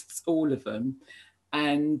 it lists all of them.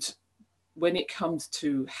 And when it comes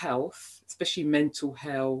to health, especially mental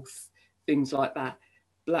health, things like that,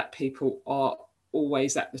 Black people are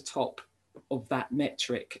always at the top of that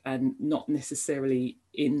metric, and not necessarily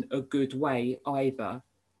in a good way either.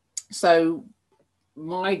 So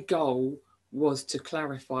my goal was to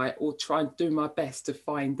clarify, or try and do my best to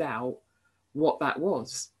find out what that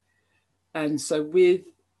was. And so with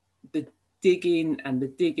the digging and the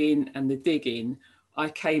digging and the digging, I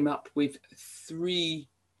came up with 3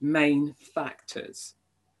 main factors.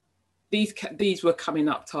 These were coming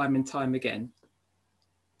up time and time again,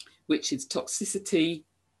 which is toxicity,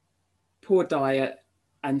 poor diet,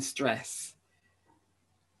 and stress.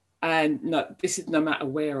 And no, this is no matter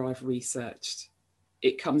where I've researched,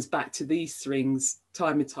 it comes back to these things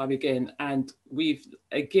time and time again. And we've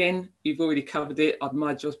already covered it.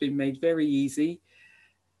 My job's been made very easy.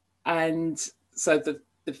 And so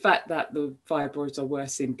the fact that the fibroids are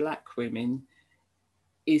worse in Black women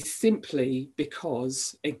is simply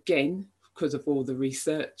because, again, because of all the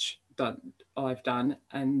research I've done.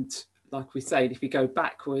 And like we say, if we go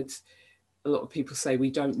backwards, a lot of people say we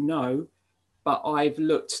don't know. But I've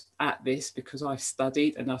looked at this because I've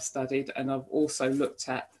studied, and I've also looked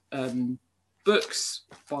at books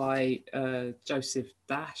by Joseph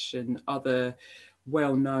Dash and other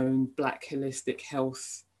well-known Black holistic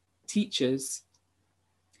health teachers.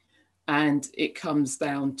 And it comes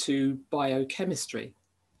down to biochemistry.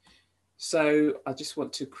 So I just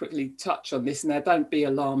want to quickly touch on this. Now, don't be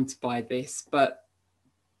alarmed by this, but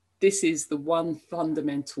this is the one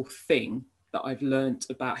fundamental thing that I've learned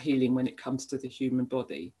about healing when it comes to the human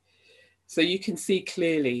body. So you can see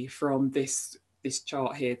clearly from this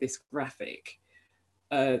chart here, this graphic,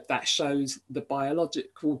 that shows the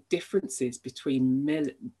biological differences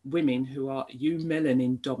between women who are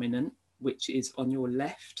eumelanin dominant, which is on your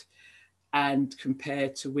left, and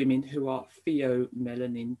compared to women who are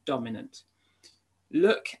pheomelanin dominant.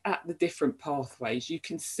 Look at the different pathways. You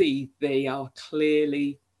can see they are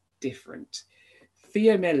clearly different.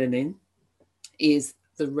 Pheomelanin is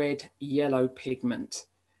the red-yellow pigment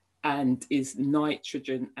and is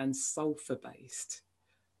nitrogen and sulfur based,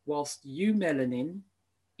 whilst eumelanin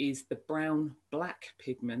is the brown-black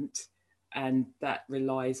pigment, and that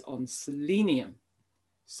relies on selenium.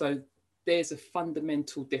 So there's a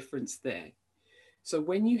fundamental difference there. So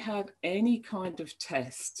when you have any kind of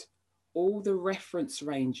test, all the reference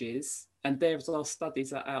ranges, and there's our studies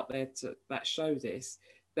that are out there that show this,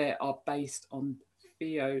 they are based on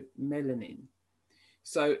pheomelanin.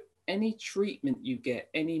 So any treatment you get,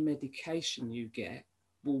 any medication you get,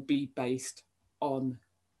 will be based on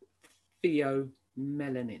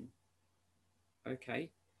pheomelanin. Okay,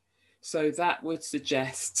 so that would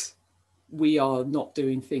suggest we are not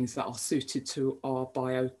doing things that are suited to our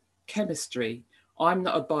biochemistry. I'm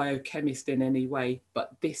not a biochemist in any way,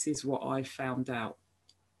 but this is what I found out.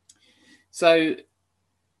 So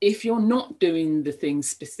if you're not doing the things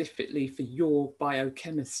specifically for your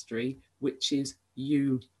biochemistry, which is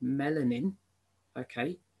eumelanin,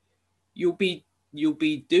 okay, you'll be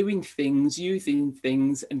doing things, using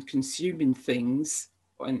things, and consuming things,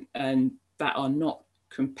 and that are not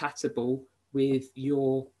compatible with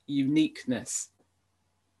your uniqueness.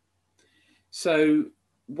 So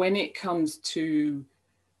when it comes to,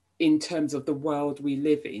 in terms of the world we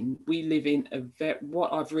live in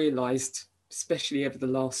what I've realized, especially over the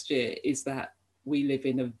last year, is that we live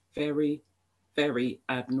in a very, very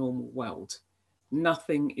abnormal world.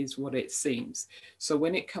 Nothing is what it seems. So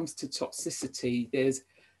when it comes to toxicity, there's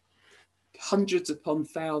hundreds upon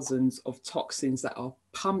thousands of toxins that are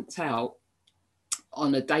pumped out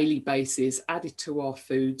on a daily basis, added to our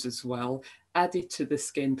foods as well, added to the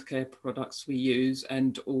skincare products we use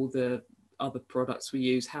and all the other products we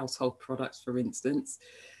use, household products, for instance.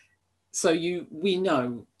 So we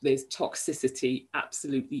know there's toxicity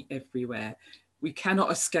absolutely everywhere. We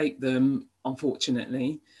cannot escape them,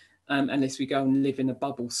 unfortunately. unless we go and live in a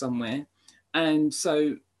bubble somewhere. And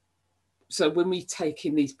so when we take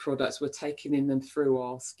in these products, we're taking in them through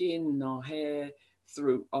our skin, our hair,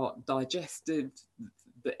 through our digestive,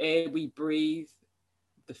 the air we breathe,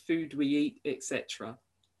 the food we eat, etc.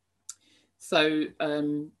 So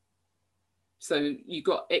you've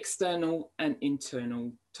got external and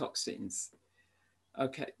internal toxins.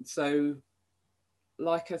 Okay, so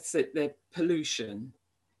like I said, they're pollution,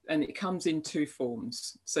 and it comes in two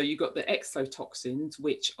forms. So you've got the exotoxins,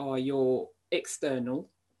 which are your external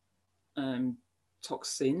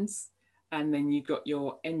toxins, and then you've got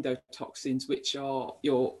your endotoxins, which are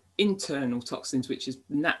your internal toxins, which is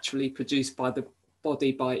naturally produced by the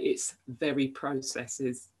body by its very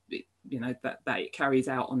processes, you know, that it carries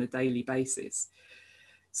out on a daily basis.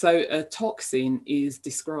 So a toxin is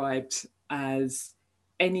described as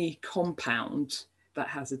any compound that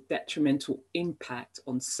has a detrimental impact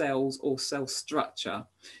on cells or cell structure.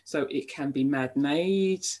 So it can be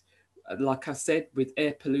man-made, like I said, with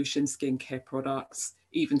air pollution, skincare products,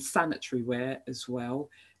 even sanitary ware as well,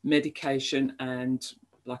 medication, and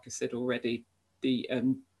like I said already, the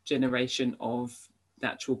generation of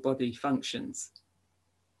natural body functions.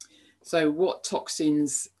 So what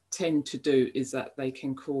toxins tend to do is that they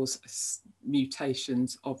can cause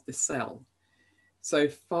mutations of the cell. So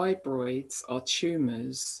fibroids are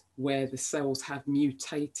tumours where the cells have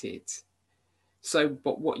mutated. So,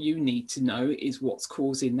 but what you need to know is what's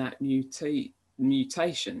causing that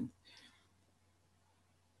mutation.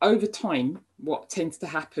 Over time, what tends to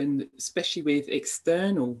happen, especially with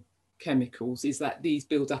external chemicals, is that these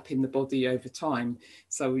build up in the body over time.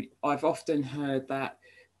 So I've often heard that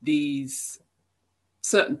these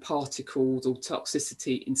certain particles or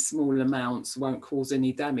toxicity in small amounts won't cause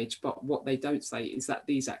any damage, but what they don't say is that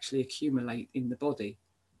these actually accumulate in the body.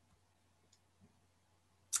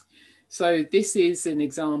 So this is an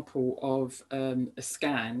example of a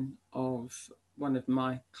scan of one of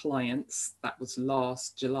my clients. That was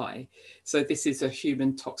last July. So this is a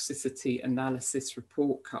human toxicity analysis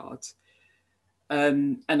report card.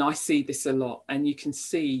 And I see this a lot, and you can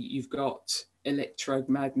see you've got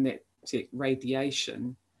electromagnetic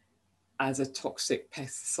radiation as a toxic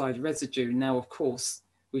pesticide residue. Now, of course,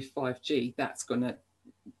 with 5G,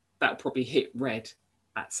 that'll probably hit red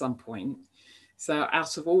at some point. So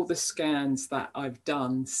out of all the scans that I've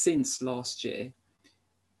done since last year,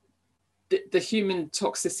 the human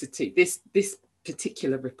toxicity, this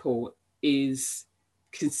particular report is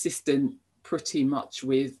consistent pretty much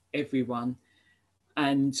with everyone.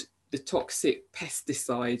 And the toxic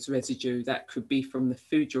pesticides residue, that could be from the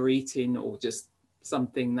food you're eating or just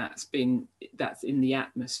something that's in the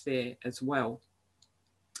atmosphere as well.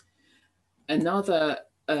 Another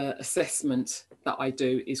assessment that I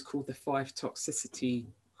do is called the 5 toxicity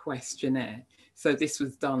questionnaire. So this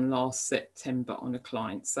was done last September on a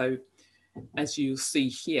client. So as you'll see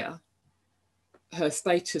here, her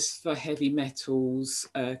status for heavy metals,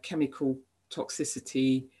 chemical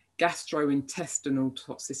toxicity, gastrointestinal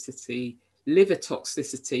toxicity, liver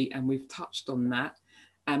toxicity, and we've touched on that,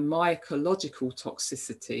 and mycological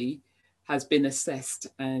toxicity has been assessed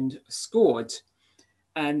and scored.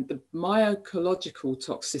 And the mycological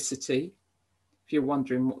toxicity, if you're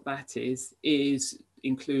wondering what that is,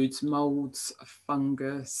 includes molds,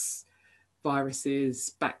 fungus,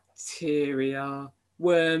 viruses, bacteria,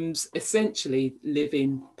 worms, essentially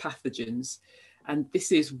living pathogens. And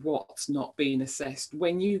this is what's not being assessed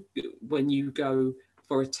when you go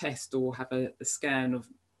for a test or have a scan of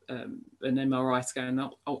an MRI scan,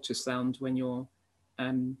 ultrasound, when you're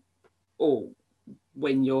or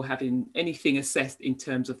when you're having anything assessed in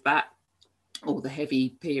terms of that, or the heavy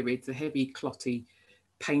periods, the heavy clotty,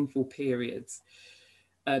 painful periods.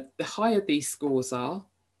 The higher these scores are,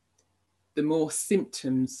 the more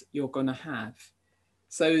symptoms you're going to have.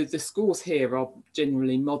 So the scores here are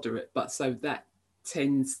generally moderate, but so that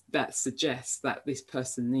suggests that this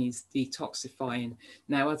person needs detoxifying.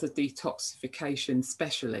 Now, as a detoxification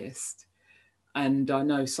specialist, and I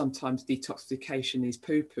know sometimes detoxification is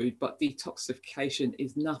poo-pooed, but detoxification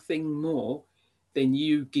is nothing more than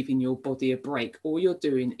you giving your body a break. All you're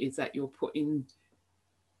doing is that you're putting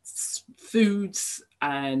foods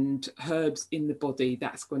and herbs in the body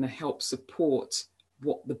that's going to help support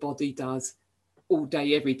what the body does all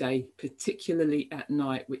day, every day, particularly at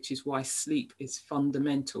night, which is why sleep is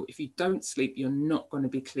fundamental. If you don't sleep, you're not going to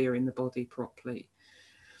be clearing the body properly.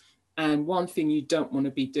 And one thing you don't want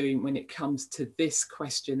to be doing when it comes to this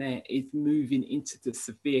questionnaire is moving into the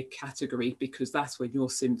severe category, because that's when your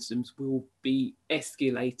symptoms will be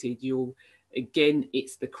escalated. Again,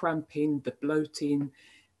 it's the cramping, the bloating,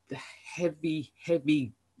 the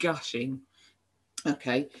heavy gushing.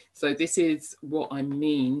 Okay, so this is what I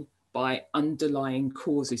mean by underlying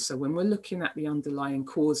causes. So when we're looking at the underlying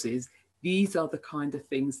causes, these are the kind of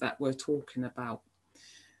things that we're talking about.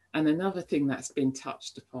 And another thing that's been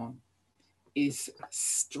touched upon is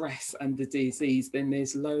stress and the disease. Then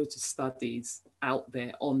there's loads of studies out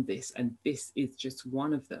there on this, and this is just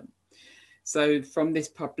one of them. So from this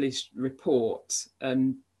published report,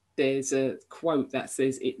 there's a quote that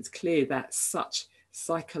says, "It's clear that such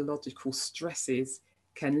psychological stresses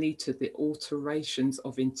can lead to the alterations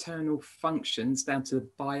of internal functions down to the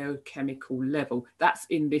biochemical level." That's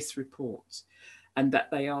in this report. And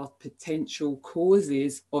that they are potential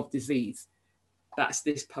causes of disease. That's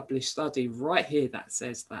this published study right here that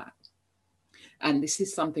says that. And this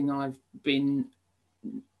is something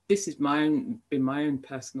this has been my own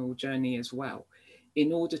personal journey as well.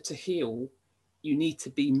 In order to heal, you need to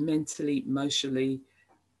be mentally, emotionally,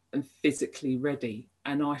 and physically ready.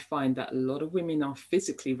 And I find that a lot of women are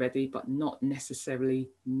physically ready, but not necessarily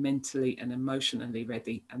mentally and emotionally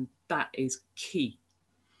ready. And that is key.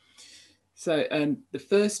 So the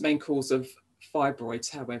first main cause of fibroids,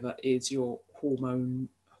 however, is your hormonal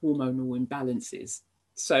imbalances.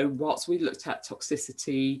 So whilst we looked at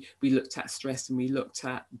toxicity, we looked at stress, and we looked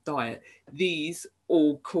at diet, these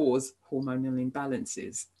all cause hormonal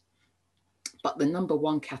imbalances. But the number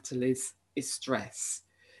one catalyst is stress.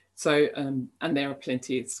 So, and there are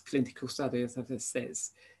plenty of clinical studies, as it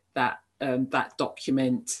says, that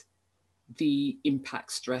document the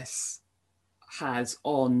impact stress has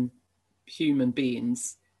on human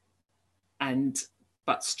beings.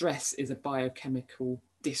 But stress is a biochemical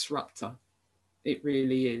disruptor. It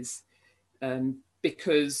really is,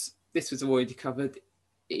 because this was already covered.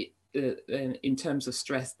 In terms of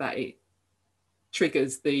stress, that it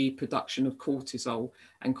triggers the production of cortisol,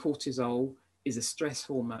 and cortisol is a stress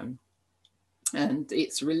hormone, and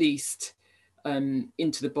it's released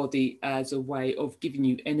into the body as a way of giving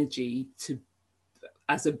you energy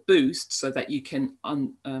as a boost, so that you can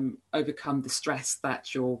overcome the stress that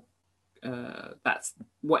that's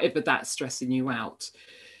whatever that's stressing you out.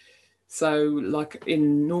 So like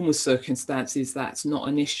in normal circumstances, that's not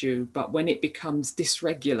an issue, but when it becomes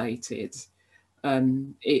dysregulated,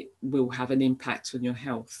 it will have an impact on your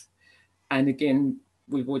health. And again,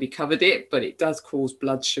 we've already covered it, but it does cause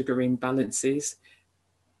blood sugar imbalances.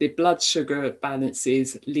 The blood sugar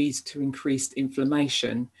balances leads to increased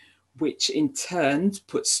inflammation, which in turn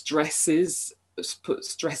puts stress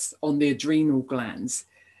on the adrenal glands.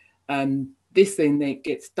 This then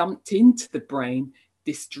gets dumped into the brain,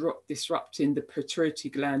 disrupting the pituitary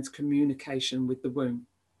gland's communication with the womb.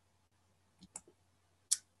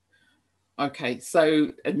 Okay,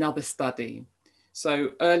 so another study.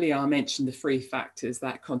 So earlier I mentioned the 3 factors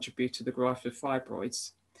that contribute to the growth of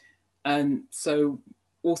fibroids. So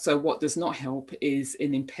also what does not help is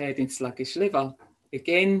an impaired and sluggish liver.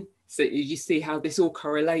 Again, so you see how this all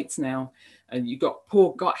correlates now, and you've got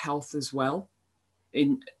poor gut health as well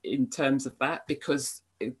in terms of that, because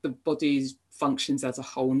the body functions as a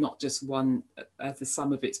whole, not just one as the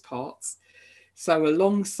sum of its parts. So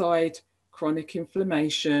alongside chronic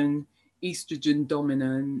inflammation, estrogen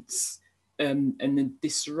dominance, and the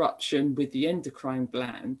disruption with the endocrine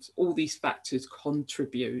gland, all these factors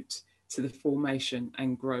contribute to the formation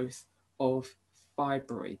and growth of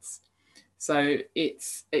fibroids. So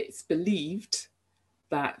it's believed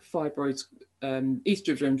that fibroids,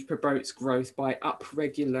 estrogen promotes growth by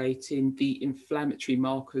upregulating the inflammatory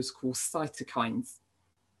markers called cytokines.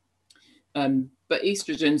 But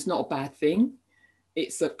estrogen is not a bad thing.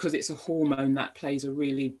 Because it's a hormone that plays a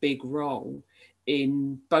really big role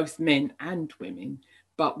in both men and women,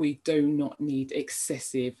 but we do not need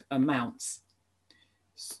excessive amounts.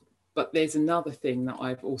 But there's another thing that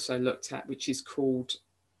I've also looked at, which is called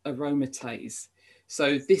aromatase.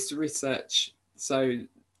 So there's research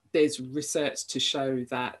to show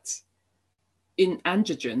that in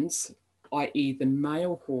androgens, i.e. the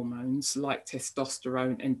male hormones like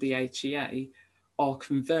testosterone and DHEA, are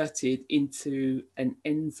converted into an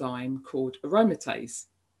enzyme called aromatase.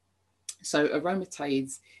 So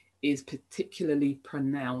aromatase is particularly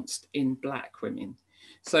pronounced in Black women.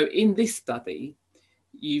 So in this study,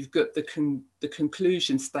 you've got the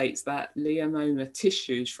conclusion states that leionoma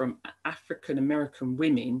tissues from African American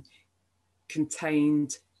women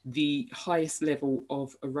contained the highest level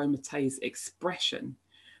of aromatase expression,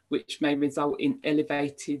 which may result in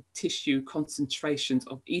elevated tissue concentrations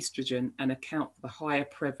of estrogen and account for the higher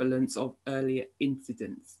prevalence of earlier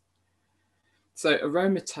incidents. So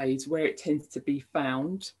aromatase, where it tends to be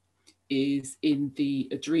found, is in the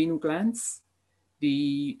adrenal glands,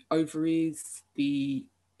 the ovaries, the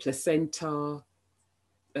placenta,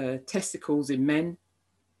 testicles in men,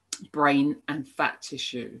 brain and fat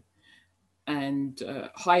tissue. And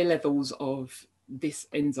high levels of this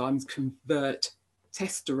enzymes convert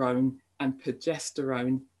testosterone and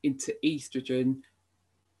progesterone into estrogen,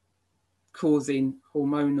 causing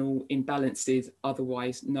hormonal imbalances,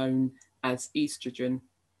 otherwise known as estrogen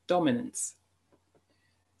dominance.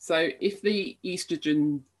 So if the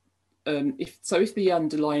estrogen, if the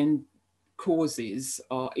underlying causes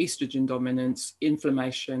are estrogen dominance,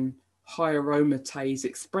 inflammation, high aromatase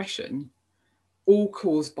expression, all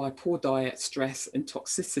caused by poor diet, stress, and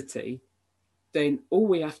toxicity, then all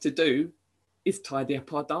we have to do is tidy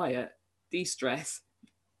up our diet, de-stress,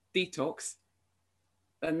 detox,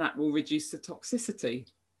 and that will reduce the toxicity.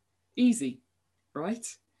 Easy, right?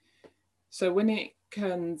 So when it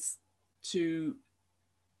comes to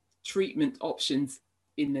treatment options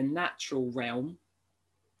in the natural realm,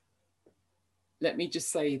 let me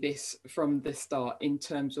just say this from the start in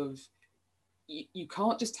terms of you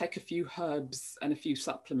can't just take a few herbs and a few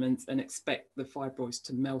supplements and expect the fibroids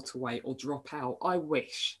to melt away or drop out. I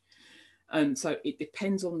wish. So it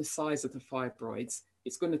depends on the size of the fibroids.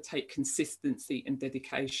 It's going to take consistency and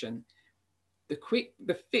dedication.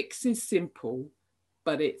 The fix is simple,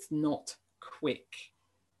 but it's not quick.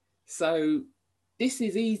 So this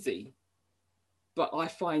is easy, but I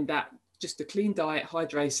find that just a clean diet,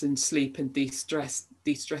 hydration, sleep, and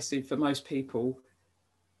de-stressing for most people,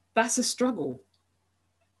 that's a struggle.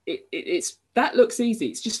 It's that looks easy.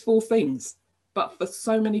 It's just 4 things, but for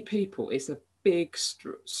so many people, it's a big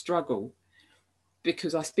struggle,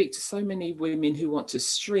 because I speak to so many women who want to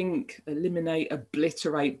shrink, eliminate,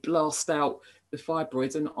 obliterate, blast out the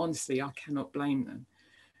fibroids, and honestly, I cannot blame them.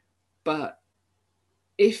 But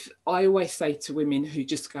if I always say to women who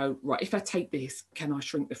just go, right, if I take this, can I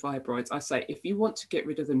shrink the fibroids? I say, if you want to get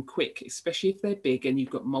rid of them quick, especially if they're big and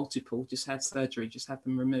you've got multiple, just have surgery, just have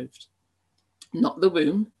them removed. Not the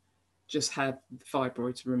womb, just have the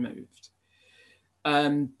fibroids removed.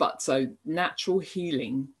 But so natural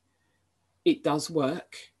healing, it does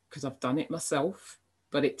work because I've done it myself,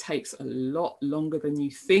 but it takes a lot longer than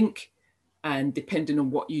you think, and depending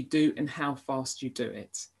on what you do and how fast you do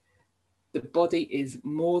it. The body is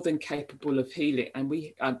more than capable of healing, and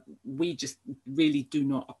we just really do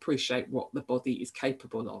not appreciate what the body is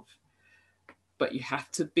capable of. But you have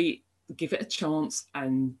to give it a chance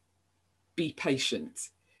and be patient,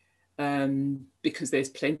 because there's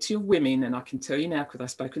plenty of women, and I can tell you now because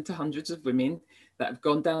I've spoken to hundreds of women that have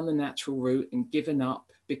gone down the natural route and given up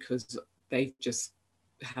because they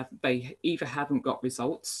either haven't got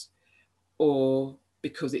results or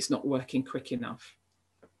because it's not working quick enough.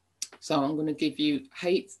 So I'm going to give you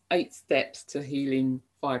eight steps to healing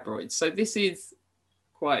fibroids. So this is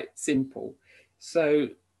quite simple. So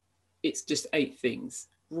it's just 8 things: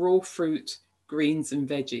 raw fruit, greens and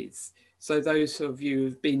veggies. So those of you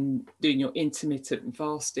who've been doing your intermittent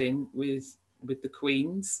fasting with the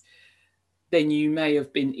Queens, then you may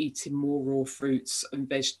have been eating more raw fruits and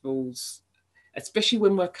vegetables, especially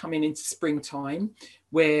when we're coming into springtime,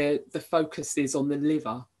 where the focus is on the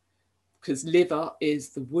liver, because liver is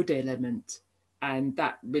the wood element, and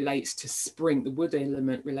that relates to spring. The wood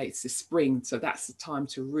element relates to spring. So that's the time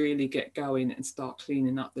to really get going and start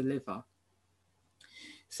cleaning up the liver.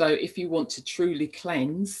 So if you want to truly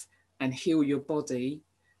cleanse and heal your body,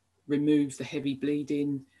 remove the heavy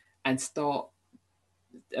bleeding and start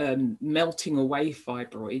melting away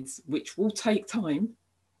fibroids, which will take time,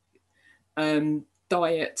 a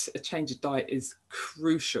change of diet is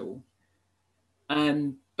crucial.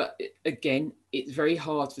 But again, it's very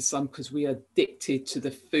hard for some because we are addicted to the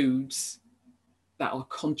foods that are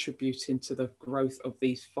contributing to the growth of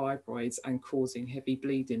these fibroids and causing heavy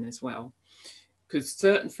bleeding as well. Because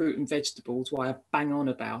certain fruit and vegetables, why I bang on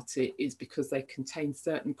about it, is because they contain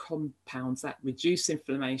certain compounds that reduce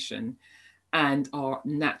inflammation and are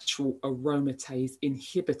natural aromatase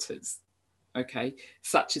inhibitors, okay,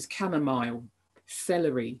 such as chamomile,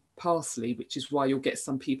 celery, parsley, which is why you'll get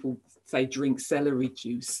some people say drink celery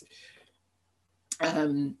juice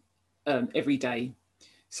every day.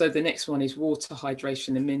 So the next one is water,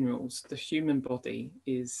 hydration and minerals. The human body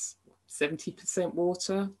is 70%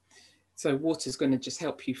 water. So water is going to just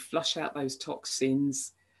help you flush out those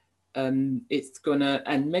toxins. It's going to,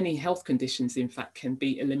 and many health conditions, in fact, can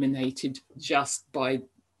be eliminated just by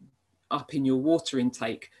upping your water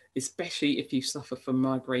intake, especially if you suffer from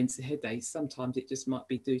migraines and headaches. Sometimes it just might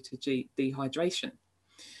be due to dehydration.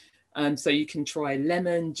 So you can try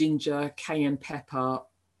lemon, ginger, cayenne pepper.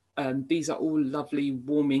 These are all lovely,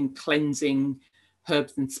 warming, cleansing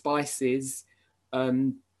herbs and spices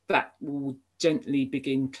that will gently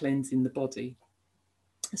begin cleansing the body.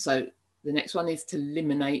 So The next one is to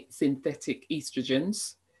eliminate synthetic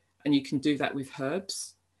estrogens, and you can do that with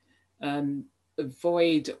herbs.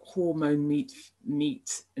 Avoid hormone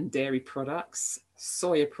meat and dairy products,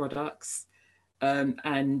 soya products,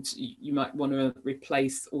 and you might want to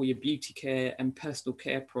replace all your beauty care and personal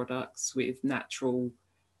care products with natural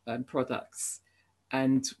products,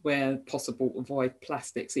 and where possible avoid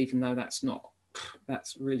plastics, even though that's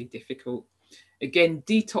really difficult. Again,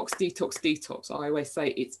 detox. I always say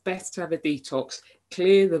it's best to have a detox,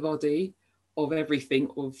 clear the body of everything,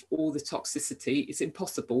 of all the toxicity. It's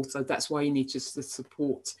impossible, so that's why you need just to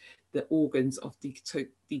support the organs of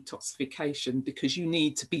detoxification, because you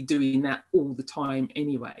need to be doing that all the time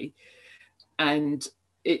anyway. And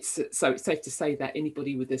it's safe to say that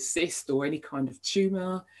anybody with a cyst or any kind of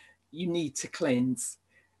tumor, you need to cleanse.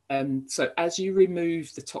 So as you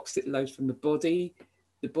remove the toxic load from the body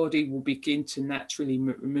will begin to naturally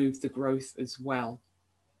remove the growth as well,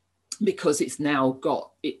 because it's now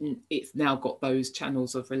got those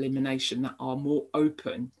channels of elimination that are more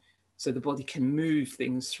open, so the body can move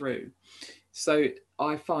things through. So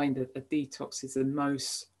I find that a detox is the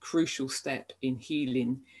most crucial step in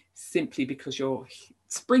healing, simply because you're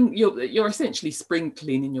essentially spring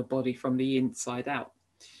cleaning your body from the inside out.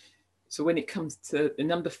 So when it comes to the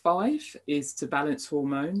number 5 is to balance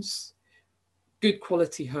hormones. Good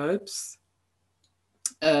quality herbs.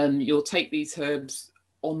 You'll take these herbs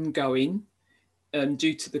ongoing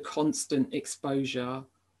due to the constant exposure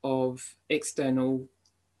of external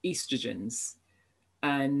estrogens,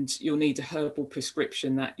 and you'll need a herbal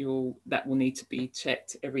prescription that will need to be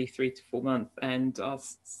checked every 3 to 4 months, and our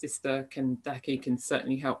sister Daki can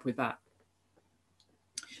certainly help with that.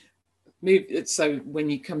 So when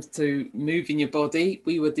it comes to moving your body,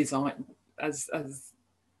 we were designed as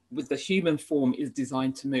with the human form is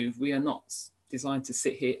designed to move. We are not designed to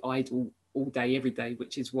sit here idle all day, every day,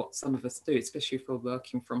 which is what some of us do, especially if we're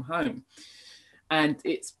working from home. And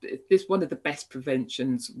it's one of the best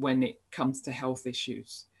preventions when it comes to health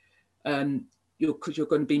issues. Because you're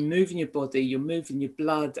going to be moving your body, you're moving your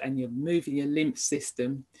blood, and you're moving your lymph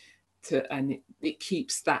system, and it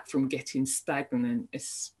keeps that from getting stagnant.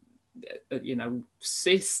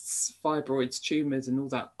 Cysts, fibroids, tumors, and all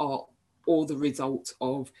that are all the result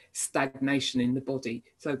of stagnation in the body.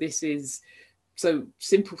 So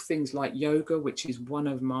simple things like yoga, which is one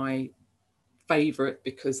of my favorite,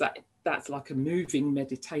 because that's like a moving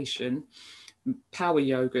meditation, power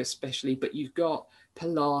yoga especially, but you've got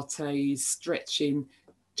Pilates, stretching,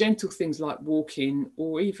 gentle things like walking,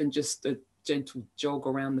 or even just a gentle jog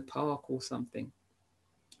around the park or something.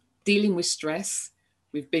 Dealing with stress,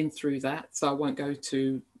 we've been through that, so I won't go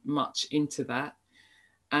too much into that.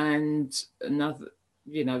 And another,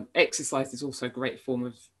 exercise is also a great form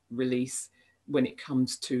of release when it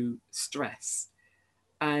comes to stress.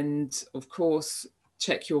 And of course,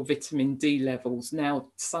 check your vitamin D levels. Now,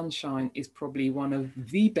 sunshine is probably one of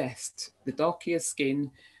the best. The darker your skin,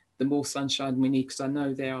 the more sunshine we need, because I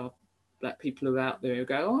know there are black people who are out there who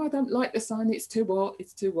go, oh, I don't like the sun, it's too hot,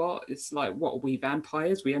 it's too hot. It's like, what are we,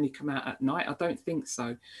 vampires? We only come out at night? I don't think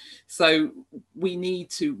so. So we need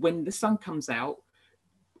to, when the sun comes out,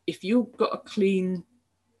 if you've got a clean,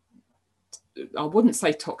 I wouldn't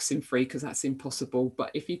say toxin free because that's impossible, but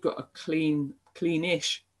if you've got a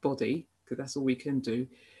cleanish body, because that's all we can do,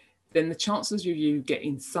 then the chances of you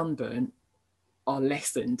getting sunburn are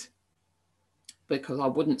lessened. Because I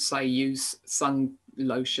wouldn't say use sun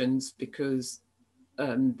lotions, because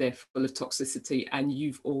they're full of toxicity, and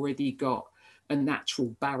you've already got a natural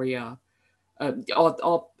barrier.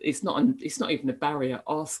 It's not even a barrier.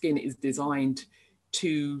 Our skin is designed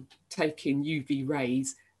to take in UV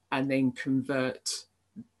rays and then convert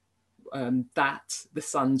the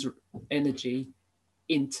sun's energy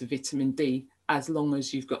into vitamin D, as long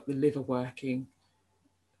as you've got the liver working,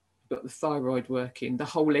 you've got the thyroid working, the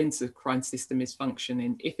whole endocrine system is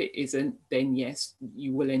functioning. If it isn't, then yes,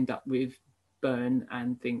 you will end up with burning,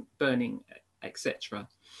 etc.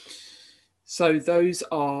 So those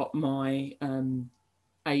are my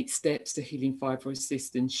 8 steps to healing fibroid,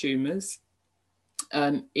 cysts and tumours.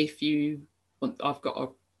 If you want, I've got a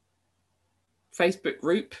Facebook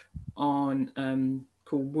group on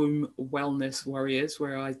called Womb Wellness Warriors,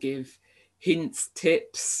 where I give hints,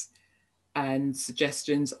 tips and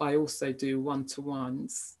suggestions. I also do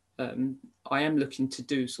one-to-ones. I am looking to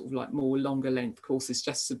do sort of like more longer length courses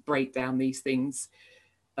just to break down these things,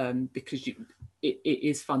 because it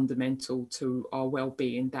is fundamental to our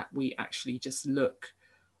well-being that we actually just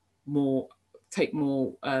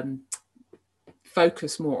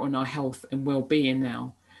focus more on our health and well-being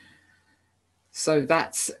now. So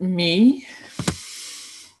that's me.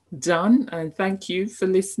 done, and thank you for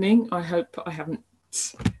listening. I hope I haven't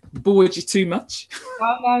bored you too much.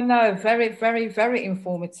 No. Very, very, very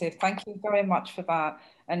informative. Thank you very much for that.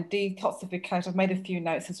 And detoxification, I've made a few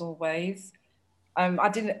notes as always. I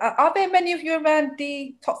didn't. Are there many of you around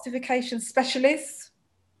detoxification specialists?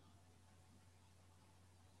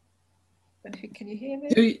 Can you hear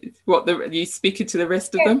me? Are you speaking to the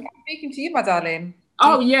rest of Yes, them? I'm speaking to you, my darling.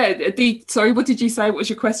 Oh yeah. Sorry, what did you say? What was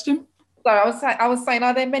your question? So I was saying,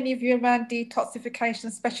 are there many of you around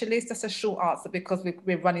detoxification specialists? That's a short answer because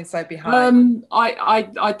we're running so behind.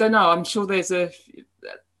 I don't know. I'm sure there's a.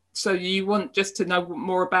 So you want just to know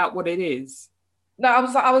more about what it is? No,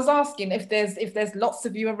 I was asking if there's lots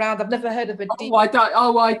of you around. I've never heard of a. I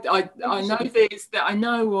know there's that. I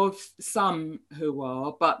know of some who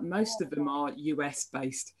are, but most of them are US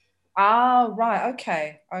based. Oh, right.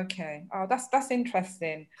 Okay. Oh, that's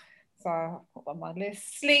interesting. So I'll put on my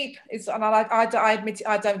list. Sleep is, and I admit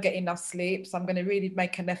I don't get enough sleep, so I'm going to really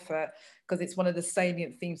make an effort because it's one of the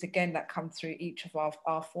salient themes again that come through each of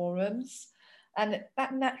our forums. And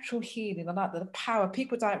that natural healing, I like the power.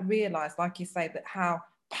 People don't realize, like you say, that how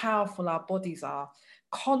powerful our bodies are,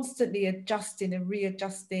 constantly adjusting and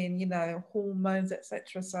readjusting, hormones,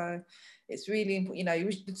 etc. So it's really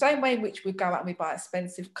important, the same way in which we go out and we buy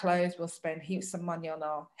expensive clothes, we'll spend heaps of money on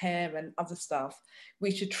our hair and other stuff.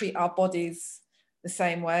 We should treat our bodies the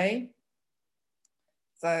same way.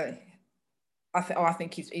 So I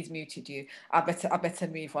think he's muted you. I better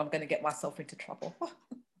move on. I'm going to get myself into trouble.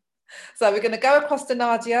 So we're going to go across to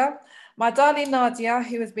Nadia. My darling Nadia,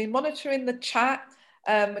 who has been monitoring the chat.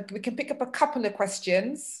 We can pick up a couple of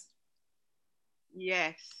questions.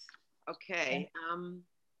 Yes. Okay.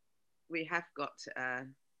 We have got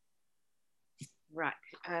right.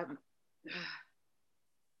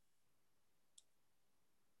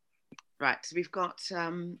 Right. So we've got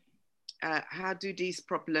how do these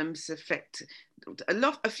problems affect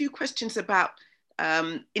a few questions about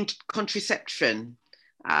contraception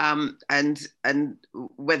and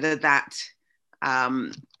whether that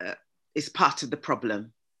is part of the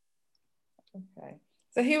problem. Okay.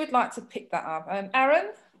 So who would like to pick that up?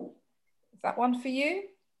 Aaron, is that one for you?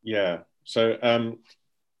 Yeah. So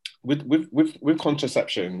with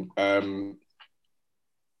contraception,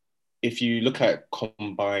 if you look at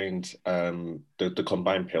combined the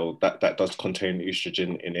combined pill, that does contain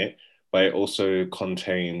estrogen in it, but it also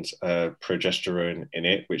contains progesterone in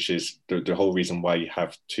it, which is the whole reason why you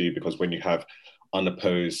have two, because when you have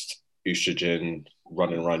unopposed estrogen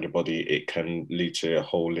running around your body, it can lead to a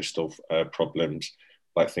whole list of problems,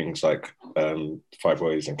 like things like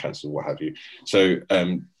fibroids and cancer, what have you. So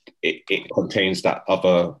it contains that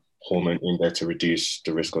other hormone in there to reduce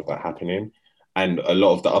the risk of that happening. And a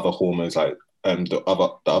lot of the other hormones, like the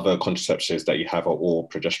other contraceptives that you have, are all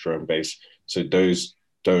progesterone based. So those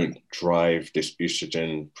don't drive this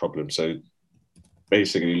estrogen problem. So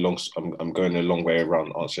basically, I'm going a long way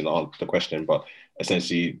around answering the question, but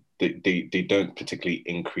essentially they don't particularly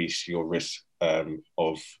increase your risk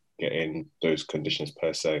of getting those conditions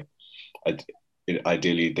per se.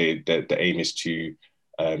 Ideally, the aim is to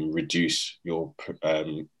reduce your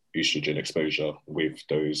estrogen exposure with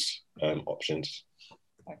those options.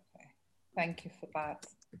 Okay, thank you for that.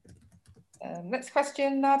 Next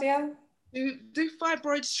question, Nadia. Do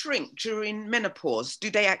fibroids shrink during menopause? Do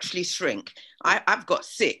they actually shrink? I've got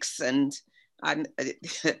 6, and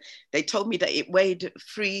they told me that it weighed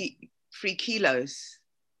 3 kilos.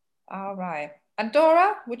 All right. And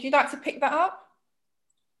Dora, would you like to pick that up?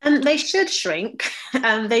 They should shrink.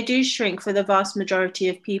 They do shrink for the vast majority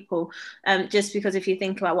of people, just because if you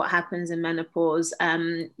think about what happens in menopause,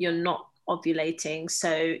 you're not ovulating,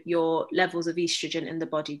 so your levels of estrogen in the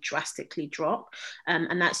body drastically drop,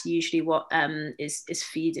 and that's usually what is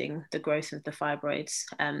feeding the growth of the fibroids,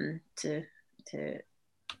 to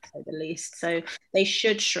say the least. So they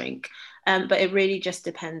should shrink, but it really just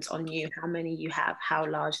depends on you, how many you have, how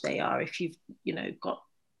large they are. If you've got,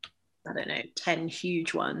 I don't know, 10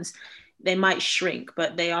 huge ones, they might shrink,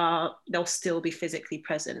 but they'll still be physically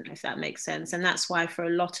present, if that makes sense. And that's why for a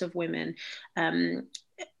lot of women,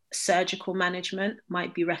 surgical management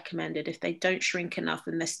might be recommended. If they don't shrink enough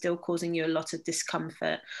and they're still causing you a lot of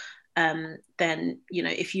discomfort, then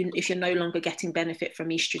if you're no longer getting benefit from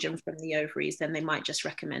estrogen from the ovaries, then they might just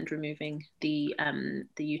recommend removing the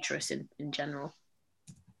uterus in general.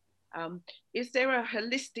 Is there a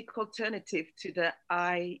holistic alternative to the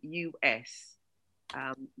IUS,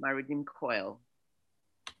 Mirrodin coil?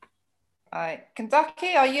 All right,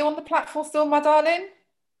 Kandaki, are you on the platform still, my darling?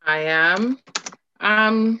 I am.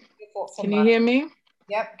 Can you hear me?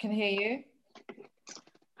 Yep, can hear you.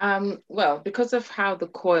 Well, because of how the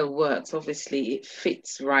coil works, obviously it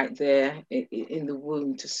fits right there in the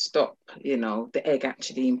womb to stop, the egg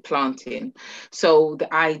actually implanting. So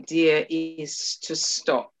the idea is to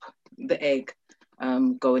stop the egg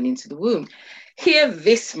going into the womb. Hear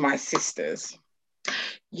this, my sisters.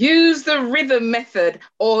 Use the rhythm method,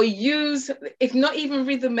 or if not even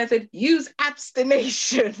rhythm method, use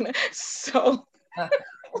abstination. So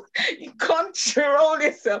you control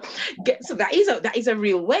yourself. So that is a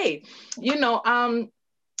real way.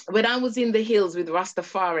 When I was in the hills with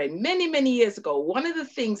Rastafari many years ago, one of the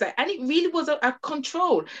things and it really was a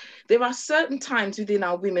control. There are certain times within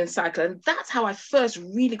our women's cycle, and that's how I first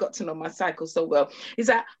really got to know my cycle so well, is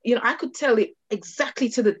that, I could tell it exactly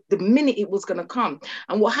to the minute it was going to come.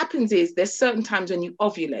 And what happens is there's certain times when you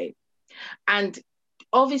ovulate, and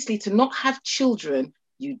obviously to not have children,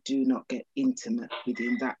 you do not get intimate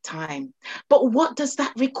within that time. But what does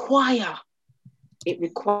that require? It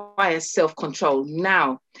requires self-control.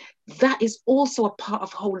 Now, that is also a part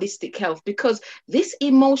of holistic health, because this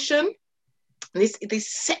emotion, this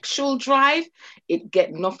sexual drive, it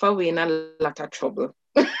get Nofa in a lot of trouble.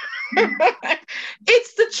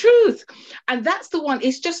 It's the truth. And that's the one,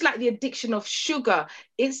 it's just like the addiction of sugar.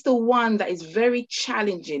 It's the one that is very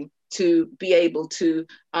challenging to be able to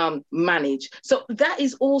manage. So that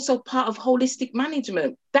is also part of holistic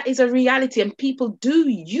management. That is a reality, and people do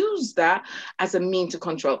use that as a mean to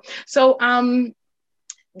control. So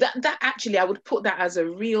that actually, I would put that as a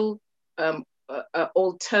real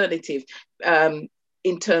alternative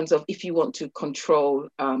in terms of if you want to control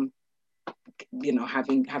having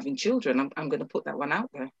children. I'm going to put that one out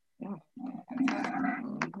there. Yeah.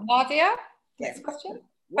 Nadia, next question.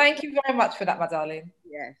 Thank you very much for that, my darling.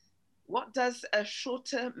 Yes. What does a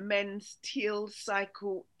shorter menstrual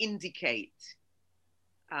cycle indicate?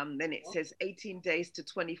 Then it says 18 days to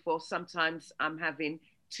 24. Sometimes I'm having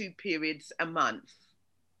 2 periods a month.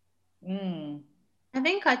 I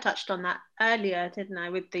think I touched on that earlier, didn't I,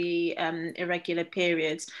 with the irregular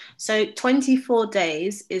periods. So 24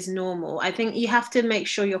 days is normal. I think you have to make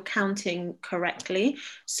sure you're counting correctly.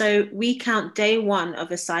 So we count day 1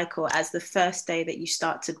 of a cycle as the first day that you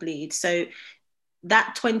start to bleed. So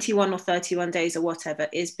that 21 or 31 days or whatever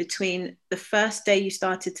is between the first day you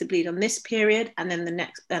started to bleed on this period and then the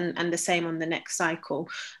next, and the same on the next cycle.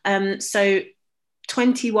 So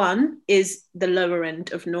 21 is the lower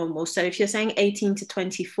end of normal. So if you're saying 18 to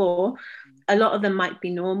 24, a lot of them might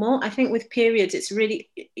be normal. I think with periods, it's really,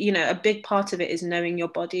 a big part of it is knowing your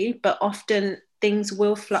body, but often things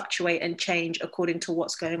will fluctuate and change according to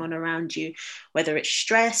what's going on around you, whether it's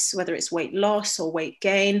stress, whether it's weight loss or weight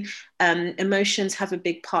gain. Emotions have a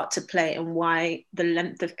big part to play in why the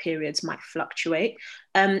length of periods might fluctuate.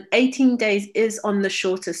 18 days is on the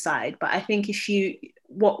shorter side, but I think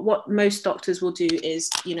what most doctors will do is,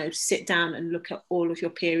 sit down and look at all of your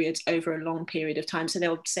periods over a long period of time. So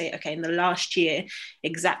they'll say, okay, in the last year,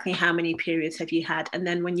 exactly how many periods have you had? And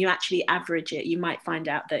then when you actually average it, you might find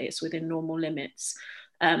out that it's within normal limits.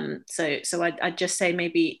 So I'd just say,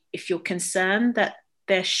 maybe if you're concerned that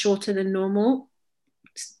they're shorter than normal,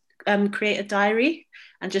 create a diary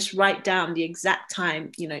and just write down the exact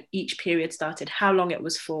time, each period started, how long it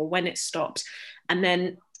was for, when it stopped, and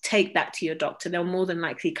then take that to your doctor. They'll more than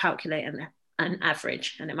likely calculate an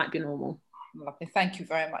average, and it might be normal. Lovely. Thank you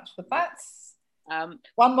very much for that.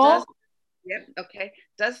 One more. Okay.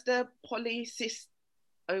 Does the polycystic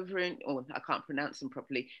ovarian, I can't pronounce them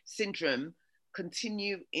properly, syndrome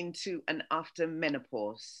continue into and after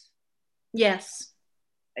menopause? Yes.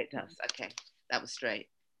 It does. Okay. That was straight.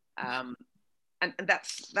 And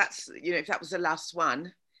that's if that was the last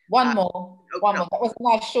one. One more. One more. That was a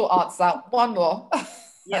nice short answer. One more.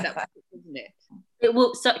 Yeah, that was it, wasn't it? It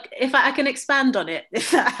will. So if I can expand on it,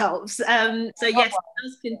 if that helps. So yes, it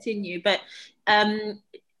does continue, but as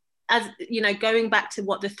going back to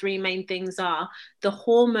what the 3 main things are, the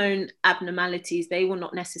hormone abnormalities, they will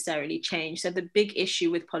not necessarily change. So the big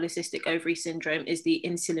issue with polycystic ovary syndrome is the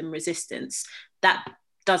insulin resistance. That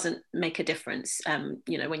doesn't make a difference,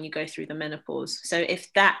 when you go through the menopause. So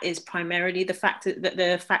if that is primarily the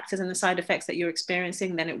factors and the side effects that you're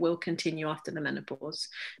experiencing, then it will continue after the menopause.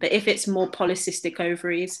 But if it's more polycystic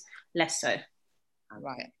ovaries, less so.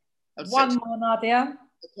 Right. One more, Nadia.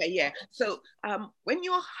 Okay, yeah. So when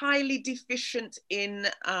you're highly deficient in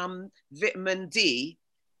vitamin D,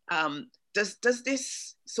 does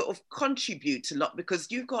this sort of contribute a lot?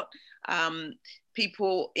 Because you've got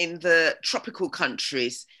people in the tropical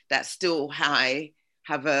countries that still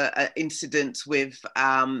have a incident with,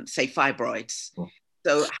 say, fibroids.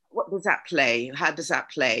 So what does that play? How does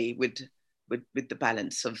that play with the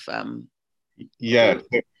balance of? Yeah.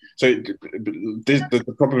 So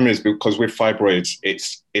the problem is because with fibroids,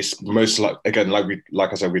 it's most like, again,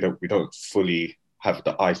 like I said, we don't fully have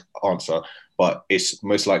the answer, but it's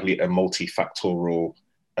most likely a multifactorial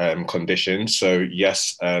condition. So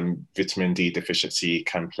yes, vitamin D deficiency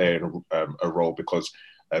can play a role because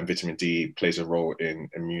vitamin D plays a role in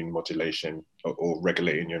immune modulation or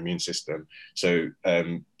regulating your immune system. So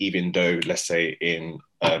even though, let's say in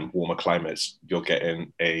warmer climates, you're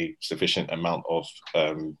getting a sufficient amount of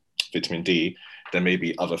vitamin D, there may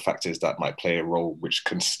be other factors that might play a role which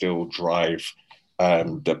can still drive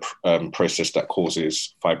the process that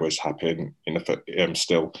causes fibroids happen in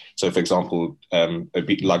still. So for example,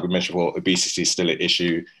 like we mentioned, well, obesity is still an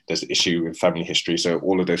issue. There's an issue with family history. So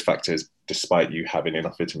all of those factors, despite you having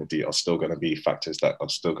enough vitamin D, are still going to be factors that are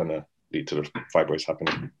still going to lead to the fibroids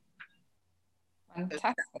happening.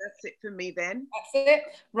 Fantastic. That's it for me then. That's it.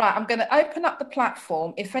 Right, I'm going to open up the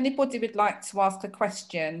platform. If anybody would like to ask a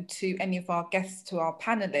question to any of our guests, to our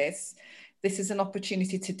panelists, this is an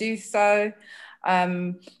opportunity to do so.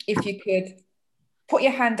 If you could put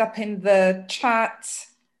your hand up in the chat,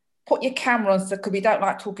 put your camera on, so because we don't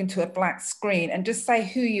like talking to a black screen, and just say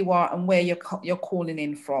who you are and where you're calling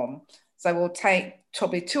in from. So we'll take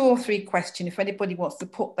probably 2 or 3 questions. If anybody wants to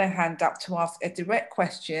put their hand up to ask a direct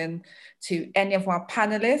question to any of our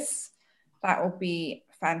panelists, that will be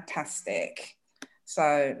fantastic.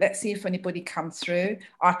 So let's see if anybody comes through.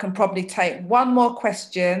 I can probably take one more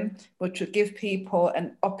question, which will give people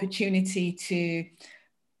an opportunity to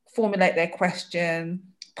formulate their question,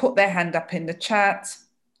 put their hand up in the chat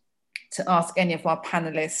to ask any of our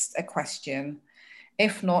panelists a question.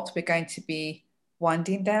 If not, we're going to be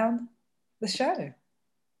winding down the show.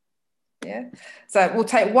 Yeah. So we'll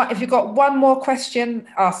take one. If you've got one more question,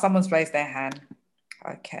 someone's raised their hand.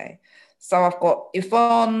 Okay. So I've got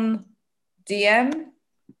Yvonne DM.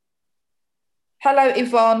 Hello,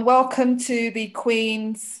 Yvonne. Welcome to the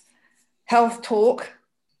Queen's Health Talk.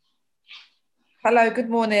 Hello, good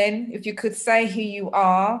morning. If you could say who you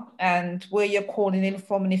are and where you're calling in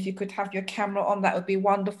from, and if you could have your camera on, that would be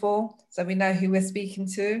wonderful, so we know who we're speaking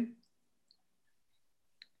to.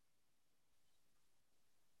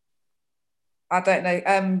 I don't know.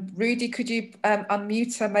 Rudy, could you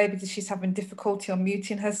unmute her? Maybe she's having difficulty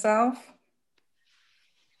unmuting herself.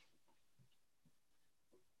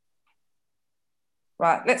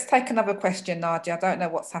 Right, let's take another question, Nadia. I don't know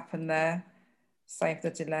what's happened there. Save the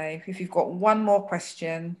delay. If you've got one more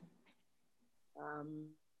question.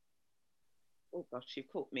 Oh gosh, you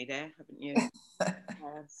caught me there, haven't you?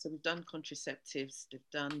 So we've done contraceptives, we've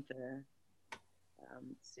done the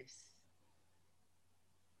cis.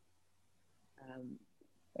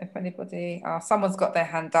 If anybody, someone's got their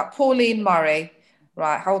hand up. Pauline Murray.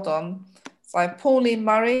 Right, hold on. So Pauline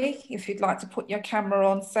Murray, if you'd like to put your camera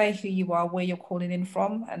on, say who you are, where you're calling in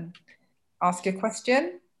from, and ask your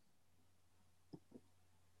question.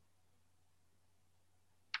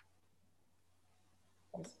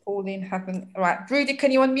 Pauline haven't. Right, Rudy,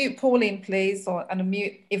 can you unmute Pauline, please, or and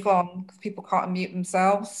unmute Yvonne, because people can't unmute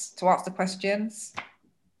themselves to ask the questions.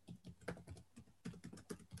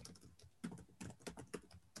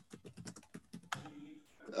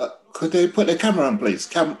 Could they put their camera on, please?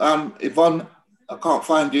 Yvonne, I can't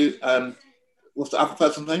find you. What's the other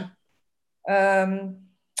person's name?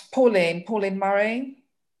 Pauline Murray.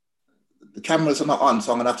 The cameras are not on,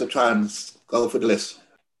 so I'm going to have to try and go through the list.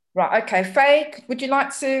 Right, okay. Faye, would you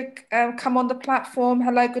like to come on the platform?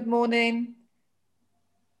 Hello, good morning.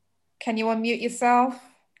 Can you unmute yourself?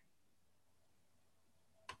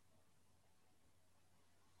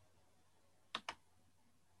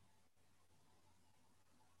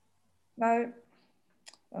 No?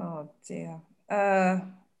 Oh dear.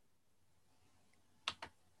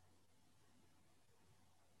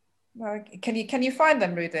 No, can you find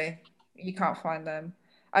them, Rudy? You can't find them.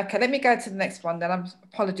 Okay, let me go to the next one then.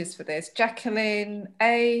 Apologies for this. Jacqueline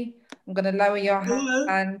A, I'm going to lower your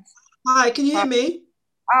hand. Hi, can you hear me?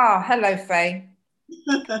 Hello, Faye.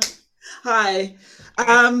 Hi.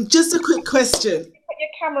 Just a quick question. Put your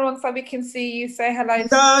camera on so we can see you. Say hello.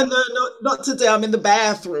 No, not today. I'm in the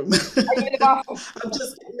bathroom. Are you in the bathroom? I'm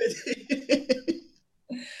just getting ready.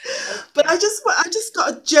 But I just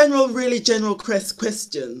got a really general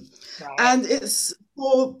question. Right. And it's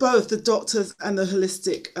for both the doctors and the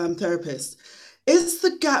holistic therapist. Is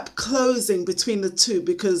the gap closing between the two?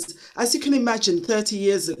 Because as you can imagine, 30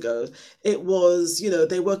 years ago, it was,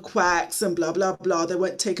 they were quacks and blah, blah, blah. They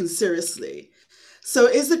weren't taken seriously. So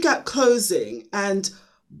is the gap closing? And,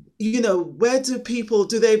 where do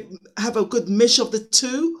they have a good mish of the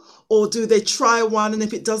two? Or do they try one and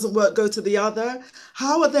if it doesn't work, go to the other?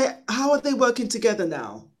 How are they working together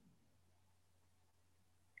now?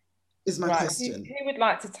 is my question. Who would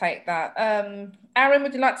like to take that? Aaron,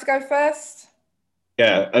 would you like to go first?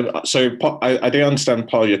 Yeah, so I didn't understand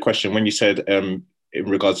part of your question when you said in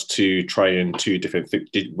regards to trying two different things.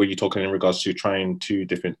 Were you talking in regards to trying two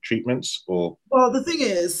different treatments, or? Well, the thing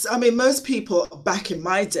is, I mean, most people back in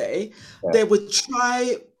my day, they would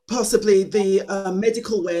try possibly the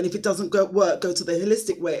medical way, and if it doesn't work, go to the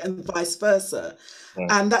holistic way, and vice versa.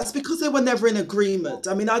 And that's because they were never in agreement.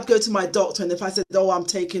 I mean, I'd go to my doctor, and if I said, "Oh, I'm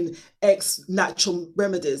taking X natural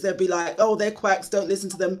remedies," they'd be like, "Oh, they're quacks, don't listen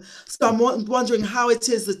to them." So I'm wondering how it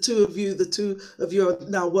is the two of you are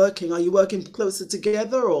now working. Are you working closer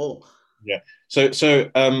together, or? Yeah. So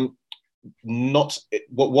not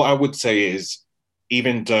what I would say is,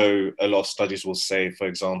 even though a lot of studies will say, for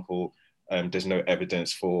example, there's no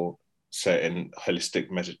evidence for certain holistic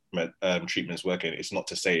treatments working, it's not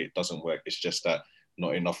to say it doesn't work. It's just that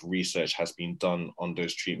not enough research has been done on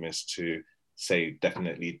those treatments to say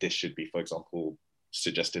definitely this should be, for example,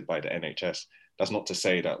 suggested by the NHS. That's not to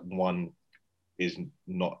say that one is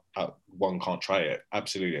not one can't try it.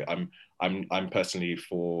 Absolutely, I'm personally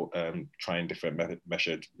for trying different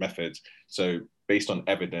methods. So based on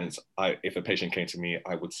evidence, if a patient came to me,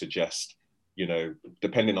 I would suggest,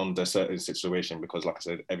 depending on the certain situation, because like I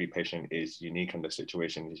said, every patient is unique and the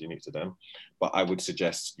situation is unique to them. But I would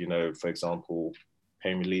suggest, for example,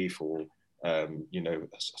 pain relief or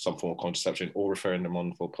some form of contraception, or referring them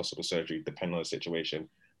on for possible surgery, depending on the situation.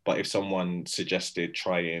 But if someone suggested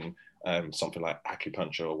trying something like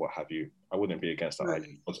acupuncture or what have you, I wouldn't be against that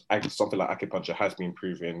idea. Because something like acupuncture has been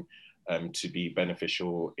proven to be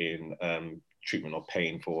beneficial in treatment of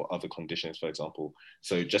pain for other conditions, for example.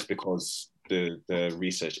 So just because the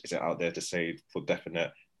research isn't out there to say for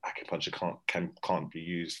definite acupuncture can't be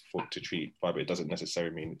used to treat fibroid, it doesn't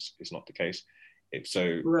necessarily mean it's not the case. I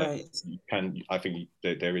think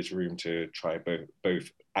that there is room to try both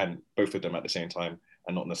of them at the same time,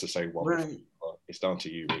 and not necessarily one. Right. It's down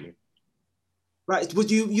to you, really. Right.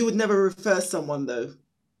 You would never refer someone though?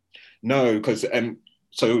 No, because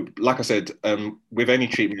so like I said, with any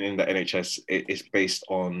treatment in the NHS, it's based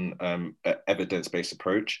on an evidence-based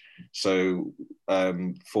approach. So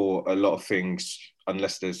for a lot of things,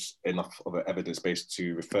 unless there's enough of an evidence base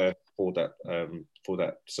to refer for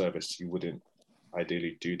that service, you wouldn't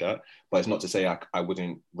ideally do that. But it's not to say I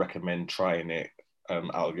wouldn't recommend trying it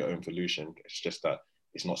out of your own volition. It's just that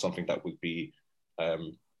it's not something that would be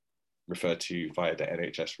referred to via the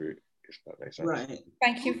NHS route, if that makes sense. Right.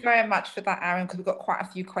 Thank you very much for that, Aaron, because we've got quite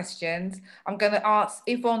a few questions. I'm going to ask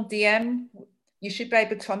Yvonne DM. You should be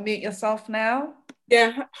able to unmute yourself now.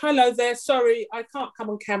 Yeah, hello there. Sorry, I can't come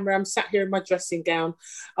on camera. I'm sat here in my dressing gown.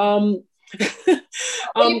 Where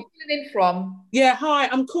are you calling in from? Yeah, hi.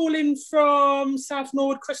 I'm calling from South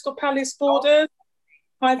Nord, Crystal Palace border.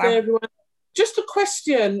 Hi there, everyone. Just a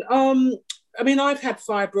question. I mean, I've had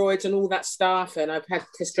fibroids and all that stuff, and I've had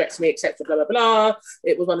hysterectomy, etc. Blah blah blah.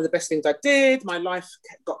 It was one of the best things I did. I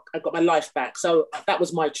got my life back, so that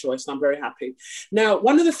was my choice, and I'm very happy. Now,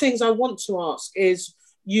 one of the things I want to ask is,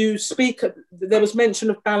 there was mention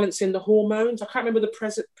of balancing the hormones. I can't remember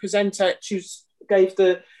the presenter who gave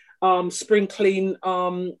the spring clean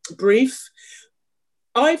brief.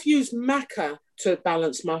 I've used maca to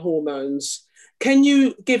balance my hormones. Can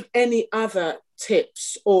you give any other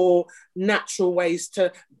tips or natural ways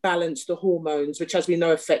to balance the hormones, which, as we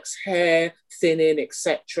know, affects hair, thinning,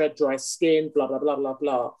 etc., dry skin, blah, blah, blah, blah,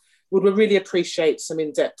 blah? Would we really appreciate some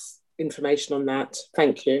in-depth information on that?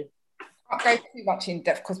 Thank you. I can't go too much in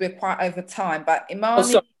depth because we're quite over time, but Imani... Oh,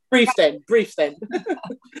 sorry. Brief then.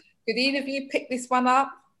 Could either of you pick this one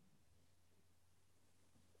up?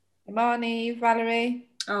 Imani, Valerie?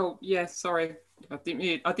 Oh, yeah, sorry. I didn't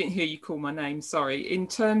hear you call my name, sorry. In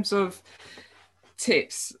terms of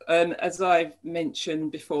tips, as I've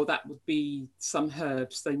mentioned before, that would be some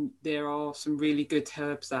herbs. Then there are some really good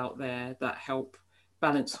herbs out there that help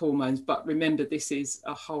balance hormones, but remember, this is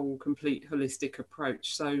a whole complete holistic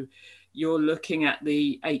approach. So you're looking at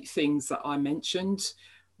the 8 things that I mentioned.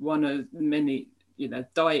 One of many,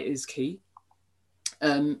 diet is key,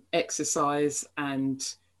 exercise and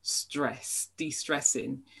stress,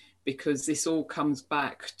 de-stressing, because this all comes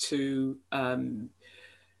back to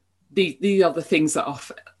the other things that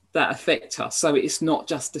affect us. So it's not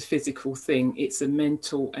just a physical thing, it's a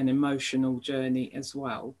mental and emotional journey as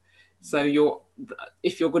well. So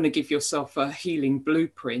if you're going to give yourself a healing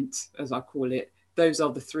blueprint, as I call it, those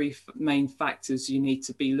are the 3 main factors you need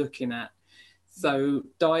to be looking at. So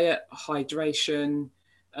diet, hydration,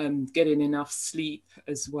 getting enough sleep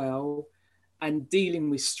as well, and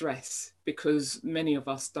dealing with stress, because many of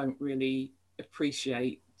us don't really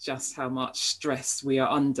appreciate just how much stress we are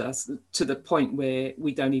under, to the point where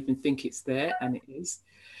we don't even think it's there, and it is.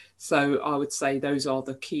 So I would say those are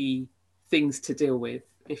the key things to deal with.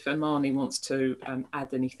 If Imani wants to add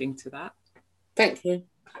anything to that. Thank you.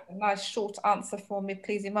 A nice short answer for me,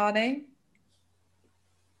 please, Imani.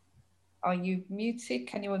 Are you muted?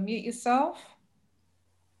 Can you unmute yourself?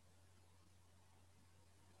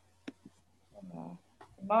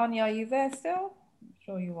 Imani, are you there still? I'm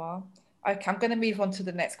sure you are. Okay, I'm going to move on to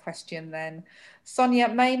the next question then. Sonia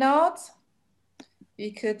Maynard,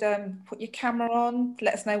 you could put your camera on,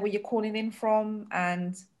 let us know where you're calling in from,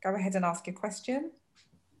 and go ahead and ask your question.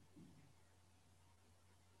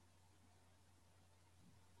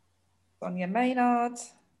 Sonia Maynard,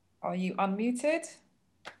 are you unmuted?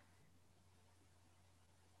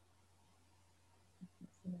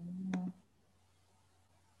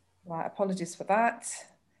 Right, apologies for that.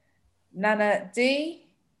 Nana D,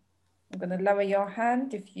 I'm going to lower your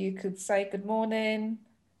hand. If you could say good morning,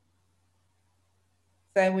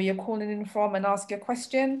 say where you're calling in from and ask your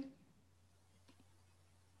question.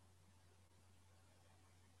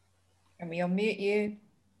 Can we unmute you?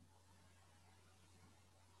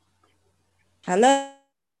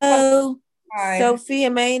 Hello. Hi. Sophia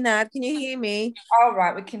Maynard, can you hear me? All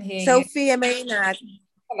right, we can hear you. Sophia Maynard.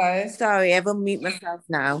 Hello. Sorry, I've unmuted myself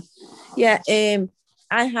now. Yeah,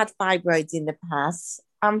 I had fibroids in the past.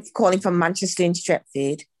 I'm calling from Manchester in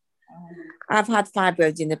Stretford. I've had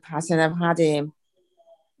fibroids in the past, and I've had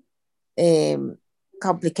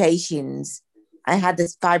complications. I had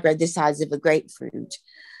this fibroid the size of a grapefruit.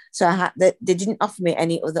 So they didn't offer me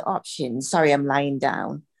any other options. Sorry, I'm lying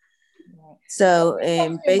down. So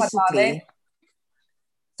basically,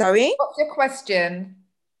 sorry? What's your question?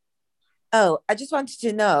 Oh, I just wanted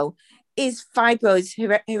to know, is fibroids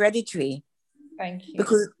hereditary? Thank you.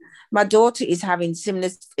 Because my daughter is having similar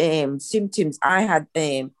symptoms I had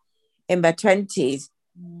in my 20s.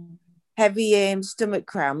 Heavy stomach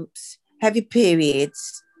cramps, heavy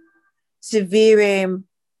periods, severe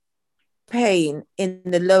pain in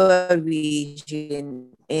the lower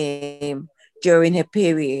region during her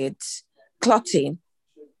periods, clotting.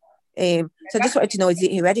 So I just wanted to know, is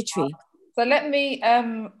it hereditary? So let me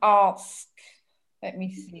ask, let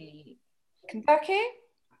me see. Kentucky?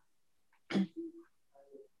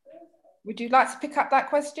 Would you like to pick up that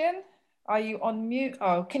question? Are you on mute?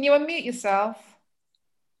 Oh, can you unmute yourself?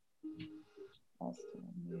 Ask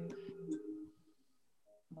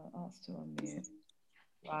to unmute.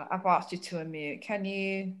 Right, I've asked you to unmute. Can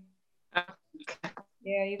you?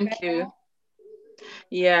 Yeah, you Thank you.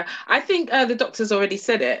 Yeah, I think the doctor's already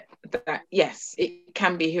said it, that yes, it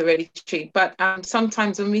can be hereditary, but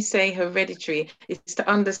sometimes when we say hereditary, it's to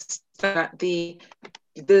understand that the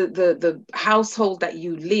household that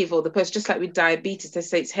you live, or the person, just like with diabetes, they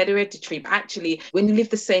say it's hereditary, but actually when you live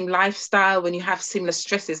the same lifestyle, when you have similar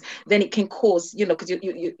stresses, then it can cause, because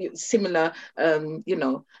you similar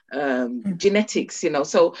genetics,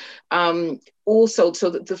 so also, so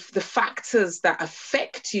the factors that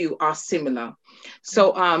affect you are similar.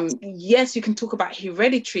 So yes, you can talk about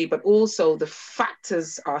hereditary, but also the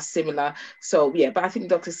factors are similar. So yeah, but I think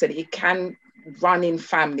the doctor said it can run in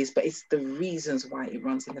families, but it's the reasons why it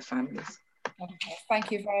runs in the families. Okay,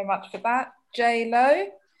 thank you very much for that. J-Lo,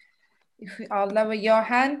 I'll lower your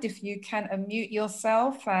hand if you can unmute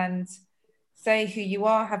yourself and say who you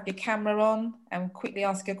are, have your camera on, and quickly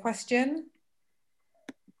ask a question.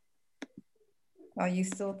 Are you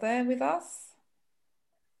still there with us?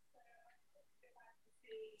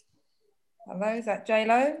 Hello, is that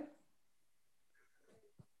J-Lo?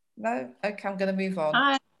 No? Okay, I'm going to move on.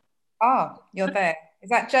 Hi. Ah, you're there. Is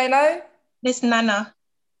that J-Lo? It's Nana.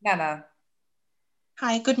 Nana.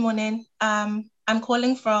 Hi, good morning. I'm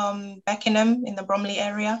calling from Beckenham in the Bromley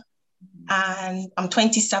area, and I'm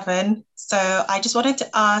 27. So I just wanted to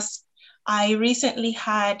ask, I recently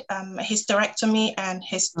had a hysterectomy and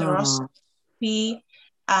hysteroscopy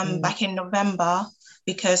back in November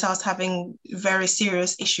because I was having very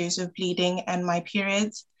serious issues with bleeding and my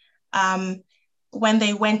periods. When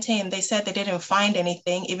they went in, they said they didn't find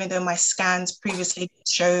anything, even though my scans previously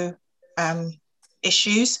show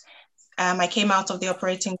issues. I came out of the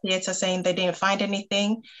operating theatre saying they didn't find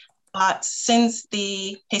anything. But since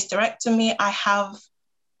the hysterectomy, I have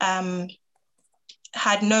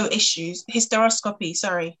had no issues. Hysteroscopy,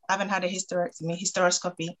 sorry, I haven't had a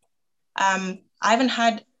hysteroscopy. I haven't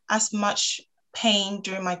had as much pain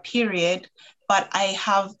during my period, but I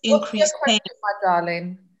have increased pain. My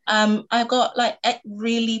darling? I got like a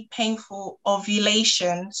really painful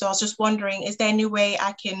ovulation. So I was just wondering, is there any way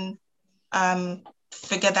I can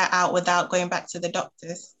figure that out without going back to the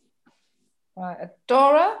doctors? Right,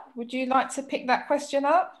 Adora, would you like to pick that question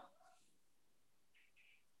up?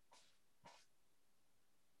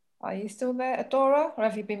 Are you still there, Adora, or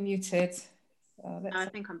have you been muted? I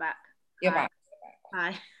think I'm back. You're back.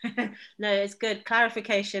 Hi. No, it's good.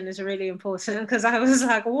 Clarification is really important because I was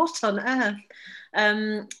like, what on earth?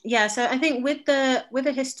 Yeah, so I think with a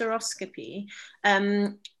hysteroscopy,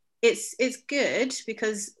 it's good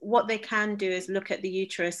because what they can do is look at the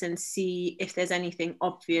uterus and see if there's anything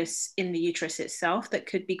obvious in the uterus itself that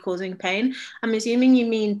could be causing pain. I'm assuming you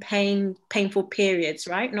mean painful periods,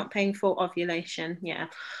 right? Not painful ovulation. Yeah.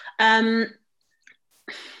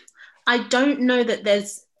 I don't know that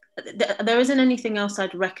there isn't anything else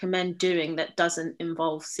I'd recommend doing that doesn't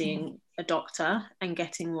involve seeing a doctor and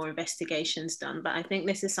getting more investigations done. But I think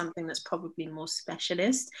this is something that's probably more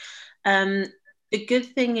specialist. The good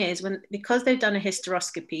thing is because they've done a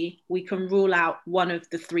hysteroscopy, we can rule out one of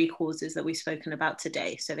the 3 causes that we've spoken about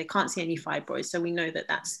today. So they can't see any fibroids. So we know that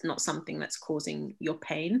that's not something that's causing your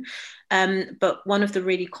pain. But one of the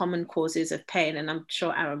really common causes of pain, and I'm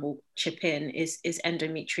sure Aaron will chip in, is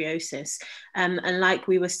endometriosis. And like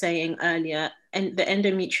we were saying earlier, and the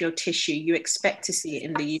endometrial tissue, you expect to see it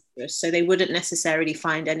in the uterus, so they wouldn't necessarily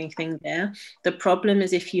find anything there. The problem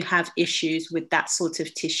is if you have issues with that sort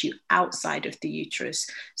of tissue outside of the uterus.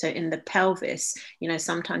 So in the pelvis,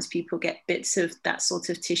 sometimes people get bits of that sort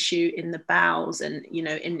of tissue in the bowels and,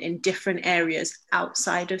 in different areas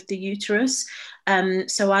outside of the uterus.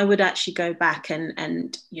 So I would actually go back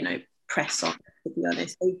and press on. To be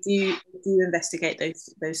honest, they do investigate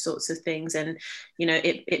those sorts of things, and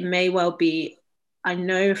it may well be. I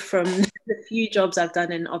know from the few jobs I've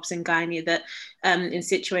done in obs and gynae that in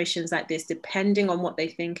situations like this, depending on what they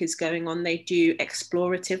think is going on, they do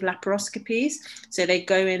explorative laparoscopies. So they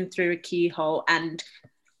go in through a keyhole and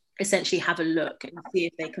essentially have a look and see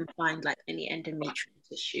if they can find like any endometrial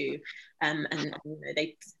tissue, and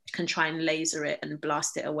they can try and laser it and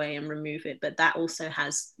blast it away and remove it. But that also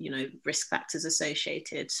has risk factors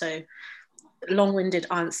associated. So long-winded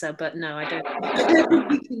answer, but no, I don't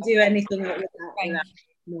think you can do anything without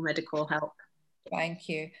more medical help. Thank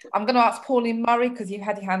you. I'm going to ask Pauline Murray because you've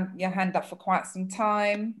had your hand up for quite some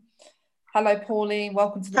time. Hello, Pauline.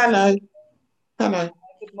 Welcome to the Hello. Hello.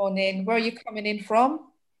 Good morning. Where are you coming in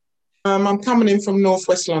from? I'm coming in from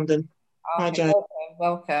Northwest London. Okay, Hi, Jane.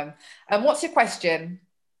 Welcome. What's your question?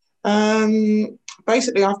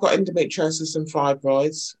 Basically, I've got endometriosis and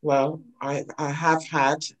fibroids. Well, I have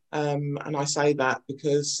had, and I say that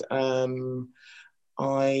because in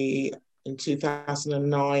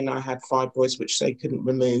 2009, I had fibroids which they couldn't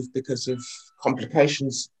remove because of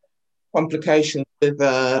complications with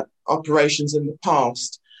operations in the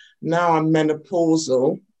past. Now I'm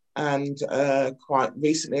menopausal, and quite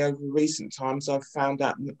recently, over recent times, I've found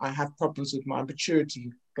out I have problems with my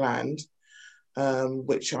pituitary gland,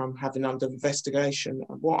 which I'm having under investigation.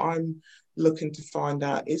 What I'm looking to find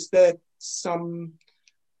out, is there some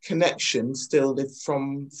connection still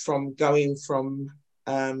from going from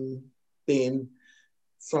having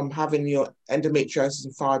your endometriosis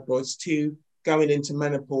and fibroids to going into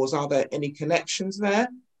menopause? Are there any connections there?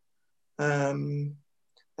 And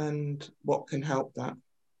what can help that?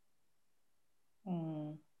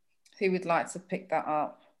 Who would like to pick that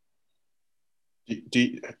up?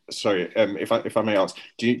 Sorry, if I may ask,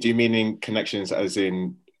 do you mean in connections as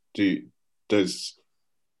in does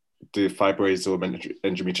the fibroids or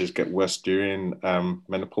endometriosis get worse during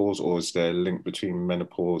menopause, or is there a link between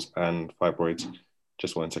menopause and fibroids?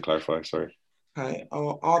 Just wanted to clarify, sorry. Okay.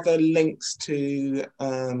 Are there links to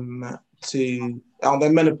are there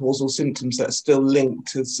menopausal symptoms that are still linked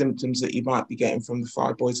to symptoms that you might be getting from the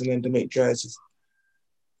fibroids and endometriosis?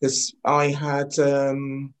 Because I had,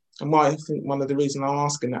 and why I think one of the reasons I'm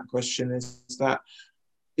asking that question is that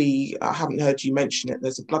I haven't heard you mention it,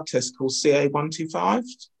 there's a blood test called CA125.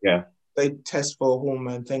 Yeah. They test for a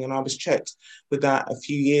hormone thing, and I was checked with that a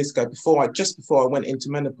few years ago, just before I went into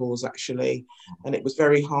menopause actually, and it was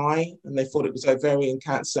very high, and they thought it was ovarian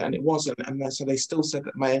cancer, and it wasn't, and so they still said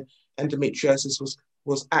that my endometriosis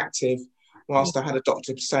was active, whilst I had a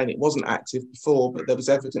doctor saying it wasn't active before, but there was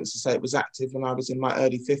evidence to say it was active when I was in my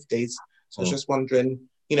early 50s. So I was just wondering,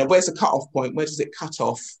 where's the cut-off point? Where does it cut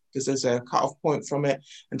off? Because there's a cut-off point from it,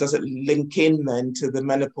 and does it link in then to the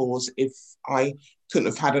menopause if I couldn't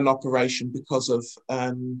have had an operation because of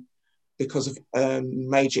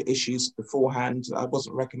major issues beforehand? I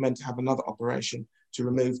wasn't recommended to have another operation to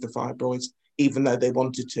remove the fibroids, even though they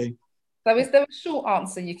wanted to. So is there a short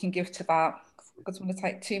answer you can give to that? Because I'm going to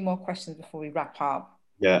take 2 more questions before we wrap up.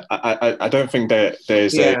 Yeah, I don't think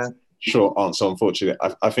there's a short answer, unfortunately.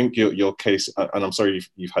 I think your case, and I'm sorry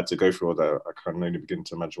you've had to go through all that. I can only begin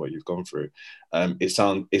to imagine what you've gone through.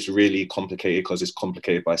 It's really complicated because it's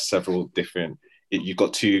complicated by several different. You've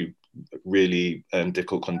got two really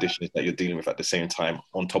difficult conditions that you're dealing with at the same time.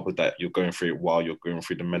 On top of that, you're going through it while you're going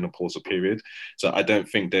through the menopausal period. So I don't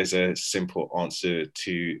think there's a simple answer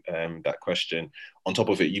to that question. On top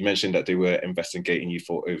of it, you mentioned that they were investigating you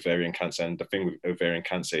for ovarian cancer, and the thing with ovarian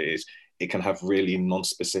cancer is it can have really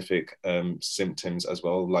non-specific symptoms as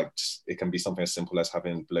well. Like it can be something as simple as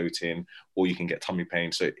having bloating, or you can get tummy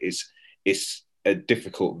pain. So it's a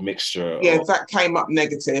difficult mixture. Yeah, that came up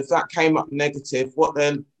negative. What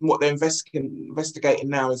they're investigating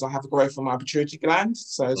now is I have a growth on my pituitary gland.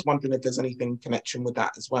 So I was wondering if there's anything in connection with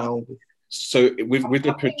that as well. So with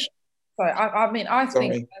the I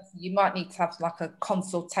think you might need to have like a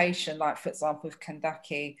consultation, like for example with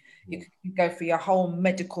Kandaki, you can go through your whole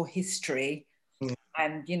medical history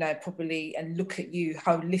and probably and look at you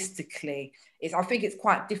holistically. I think it's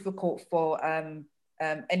quite difficult for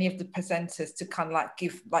any of the presenters to kind of like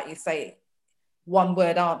give, like you say, one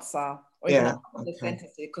word answer or even a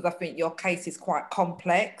sentences, because I think your case is quite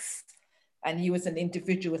complex and you as an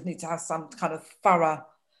individual need to have some kind of thorough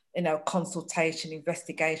consultation,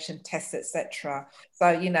 investigation, tests, etc. So,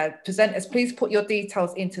 presenters, please put your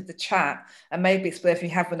details into the chat, and maybe it's worth you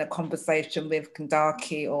having a conversation with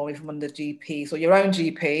Kandaki or even one of the GPs or your own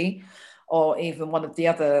GP or even one of the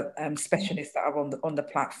other specialists that are on the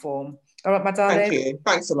platform. All right, my darling. Thank you.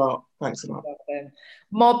 Thanks a lot.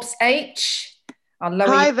 Mobs H.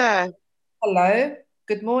 Hi there. Hello.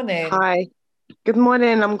 Good morning. Hi. Good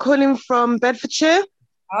morning. I'm calling from Bedfordshire.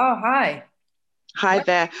 Oh, hi. Hi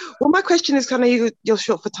there. Well, my question is, kind of you're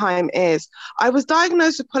short for time, is I was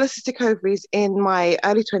diagnosed with polycystic ovaries in my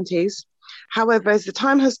early 20s. However, as the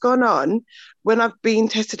time has gone on, when I've been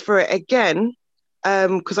tested for it again,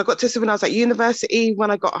 because I got tested when I was at university,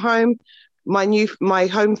 when I got home, my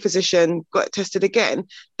home physician got tested again.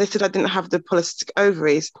 They said I didn't have the polycystic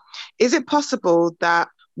ovaries. Is it possible that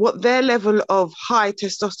what their level of high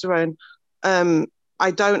testosterone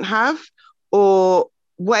I don't have, or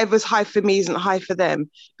whatever's high for me isn't high for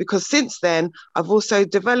them? Because since then, I've also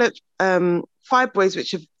developed fibroids,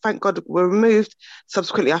 which have, thank God, were removed.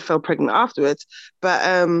 Subsequently, I fell pregnant afterwards.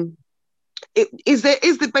 But is there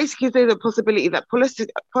the possibility that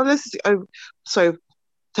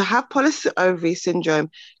to have polycystic ovary syndrome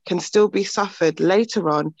can still be suffered later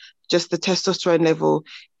on, just the testosterone level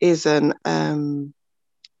isn't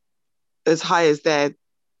as high as their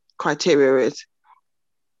criteria is?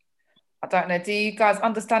 I don't know. Do you guys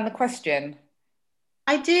understand the question?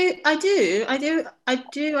 I do, I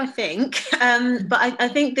think. But I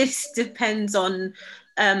think this depends on,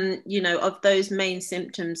 of those main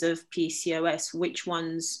symptoms of PCOS, which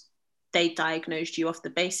ones they diagnosed you off the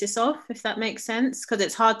basis of, if that makes sense. Because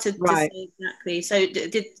it's hard to say exactly. So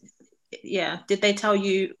did they tell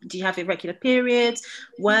you, do you have irregular periods?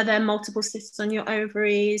 Were there multiple cysts on your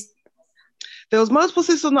ovaries? There was multiple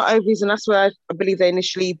cysts on the ovaries, and that's where I believe they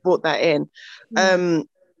initially brought that in.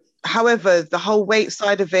 However, the whole weight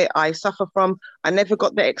side of it, I suffer from. I never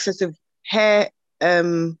got the excessive hair,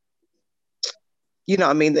 the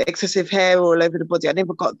excessive hair all over the body. I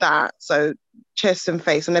never got that. So chest and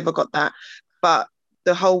face, I never got that. But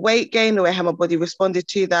the whole weight gain, the way how my body responded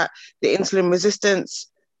to that, the insulin resistance,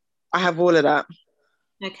 I have all of that.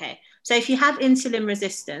 Okay. So if you have insulin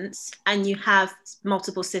resistance and you have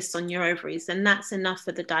multiple cysts on your ovaries, then that's enough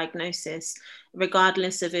for the diagnosis,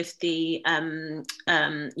 regardless of if the the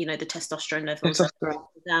testosterone levels are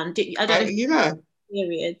down. I don't know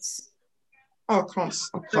periods. Oh, I can't.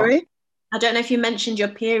 Sorry? I don't know if you mentioned your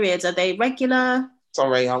periods. Are they regular?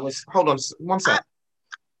 Sorry, hold on one sec.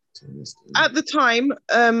 At the time,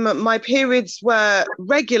 my periods were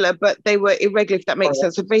regular, but they were irregular, if that makes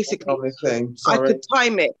sense. So basically, I could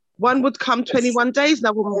time it. One would come 21 days,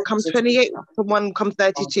 another one would come 28, and one would come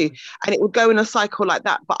 32. And it would go in a cycle like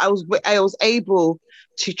that. But I was able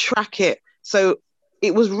to track it. So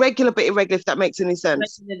it was regular but irregular, if that makes any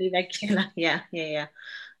sense. Regularly regular, yeah.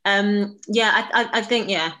 I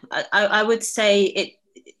think, I would say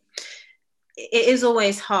it is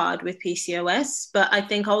always hard with PCOS, but I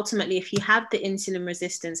think ultimately if you have the insulin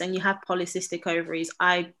resistance and you have polycystic ovaries,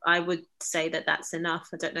 I would say that that's enough.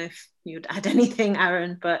 I don't know if you'd add anything,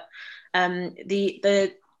 Aaron, but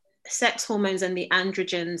the sex hormones and the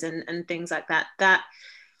androgens and things like that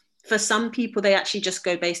for some people, they actually just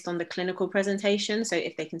go based on the clinical presentation. So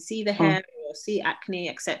if they can see the hair or see acne,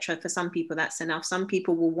 etc., for some people that's enough. Some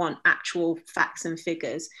people will want actual facts and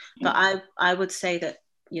figures, but I would say that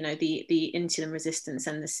the insulin resistance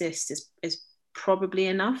and the cyst is probably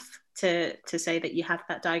enough to say that you have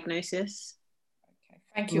that diagnosis.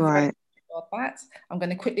 Thank you very much for that. I'm going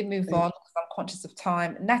to quickly move on because I'm conscious of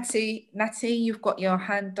time. Natty, you've got your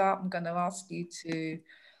hand up. I'm going to ask you to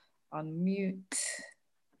unmute.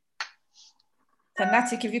 So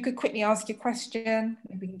Natty, if you could quickly ask your question,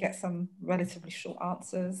 maybe we can get some relatively short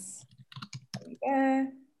answers. Are you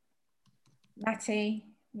there? Natty?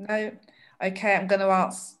 No? Okay, I'm going to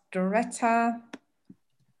ask Doretta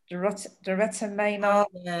Maynard.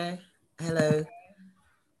 Yeah. Hello.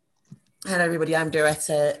 Hello, everybody. I'm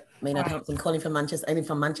Doretta Maynard Hampton, calling from Manchester. I'm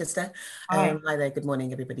from Manchester. Hi there. Good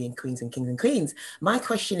morning, everybody in Queens and Kings and Queens. My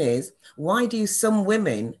question is, why do some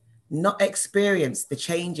women not experience the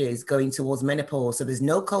changes going towards menopause? So there's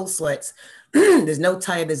no cold sweats, there's no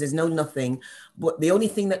tiredness, there's no nothing. But the only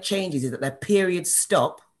thing that changes is that their periods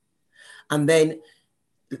stop. And then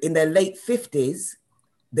in their late 50s,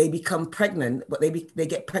 they become pregnant, but they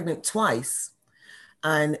get pregnant twice.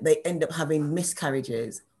 And they end up having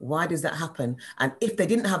miscarriages. Why does that happen? And if they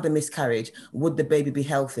didn't have the miscarriage, would the baby be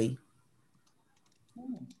healthy?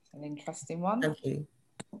 An interesting one. Thank you.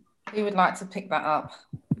 Who would like to pick that up?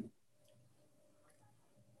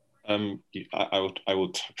 I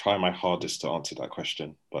will try my hardest to answer that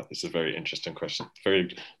question, but it's a very interesting question.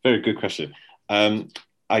 Very, very good question. There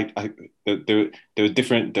were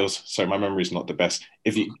different. Sorry, my memory is not the best.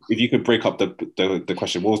 If you could break up the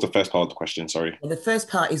question, what was the first part of the question? Sorry. Well, the first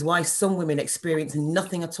part is why some women experience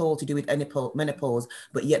nothing at all to do with menopause,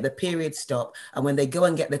 but yet the periods stop, and when they go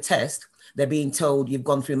and get the test, they're being told you've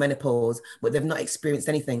gone through menopause, but they've not experienced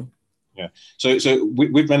anything. Yeah. So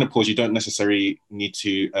with menopause, you don't necessarily need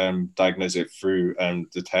to diagnose it through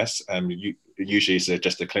the test. Usually it's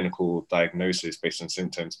just a clinical diagnosis based on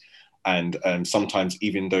symptoms. And sometimes,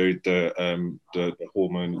 even though the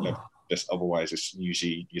hormone level just otherwise, it's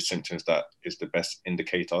usually your symptoms that is the best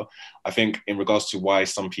indicator. I think in regards to why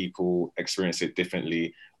some people experience it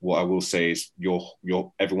differently, what I will say is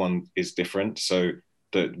everyone is different. So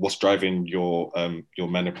what's driving your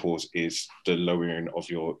menopause is the lowering of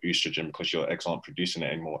your estrogen because your eggs aren't producing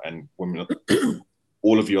it anymore, and women.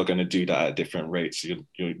 All of you are going to do that at different rates.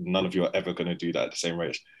 None of you are ever going to do that at the same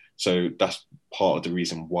rates. So that's part of the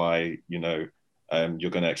reason why, you're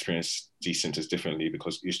going to experience these symptoms differently,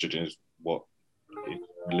 because estrogen is what is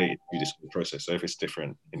related to this process. So if it's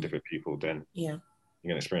different in different people, then you're going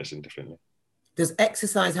to experience it differently. Does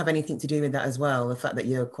exercise have anything to do with that as well? The fact that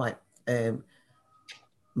you're quite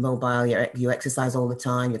mobile, you exercise all the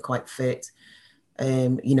time, you're quite fit,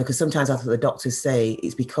 because sometimes that's what the doctors say,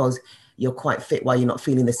 it's because you're quite fit while you're not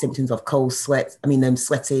feeling the symptoms of cold sweat,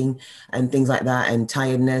 sweating and things like that, and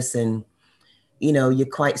tiredness, and you're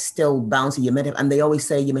quite still bouncy. And they always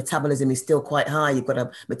say your metabolism is still quite high. You've got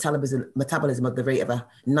a metabolism of the rate of a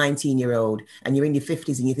 19-year-old, and you're in your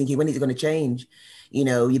 50s and you're thinking, when is it going to change?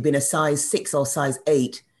 You've been a size 6 or size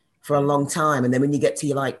 8 for a long time, and then when you get to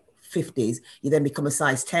your 50s, you then become a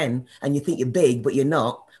size 10, and you think you're big, but you're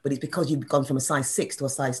not. But it's because you've gone from a size 6 to a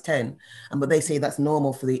size 10. But they say that's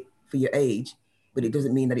normal for your age, but it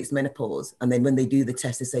doesn't mean that it's menopause. And then when they do the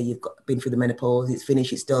test, they say you've been through the menopause, it's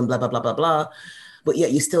finished, it's done, blah, blah, blah, blah, blah. But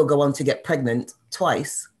yet you still go on to get pregnant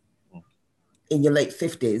twice in your late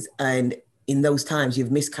 50s. And in those times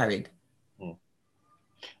you've miscarried.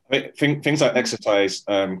 Things like exercise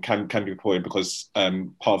can be important, because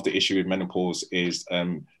part of the issue with menopause is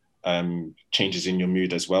changes in your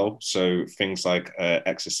mood as well. So things like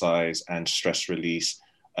exercise and stress release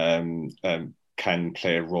can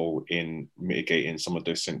play a role in mitigating some of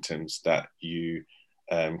those symptoms that you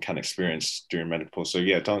can experience during menopause. So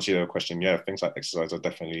yeah, to answer your question, yeah, things like exercise are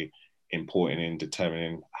definitely important in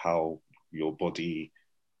determining how your body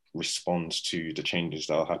responds to the changes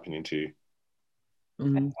that are happening to you.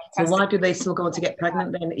 So why do they still go on to get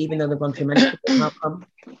pregnant then, even though they've gone through menopause? How come?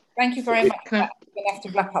 Thank you very much. We're going to have to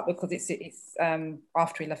wrap up because it's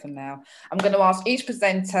after 11 now. I'm going to ask each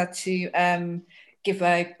presenter to give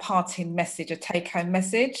a parting message, a take-home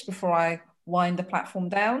message, before I wind the platform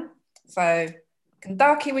down. So,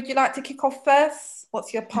 Kandaki, would you like to kick off first?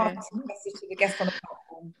 What's your parting message to the guests on the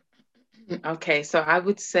platform? Okay, so I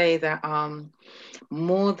would say that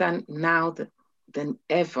more than now than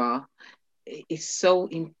ever, it's so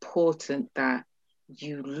important that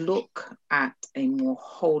you look at a more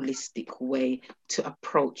holistic way to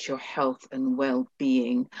approach your health and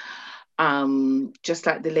well-being. Just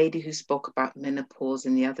like the lady who spoke about menopause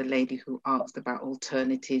and the other lady who asked about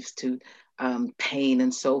alternatives to pain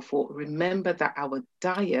and so forth, remember that our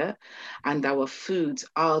diet and our foods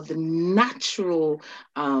are the natural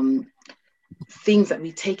things that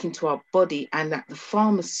we take into our body, and that the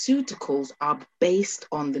pharmaceuticals are based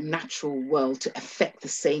on the natural world to affect the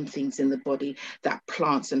same things in the body that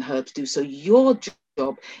plants and herbs do. So your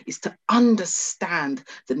job is to understand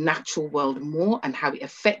the natural world more and how it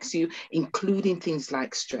affects you, including things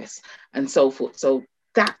like stress and so forth. So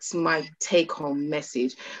that's my take-home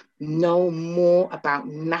message. Know more about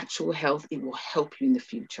natural health. It will help you in the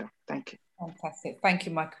future. Thank you. Fantastic. Thank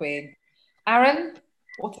you, my queen. Aaron,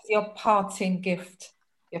 what is your parting gift,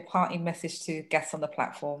 your parting message to guests on the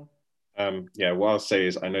platform? Yeah, what I'll say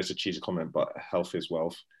is, I know it's a cheesy comment, but health is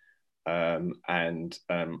wealth.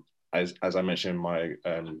 As I mentioned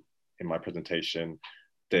in my presentation,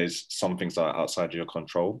 there's some things that are outside of your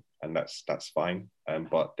control, and that's fine.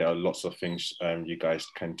 But there are lots of things you guys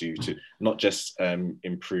can do to not just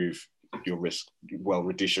improve your risk,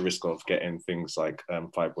 reduce your risk of getting things like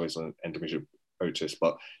fibroids and endometriosis,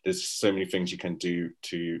 but there's so many things you can do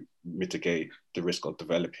to mitigate the risk of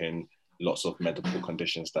developing lots of medical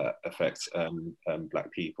conditions that affect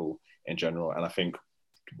Black people in general. And I think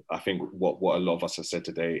what a lot of us have said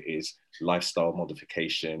today is lifestyle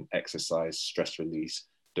modification, exercise, stress release.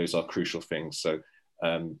 Those are crucial things. So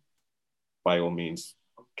by all means,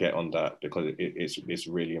 get on that, because it's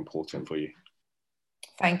really important for you.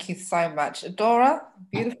 Thank you so much. Adora,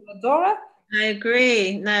 beautiful Adora. I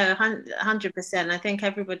agree. No, 100%. I think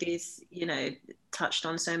everybody's, touched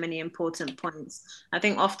on so many important points. I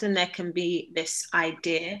think often there can be this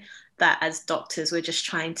idea that as doctors, we're just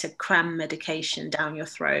trying to cram medication down your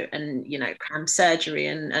throat and, cram surgery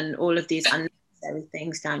and all of these unnecessary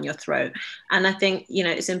things down your throat. And I think,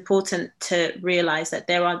 it's important to realize that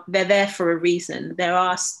they're there for a reason. There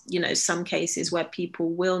are, some cases where people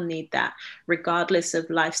will need that regardless of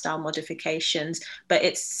lifestyle modifications, but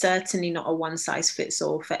it's certainly not a one size fits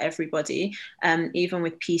all for everybody. Even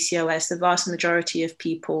with PCOS, the vast majority of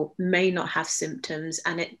people may not have symptoms,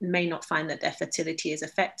 and it may not find that their fertility is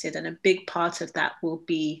affected. And a big part of that will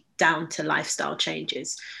be down to lifestyle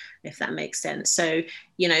changes, if that makes sense. So,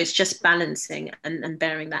 it's just balancing and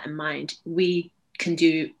bearing that in mind. We can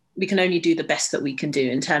only do the best that we can do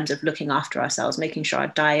in terms of looking after ourselves, making sure our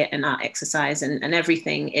diet and our exercise and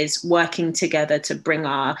everything is working together to bring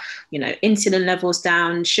our, insulin levels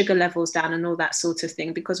down, sugar levels down, and all that sort of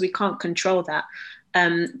thing, because we can't control that.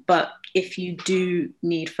 But if you do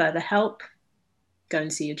need further help, go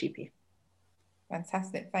and see your GP.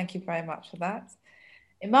 Fantastic. Thank you very much for that.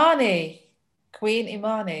 Imani, Queen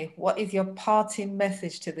Imani, what is your parting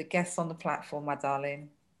message to the guests on the platform, my darling?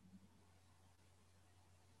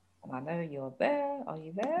 And I know you're there. Are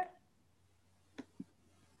you there?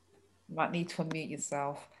 You might need to unmute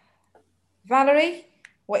yourself. Valerie,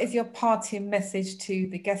 what is your parting message to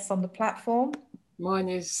the guests on the platform? Mine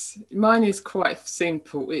is quite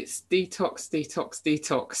simple. It's detox, detox,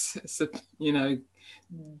 detox. So,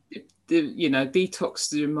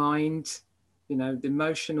 detox your mind, the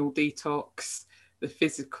emotional detox, the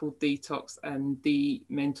physical detox, and the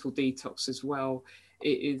mental detox as well.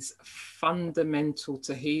 It is fundamental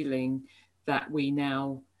to healing that we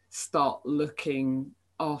now start looking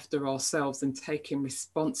after ourselves and taking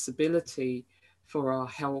responsibility for our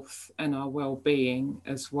health and our well-being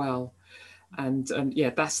as well. And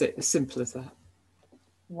that's it, as simple as that.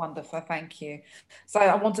 Wonderful, thank you. So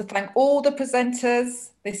I want to thank all the presenters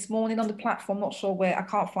this morning on the platform. Not sure where, I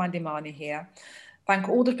can't find Imani here. Thank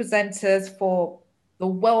all the presenters for the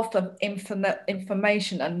wealth of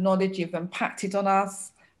information and knowledge you've impacted on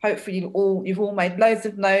us. Hopefully you've all made loads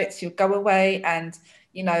of notes. You'll go away and,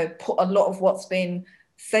 put a lot of what's been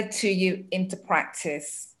said to you into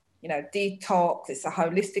practice. Detox, it's a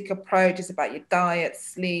holistic approach. It's about your diet,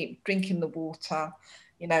 sleep, drinking the water.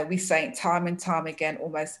 We say it time and time again,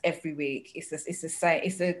 almost every week. It's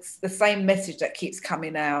the same message that keeps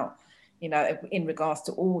coming out, in regards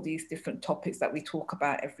to all these different topics that we talk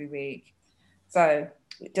about every week. So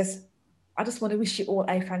I just want to wish you all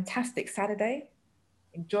a fantastic Saturday.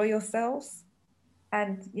 Enjoy yourselves,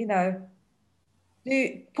 and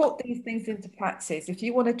do put these things into practice. If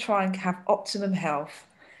you want to try and have optimum health,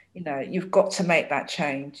 you've got to make that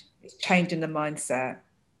change. It's changing the mindset.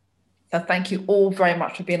 So thank you all very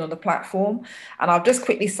much for being on the platform. And I'll just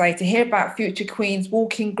quickly say, to hear about Future Queens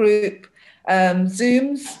Walking Group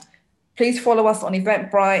Zooms, please follow us on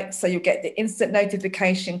Eventbrite so you'll get the instant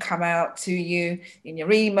notification come out to you in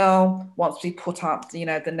your email once we put up, the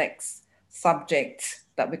next subject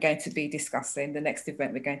that we're going to be discussing, the next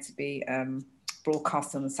event we're going to be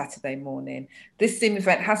broadcast on Saturday morning. This Zoom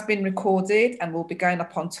event has been recorded and will be going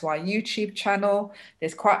up onto our YouTube channel.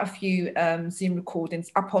 There's quite a few Zoom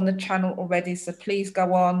recordings up on the channel already, so please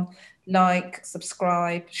go on, like,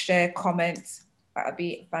 subscribe, share, comment, That would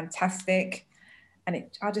be fantastic. And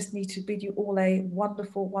I just need to bid you all a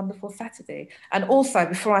wonderful, wonderful Saturday. And also,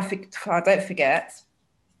 before I don't forget,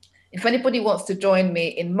 if anybody wants to join me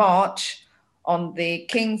in March on the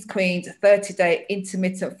Kings Queens 30-day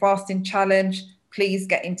intermittent fasting challenge, please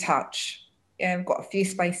get in touch. Yeah, we've got a few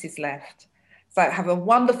spaces left. So have a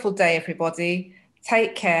wonderful day, everybody.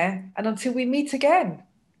 Take care. And until we meet again,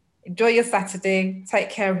 enjoy your Saturday.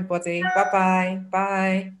 Take care, everybody. Bye-bye.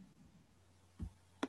 Bye.